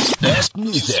 Today's best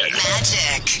music.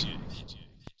 Magic.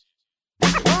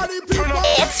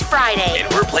 It's Friday.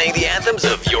 And we're playing the anthems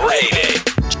of your heyday.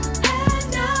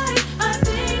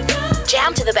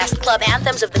 Jam to the best club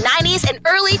anthems of the 90s and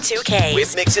early 2Ks.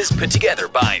 With mixes put together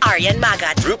by Aryan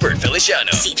Magat, Rupert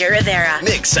Feliciano, CJ Rivera,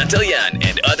 Nick Santillan,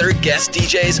 and other guest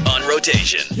DJs on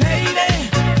rotation. Lady,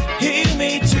 hear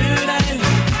me tonight.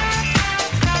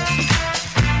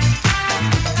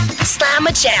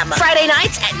 Slamma Jamma. Friday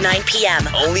nights at 9 p.m.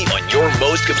 Only on your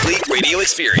most complete radio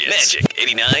experience. Magic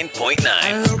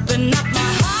 89.9. Open up my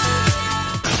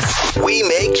heart. We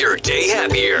make your day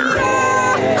happier.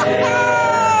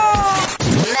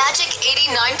 Magic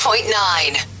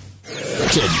 89.9.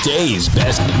 Today's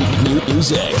best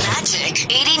music. Magic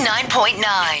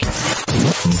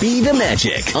 89.9. Be the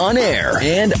Magic on air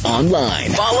and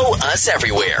online. Follow us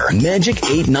everywhere.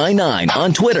 Magic899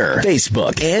 on Twitter,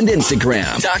 Facebook, and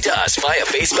Instagram. Talk to us via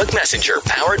Facebook Messenger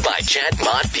powered by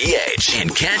Chatbot PH.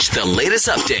 And catch the latest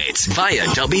updates via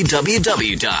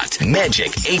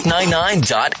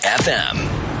www.magic899.fm.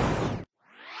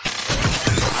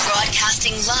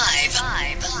 Broadcasting live.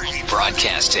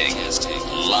 Broadcasting live.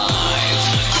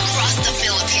 Across the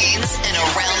Philippines and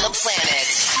around the planet.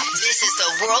 This is the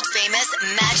world famous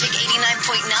Magic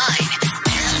 89.9.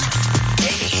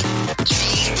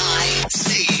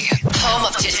 MAGIC. Home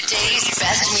of today's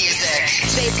best music.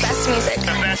 Today's best music. The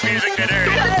best music today.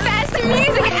 The best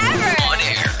music ever. On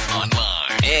air,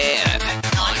 online, and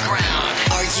on ground.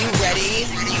 Are you ready?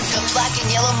 The black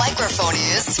and yellow microphone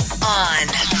is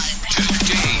on.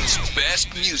 Today's best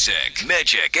music.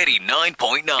 Magic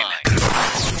 89.9.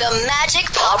 The Magic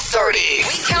Pop 30.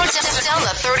 We count down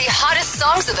the 30 hottest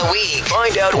songs of the week.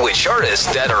 Find out which artists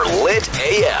that are lit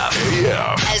AF.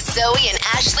 As Zoe and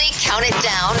Ashley count it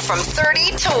down from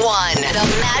 30 to 1. The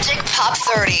Magic Pop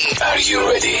 30. Are you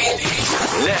ready?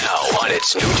 Now on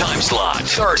its new time slot.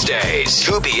 Thursdays,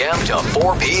 2 p.m. to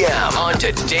 4 p.m. on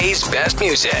today's best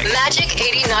music. Magic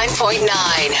 89.9.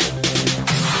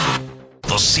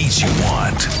 The seats you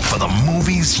want for the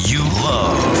movies you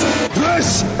love.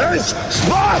 This is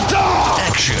Sparta!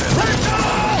 Action.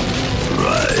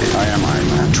 Right. I am Iron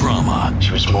Man. Drama.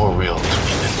 She was more real to me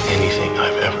than anything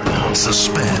I've ever known.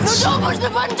 Suspense. Horror.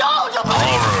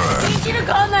 Need you to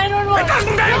call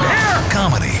 911.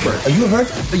 Comedy. Are you hurt?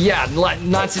 Yeah,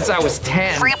 not since I was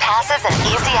 10. Free passes and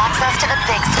easy access to the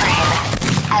big screen.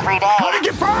 Every day. How did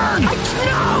you burn?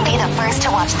 Be the first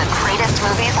to watch the greatest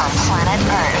movies on planet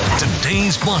Earth.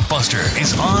 Today's blockbuster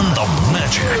is on the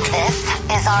Magic. This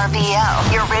is RBO,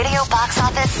 your radio box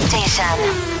office station.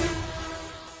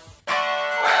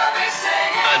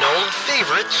 An old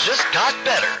favorite just got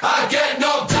better. I get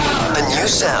no doubt. A new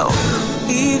sound.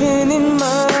 Even in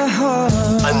my heart.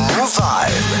 A new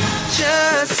vibe.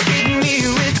 Just hit me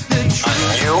with the truth. A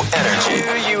new energy.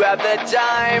 You have the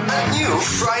time. A new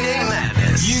Friday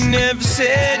Madness. You never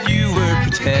said you were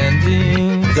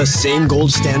pretending. The same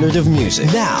gold standard of music.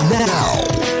 Now,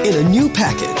 in a new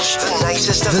package. The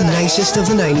nicest of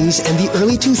the 90s and the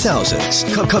early 2000s.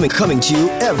 Coming to you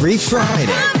every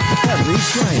Friday. Every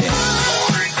Friday.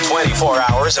 24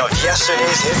 hours of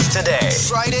yesterday's hits today.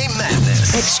 Friday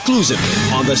Madness.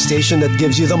 Exclusively on the station that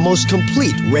gives you the most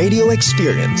complete radio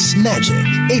experience. Magic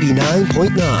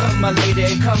 89.9. Come, my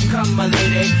lady, come, my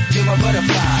lady. You're my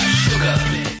butterfly, sugar.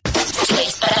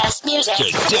 Today's best music.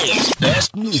 Today's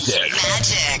best music.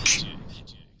 Magic.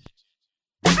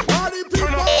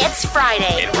 It's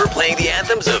Friday. And we're playing the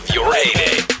anthems of your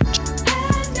heyday.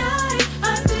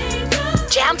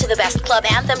 Jam to the best club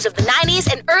anthems of the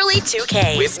 90s and early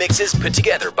 2K. With mixes put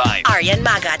together by Aryan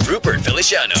Magat, Rupert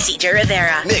Feliciano, CJ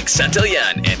Rivera, Nick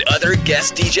Santillan, and other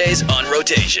guest DJs on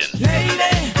rotation.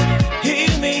 Lady, hear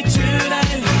me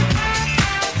tonight.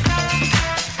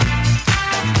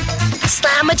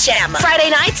 Slamma Jamma. Friday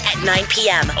nights at 9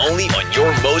 p.m. Only on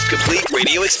your most complete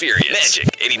radio experience. Magic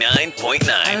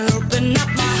 89.9. Open up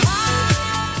my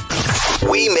heart.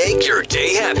 We make your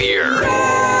day happier.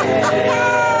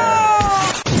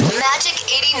 Magic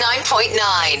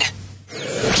 89.9.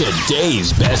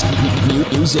 Today's best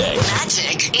music.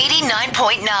 Magic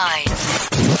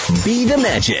 89.9. Be the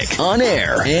Magic on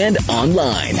air and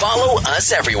online. Follow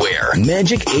us everywhere.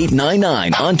 Magic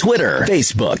 899 on Twitter,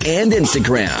 Facebook, and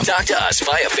Instagram. Talk to us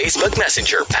via Facebook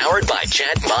Messenger powered by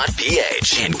Chatbot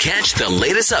PH. And catch the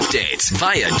latest updates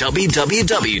via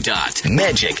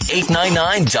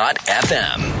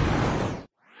www.magic899.fm.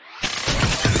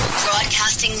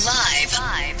 Broadcasting live.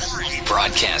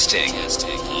 Broadcasting live.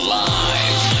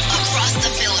 Across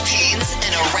the Philippines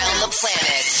and around the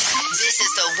planet. This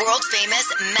is the world famous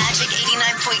Magic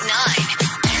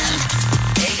 89.9.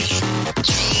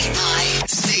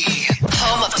 MAGIC.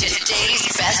 Home of today's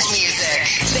best music.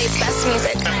 Today's best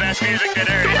music. The best music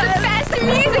today. The best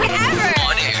music ever.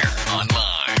 On air,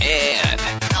 online, and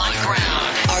on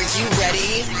ground. Are you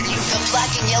ready? The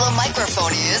black and yellow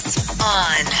microphone is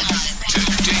on.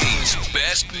 Today's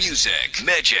best music.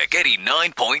 Magic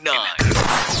 89.9.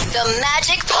 The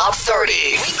Magic Pop 30.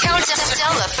 We count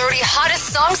down the 30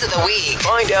 hottest songs of the week.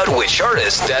 Find out which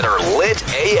artists that are lit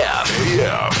AF.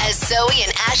 As Zoe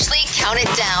and Ashley count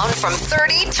it down from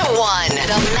 30 to 1.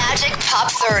 The Magic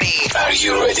Pop 30. Are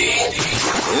you ready?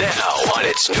 Now on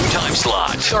its new time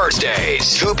slot.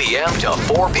 Thursdays, 2 p.m. to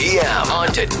 4 p.m. on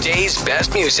today's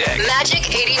best music. Magic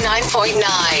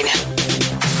 89.9.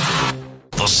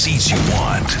 The seats you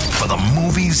want for the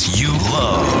movies you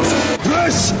love.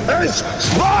 This is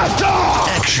Sparta!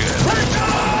 Action.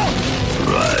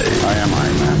 Right. I am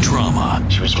Iron Man. Drama.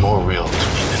 She was more real to me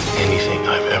than anything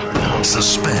I've ever known.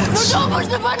 Suspense. Horror.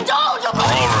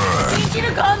 Need you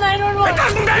to call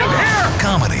 911.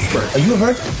 Comedy. Are you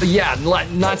hurt? Yeah,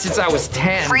 not since I was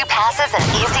 10. Free passes and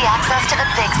easy access to the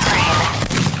big screen.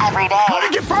 Every day. How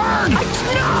did you burn?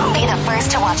 Be the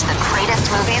first to watch the greatest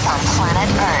movies on planet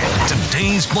Earth.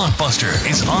 Today's blockbuster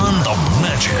is on the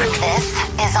Magic. This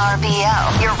is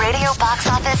RBO, your radio box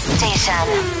office station.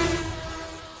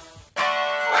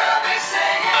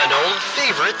 An old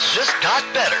favorite just got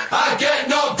better. I get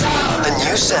no doubt. A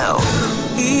new sound.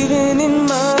 Even in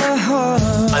my heart.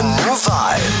 A new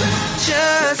vibe.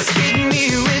 Just hit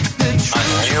me with the truth. A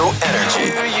new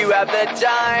energy. You have the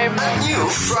time. A new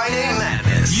Friday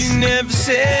Madness. You never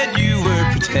said you were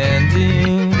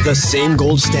pretending. The same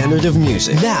gold standard of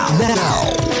music. Now,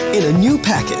 in a new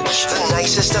package. The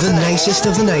nicest of the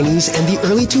 90s and the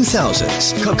early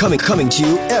 2000s. Coming to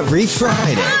you every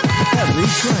Friday. Every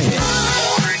Friday.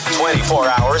 24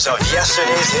 hours of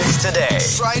yesterday's hits today.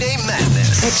 Friday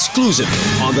Madness. Exclusively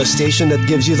on the station that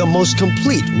gives you the most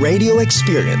complete radio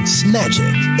experience. Magic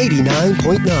 89.9.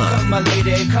 Come, my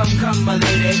lady, come, my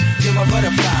lady. You're my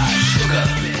butterfly, sugar.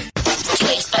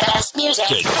 Today's best music.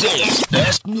 Today's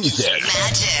best music.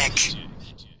 Magic.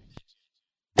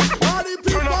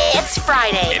 It's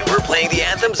Friday. And we're playing the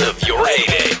anthems of your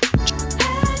heyday.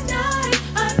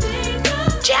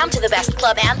 Jam to the best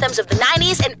club anthems of the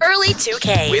 90s and early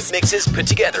 2K. With mixes put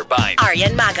together by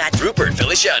Aryan Magat, Rupert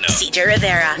Feliciano, CJ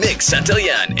Rivera, Nick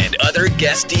Santillan, and other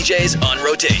guest DJs on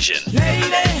rotation.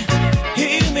 Lady,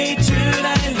 hear me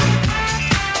tonight.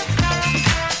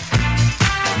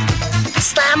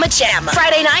 Slamma Jamma.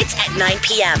 Friday nights at 9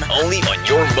 p.m. Only on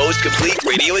your most complete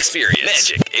radio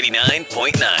experience. Magic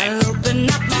 89.9. Open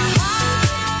up my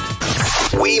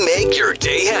heart. We make your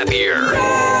day happier.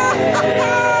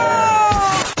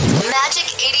 Magic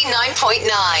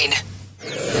 89.9.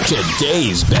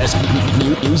 Today's best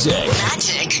music.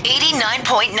 Magic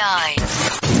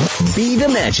 89.9. Be the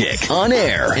Magic on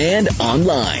air and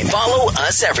online. Follow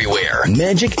us everywhere.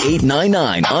 Magic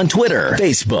 899 on Twitter,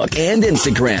 Facebook, and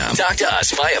Instagram. Talk to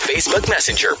us via Facebook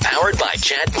Messenger powered by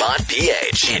Chatbot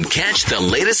PH. And catch the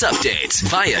latest updates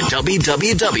via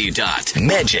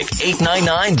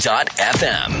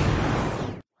www.magic899.fm.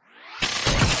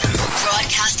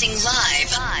 Broadcasting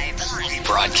live.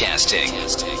 Broadcasting live.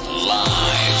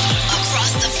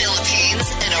 Across the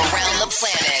Philippines and around the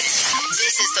planet.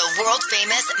 This is the world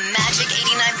famous Magic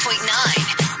 89.9.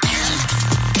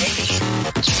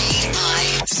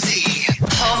 MAGIC.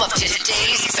 Home of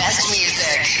today's best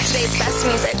music. Today's best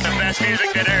music. The best music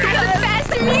today. The best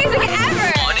music ever.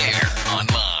 On air,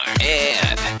 online,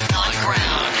 and on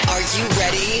ground. Are you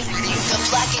ready? The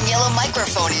black and yellow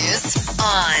microphone is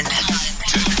on.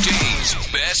 Today's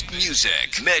best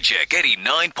music. Magic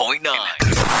 89.9.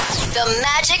 The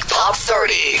Magic Pop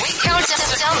 30. We count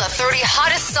down the 30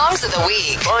 hottest songs of the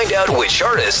week. Find out which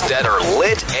artists that are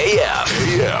lit AF.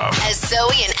 As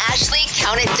Zoe and Ashley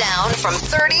count it down from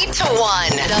 30 to 1.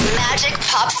 The Magic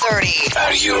Pop 30.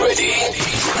 Are you ready?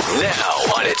 Now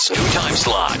on its new time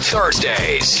slot.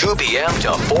 Thursdays, 2 p.m.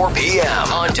 to 4 p.m.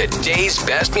 on today's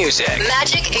best music.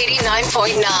 Magic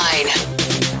 89.9.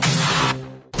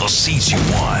 The seats you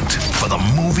want for the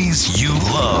movies you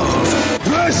love.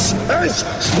 This is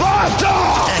Sparta!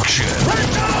 Action. Right.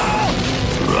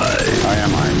 I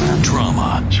am Iron Man.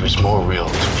 Drama. She was more real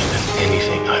to me than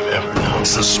anything I've ever known.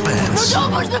 Suspense.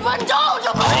 Horror.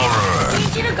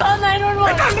 Need you to call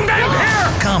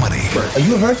 911. Comedy. Are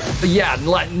you hurt? Yeah,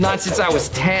 not since I was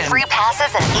 10. Free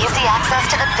passes and easy access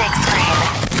to the big screen.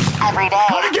 Every day.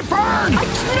 How did you burn?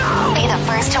 Be the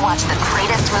first to watch the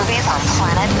greatest movies on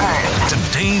planet Earth.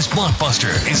 Today's blockbuster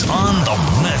is on the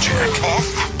Magic. This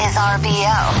is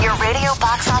RBO, your radio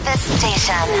box office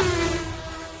station.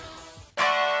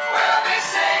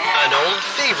 An old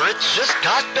favorite just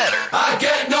got better. I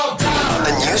get no doubt.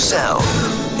 A new sound.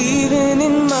 Even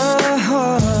in my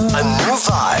heart. A new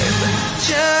vibe.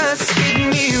 Just hit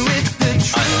me with the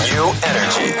truth. A new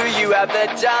energy. Do you have the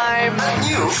time? A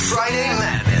new Friday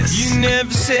Madness. You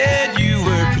never said you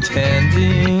were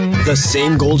pretending. The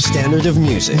same gold standard of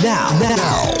music. Now,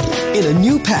 in a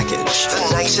new package. The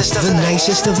nicest of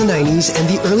the 90s and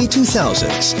the early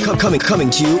 2000s. Coming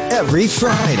to you every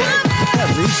Friday.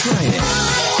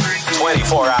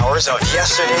 24 hours of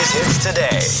yesterday's hits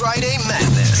today. Friday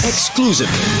Madness.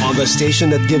 Exclusively on the station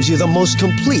that gives you the most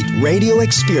complete radio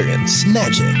experience.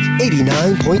 Magic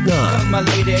 89.9. Come, my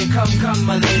lady, come,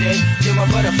 my lady. You're my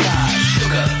butterfly,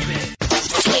 sugar.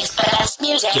 Today's best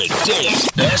music.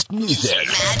 Today's best music.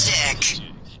 Magic.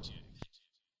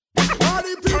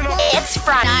 It's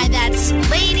Friday. That's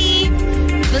Lady.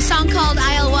 The song called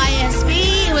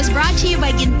ILYSB. It was brought to you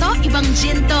by Ginto, Ibang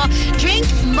Ginto. Drink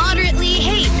moderately.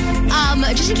 Hey,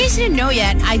 just in case you didn't know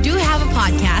yet, I do have a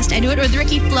podcast. I do it with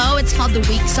Ricky Flo. It's called The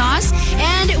Weak Sauce.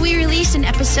 And we released an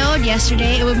episode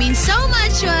yesterday. It would mean so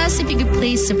much to us if you could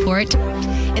please support.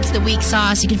 It's The Weak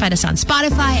Sauce. You can find us on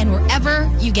Spotify and wherever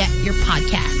you get your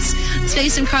podcasts. Let's play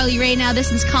some Carly Rae now. This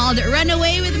one's called Run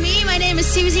Away With Me. My name is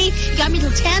Susie. You got me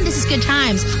till 10. This is Good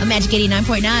Times on Magic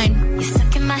 89.9. You're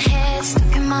stuck in my head,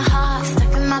 stuck in my heart,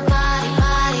 stuck in my body.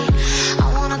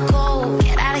 I wanna go,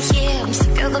 get out of here. I'm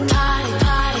sick of the party.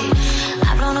 I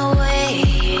run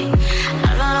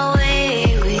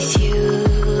away with you.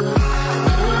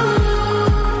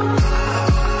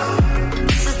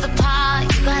 This is the part you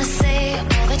gotta say all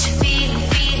that you're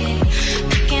feeling.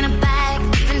 Picking a bag,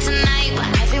 leaving tonight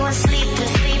while everyone's sleeping.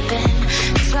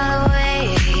 Just run away.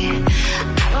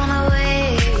 I run away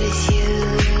with you.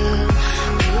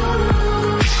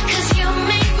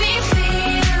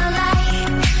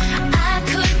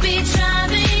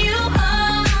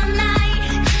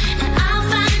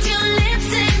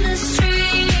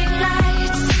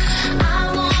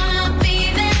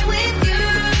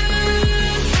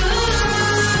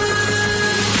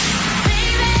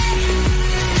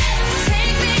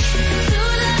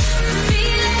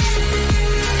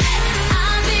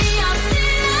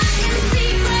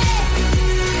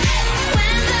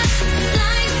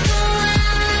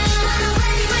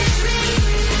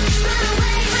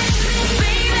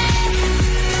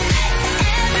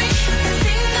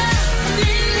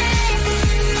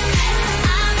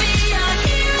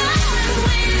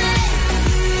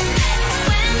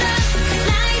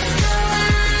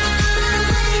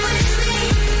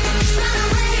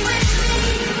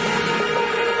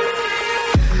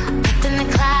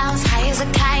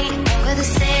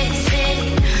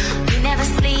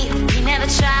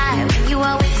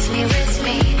 With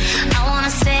me. I wanna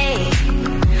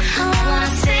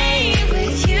stay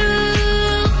with you.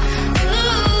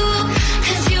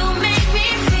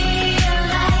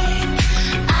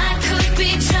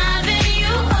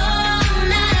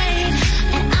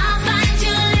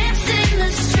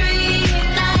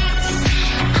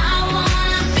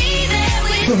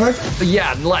 heard?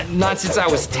 Yeah, not since I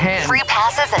was 10. Free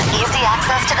passes and easy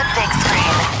access to the big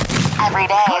screen. Every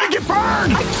day. How did you burn?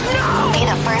 Be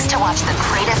the first to watch the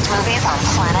greatest movies on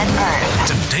planet Earth.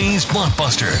 Today's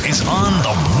blockbuster is on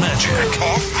the Magic.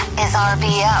 This is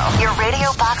RBO, your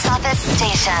radio box office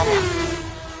station.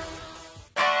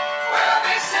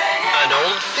 An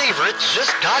old favorite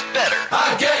just got better.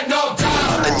 I get no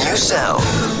doubt. A new sound.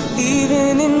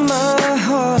 Even in my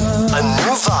heart. A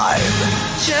new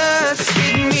vibe. Just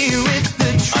hit me with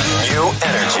the truth. A new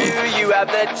energy. Do you have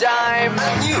the time? A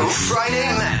new Friday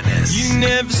Madness. You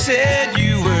never said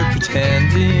you were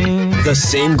pretending. The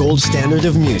same gold standard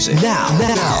of music. Now,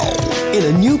 in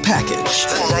a new package.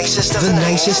 The nicest of the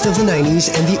 90s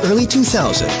and the early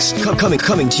 2000s.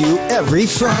 Coming to you every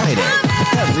Friday.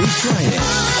 Every Friday.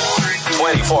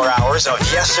 24 hours of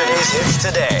yesterday's hits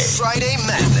today. Friday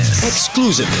Madness.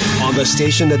 Exclusively on the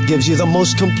station that gives you the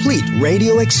most complete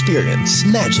radio experience.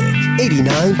 Magic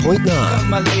 89.9. Come,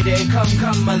 my lady, come,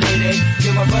 my lady.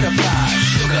 You're my butterfly,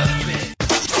 sugar.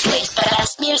 Today's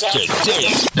best music.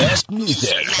 Today's best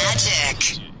music.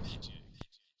 Magic.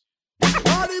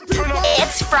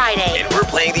 It's Friday. And we're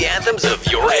playing the anthems of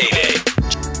your heyday.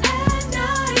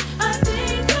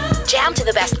 Jam to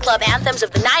the best club anthems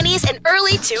of the 90s and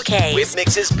early 2Ks. With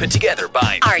mixes put together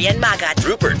by Aryan Magat,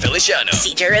 Rupert Feliciano,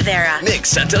 CJ Rivera, Nick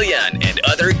Santillan, and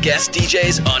other guest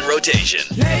DJs on rotation.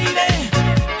 Lady,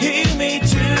 hear me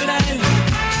tonight.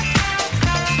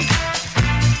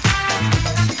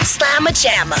 Slamma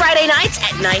Jamma. Friday nights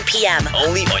at 9 p.m.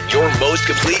 Only on your most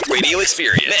complete radio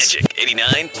experience. Magic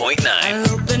 89.9.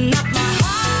 Open up my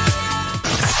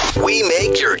heart. We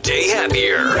make your day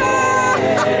happier.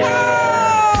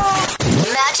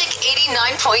 Magic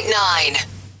 89.9.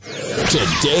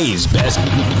 Today's best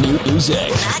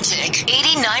music. Magic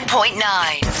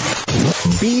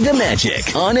 89.9. Be the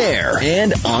Magic on air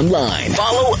and online.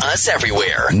 Follow us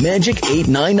everywhere. Magic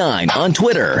 899 on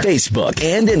Twitter, Facebook,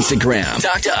 and Instagram.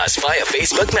 Talk to us via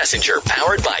Facebook Messenger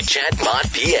powered by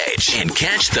Chatbot PH. And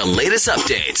catch the latest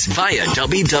updates via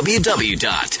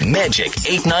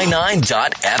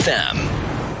www.magic899.fm.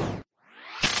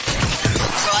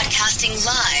 Broadcasting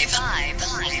live.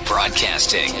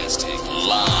 Broadcasting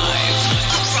live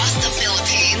Across the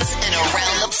Philippines and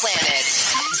around the planet.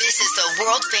 This is the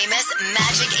world famous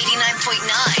Magic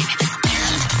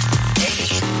 89.9.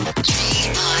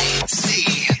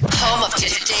 Home of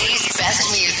today's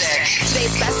best music.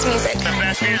 Today's best music. The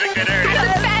best music today.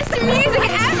 The best music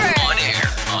ever. on air,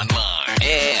 online,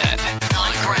 and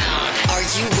On ground. Are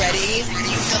you ready?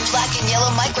 The black and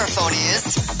yellow microphone is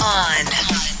on.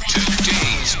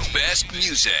 today's best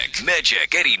music. Magic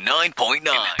 89.9.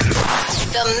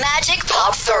 The Magic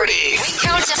Pop 30. We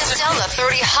count down the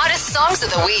 30 hottest songs of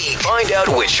the week. Find out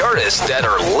which artists that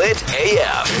are lit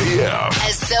AF.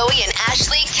 As Zoe and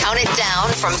Ashley count it down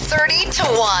from 30 to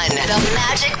 1. The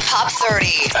Magic Pop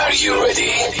 30. Are you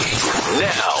ready?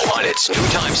 Now on its new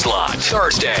time slot,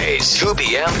 Thursdays, 2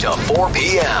 p.m. to 4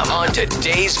 p.m. on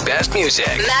today's best music.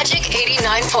 Magic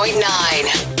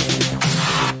 89.9.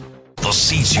 The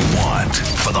seats you want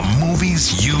for the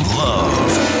movies you love.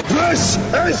 This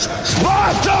is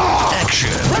Sparta!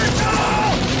 Action.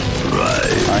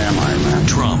 Right. I am Iron Man.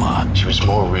 Drama. She was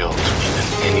more real to me than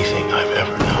anything I've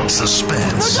ever known.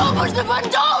 Suspense. Horror.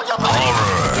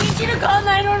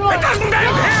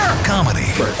 Comedy.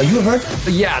 Are you hurt?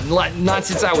 Yeah, not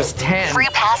since I was 10. Free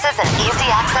passes and easy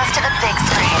access to the big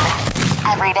screen.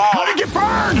 Every day. How did you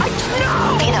burn?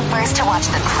 Be the first to watch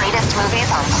the greatest movies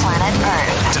on planet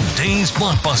Earth. Today's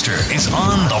blockbuster is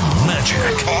on the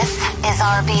Magic. This is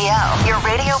RBO, your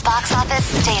radio box office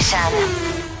station.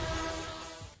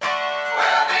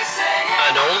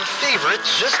 An old favorite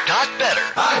just got better.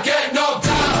 I get no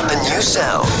doubt. A new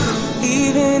sound.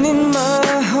 Even in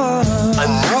my heart. A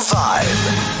new vibe.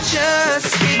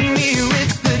 Just hit me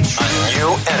with the truth. A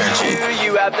new energy. Do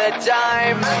you have the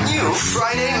time? A new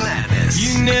Friday Madness.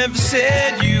 You never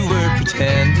said you were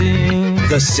pretending.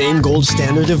 The same gold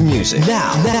standard of music.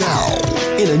 Now,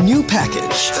 in a new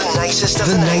package. The nicest of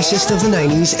the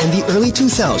 90s and the early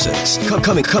 2000s.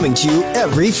 Coming to you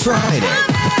every Friday.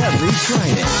 Every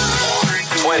Friday.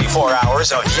 24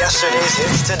 hours of yesterday's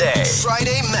hits today.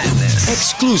 Friday Madness.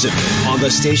 Exclusively on the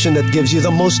station that gives you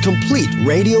the most complete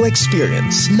radio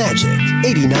experience. Magic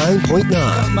 89.9.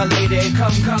 Come, my lady,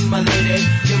 come, my lady.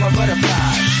 You're my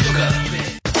butterfly, sugar.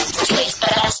 Today's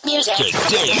best music.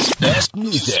 Today's best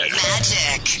music.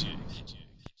 Magic.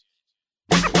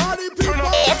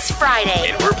 It's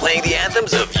Friday. And we're playing the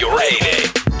anthems of your heyday.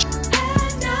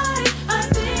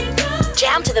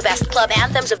 Jam to the best club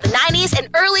anthems of the 90s and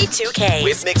early 2K.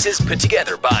 With mixes put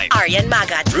together by Aryan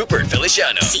Magat, Rupert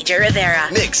Feliciano, CJ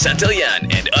Rivera, Nick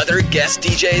Santillan, and other guest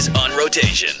DJs on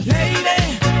rotation.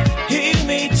 Lady, hear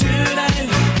me tonight.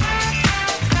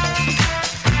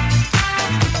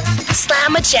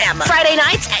 Slamma Jamma, Friday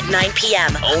nights at 9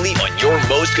 p.m. Only on your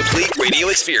most complete radio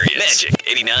experience. Magic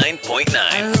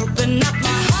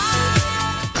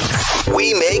 89.9.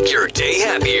 We make your day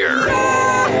happier.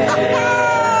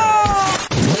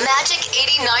 Magic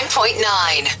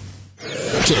 89.9.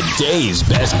 Today's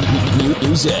best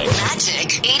music.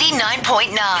 Magic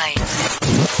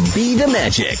 89.9. Be the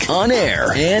Magic on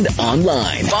air and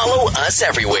online. Follow us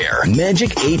everywhere.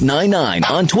 Magic 899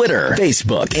 on Twitter,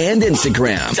 Facebook, and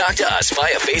Instagram. Talk to us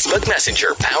via Facebook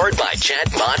Messenger powered by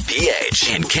Chatbot PH.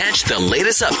 And catch the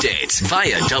latest updates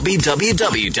via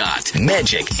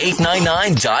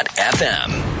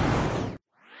www.magic899.fm.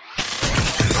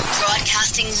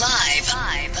 Broadcasting live.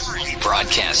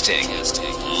 Broadcasting live.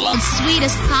 It's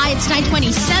sweetest pie. It's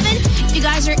 9:27. If you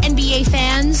guys are NBA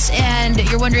fans and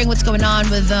you're wondering what's going on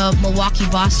with the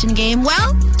Milwaukee-Boston game,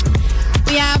 well,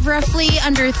 we have roughly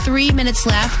under 3 minutes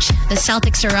left. The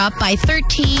Celtics are up by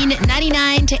 13,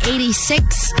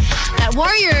 99-86. That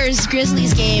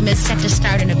Warriors-Grizzlies game is set to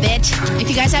start in a bit. If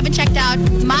you guys haven't checked out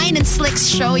mine and Slick's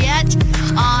show yet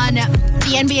on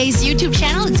the NBA's YouTube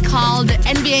channel, it's called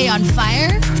NBA on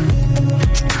Fire.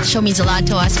 The show means a lot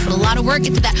to us. Put a lot of work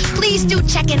into that. Please do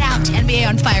check it out. NBA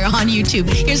on Fire on YouTube.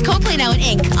 Here's Coldplay Now and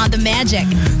Ink on The Magic.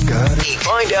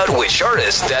 Find out which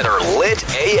artists that are lit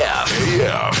AF.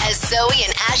 As Zoe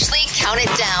and Ashley count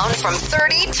it down from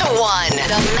 30 to 1.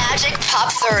 The Magic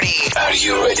Pop 30. Are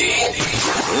you ready?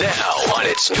 Now on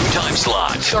its new time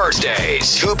slot.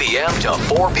 Thursdays, 2 p.m. to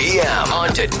 4 p.m.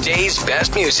 on today's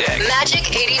best music. Magic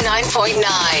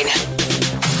 89.9.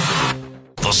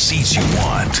 The seats you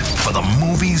want for the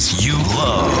movies you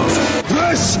love.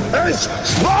 This is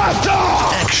Sparta!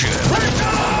 Action. Right.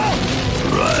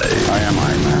 I am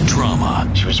Iron Man. Drama.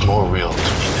 She was more real to me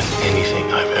than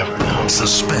anything I've ever known.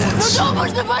 Suspense. Horror.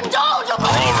 It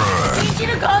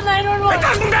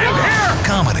doesn't end here!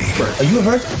 Comedy. Are you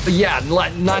hurt? Yeah,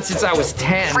 not since I was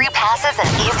 10. Free passes and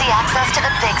easy access to the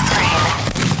big screen.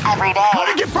 Every day. How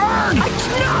did you burn?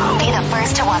 Be the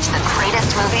first to watch the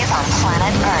greatest movies on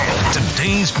planet Earth.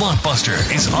 Today's blockbuster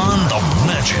is on The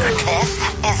Magic. This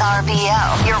is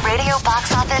RBO, your radio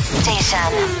box office station.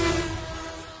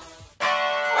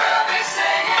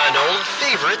 An old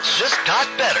favorite just got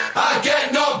better. I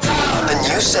get no doubt. A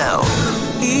new sound.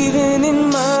 Even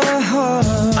in my heart.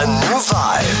 A new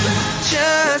vibe.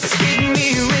 Just hit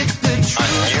me with the A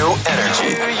new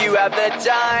energy. Do you have the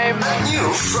time? A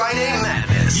new Friday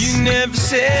Madness. You never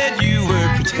said you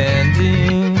were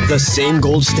pretending. The same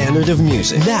gold standard of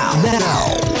music. Now,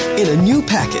 in a new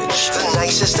package. The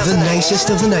nicest of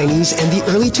the 90s and the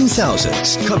early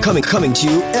 2000s. Coming to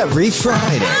you every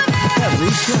Friday.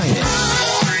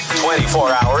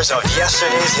 24 hours of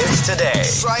yesterday's hits today.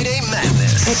 Friday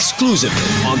Madness.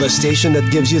 Exclusively on the station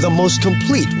that gives you the most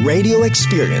complete radio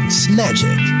experience.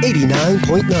 Magic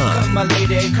 89.9. Come, my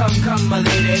lady, come, my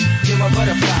lady. You're my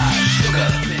butterfly, sugar.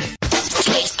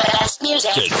 Today's best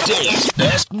music. Today's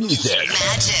best music.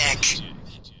 Magic.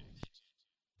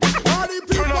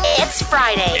 It's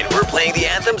Friday. And we're playing the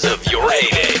anthems of your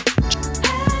heyday.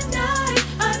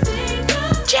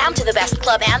 Jam to the best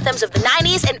club anthems of the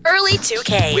 90s and early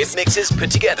 2K. With mixes put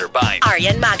together by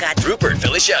Aryan Magat, Rupert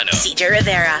Feliciano, CJ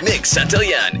Rivera, Nick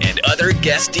Santillan, and other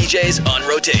guest DJs on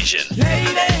rotation.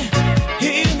 Lady,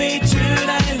 hear me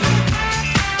tonight.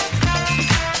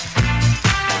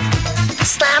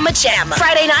 Slamma Jamma,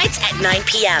 Friday nights at 9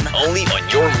 p.m. Only on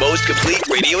your most complete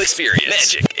radio experience.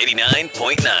 Magic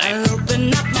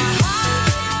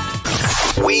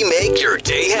 89.9. We make your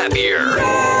day happier.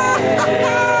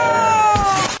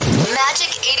 Magic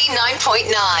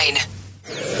 89.9.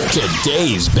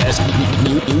 Today's best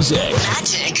music.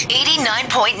 Magic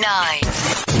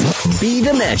 89.9. Be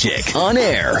the Magic on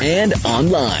air and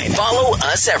online. Follow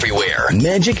us everywhere.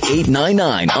 Magic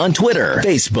 899 on Twitter,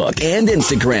 Facebook, and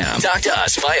Instagram. Talk to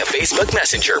us via Facebook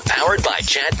Messenger powered by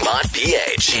Chatbot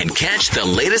PH. And catch the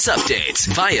latest updates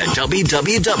via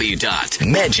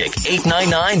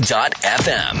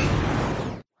www.magic899.fm.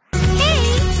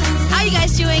 How you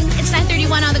guys doing? It's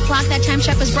 9:31 on the clock. That time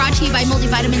check was brought to you by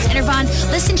Multivitamins Enervon.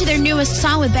 Listen to their newest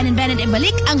song with Ben and Bennett and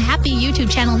Balik ang Happy YouTube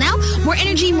channel now. More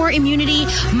energy, more immunity.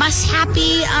 Mas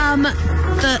happy.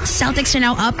 The Celtics are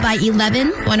now up by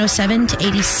 11,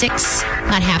 107-86.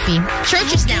 Not happy.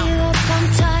 Church is down.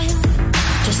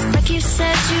 Just like you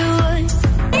said you would.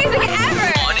 Music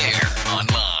ever. On air,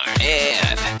 online,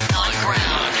 and on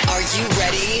ground. Are you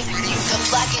ready? The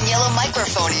black and yellow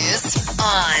microphone is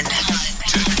on.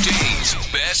 Today's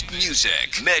best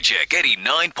music. Magic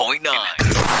 89.9.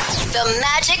 The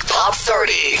Magic Pop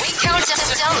 30. We count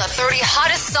down the 30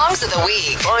 hottest songs of the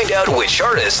week. Find out which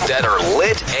artists that are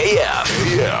lit AF.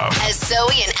 As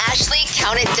Zoe and Ashley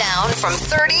count it down from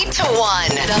 30 to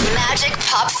 1. The Magic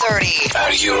Pop 30.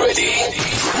 Are you ready?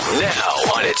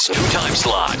 Now on its new time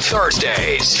slot.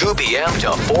 Thursdays, 2 p.m.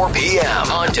 to 4 p.m.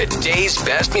 on today's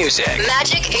best music.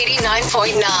 Magic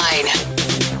 89.9.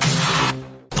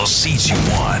 The seats you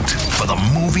want for the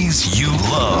movies you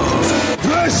love.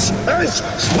 This is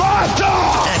Sparta!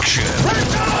 Action.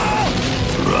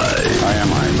 Right. I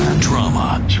am Iron Man.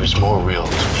 Drama. She was more real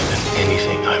to me than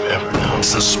anything I've ever known.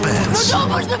 Suspense.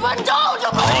 Horror.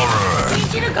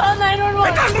 It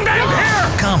doesn't end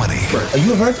here! Comedy. Are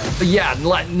you hurt? Yeah,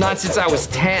 not since I was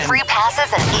 10. Free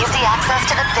passes and easy access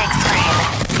to the big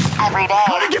screen. Every day.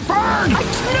 How did you burn?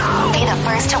 Be the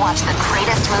first to watch the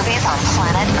greatest movies on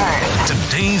planet Earth.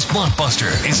 Today's blockbuster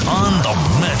is on the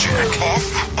Magic. This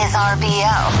is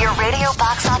RBO, your radio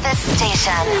box office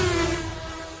station.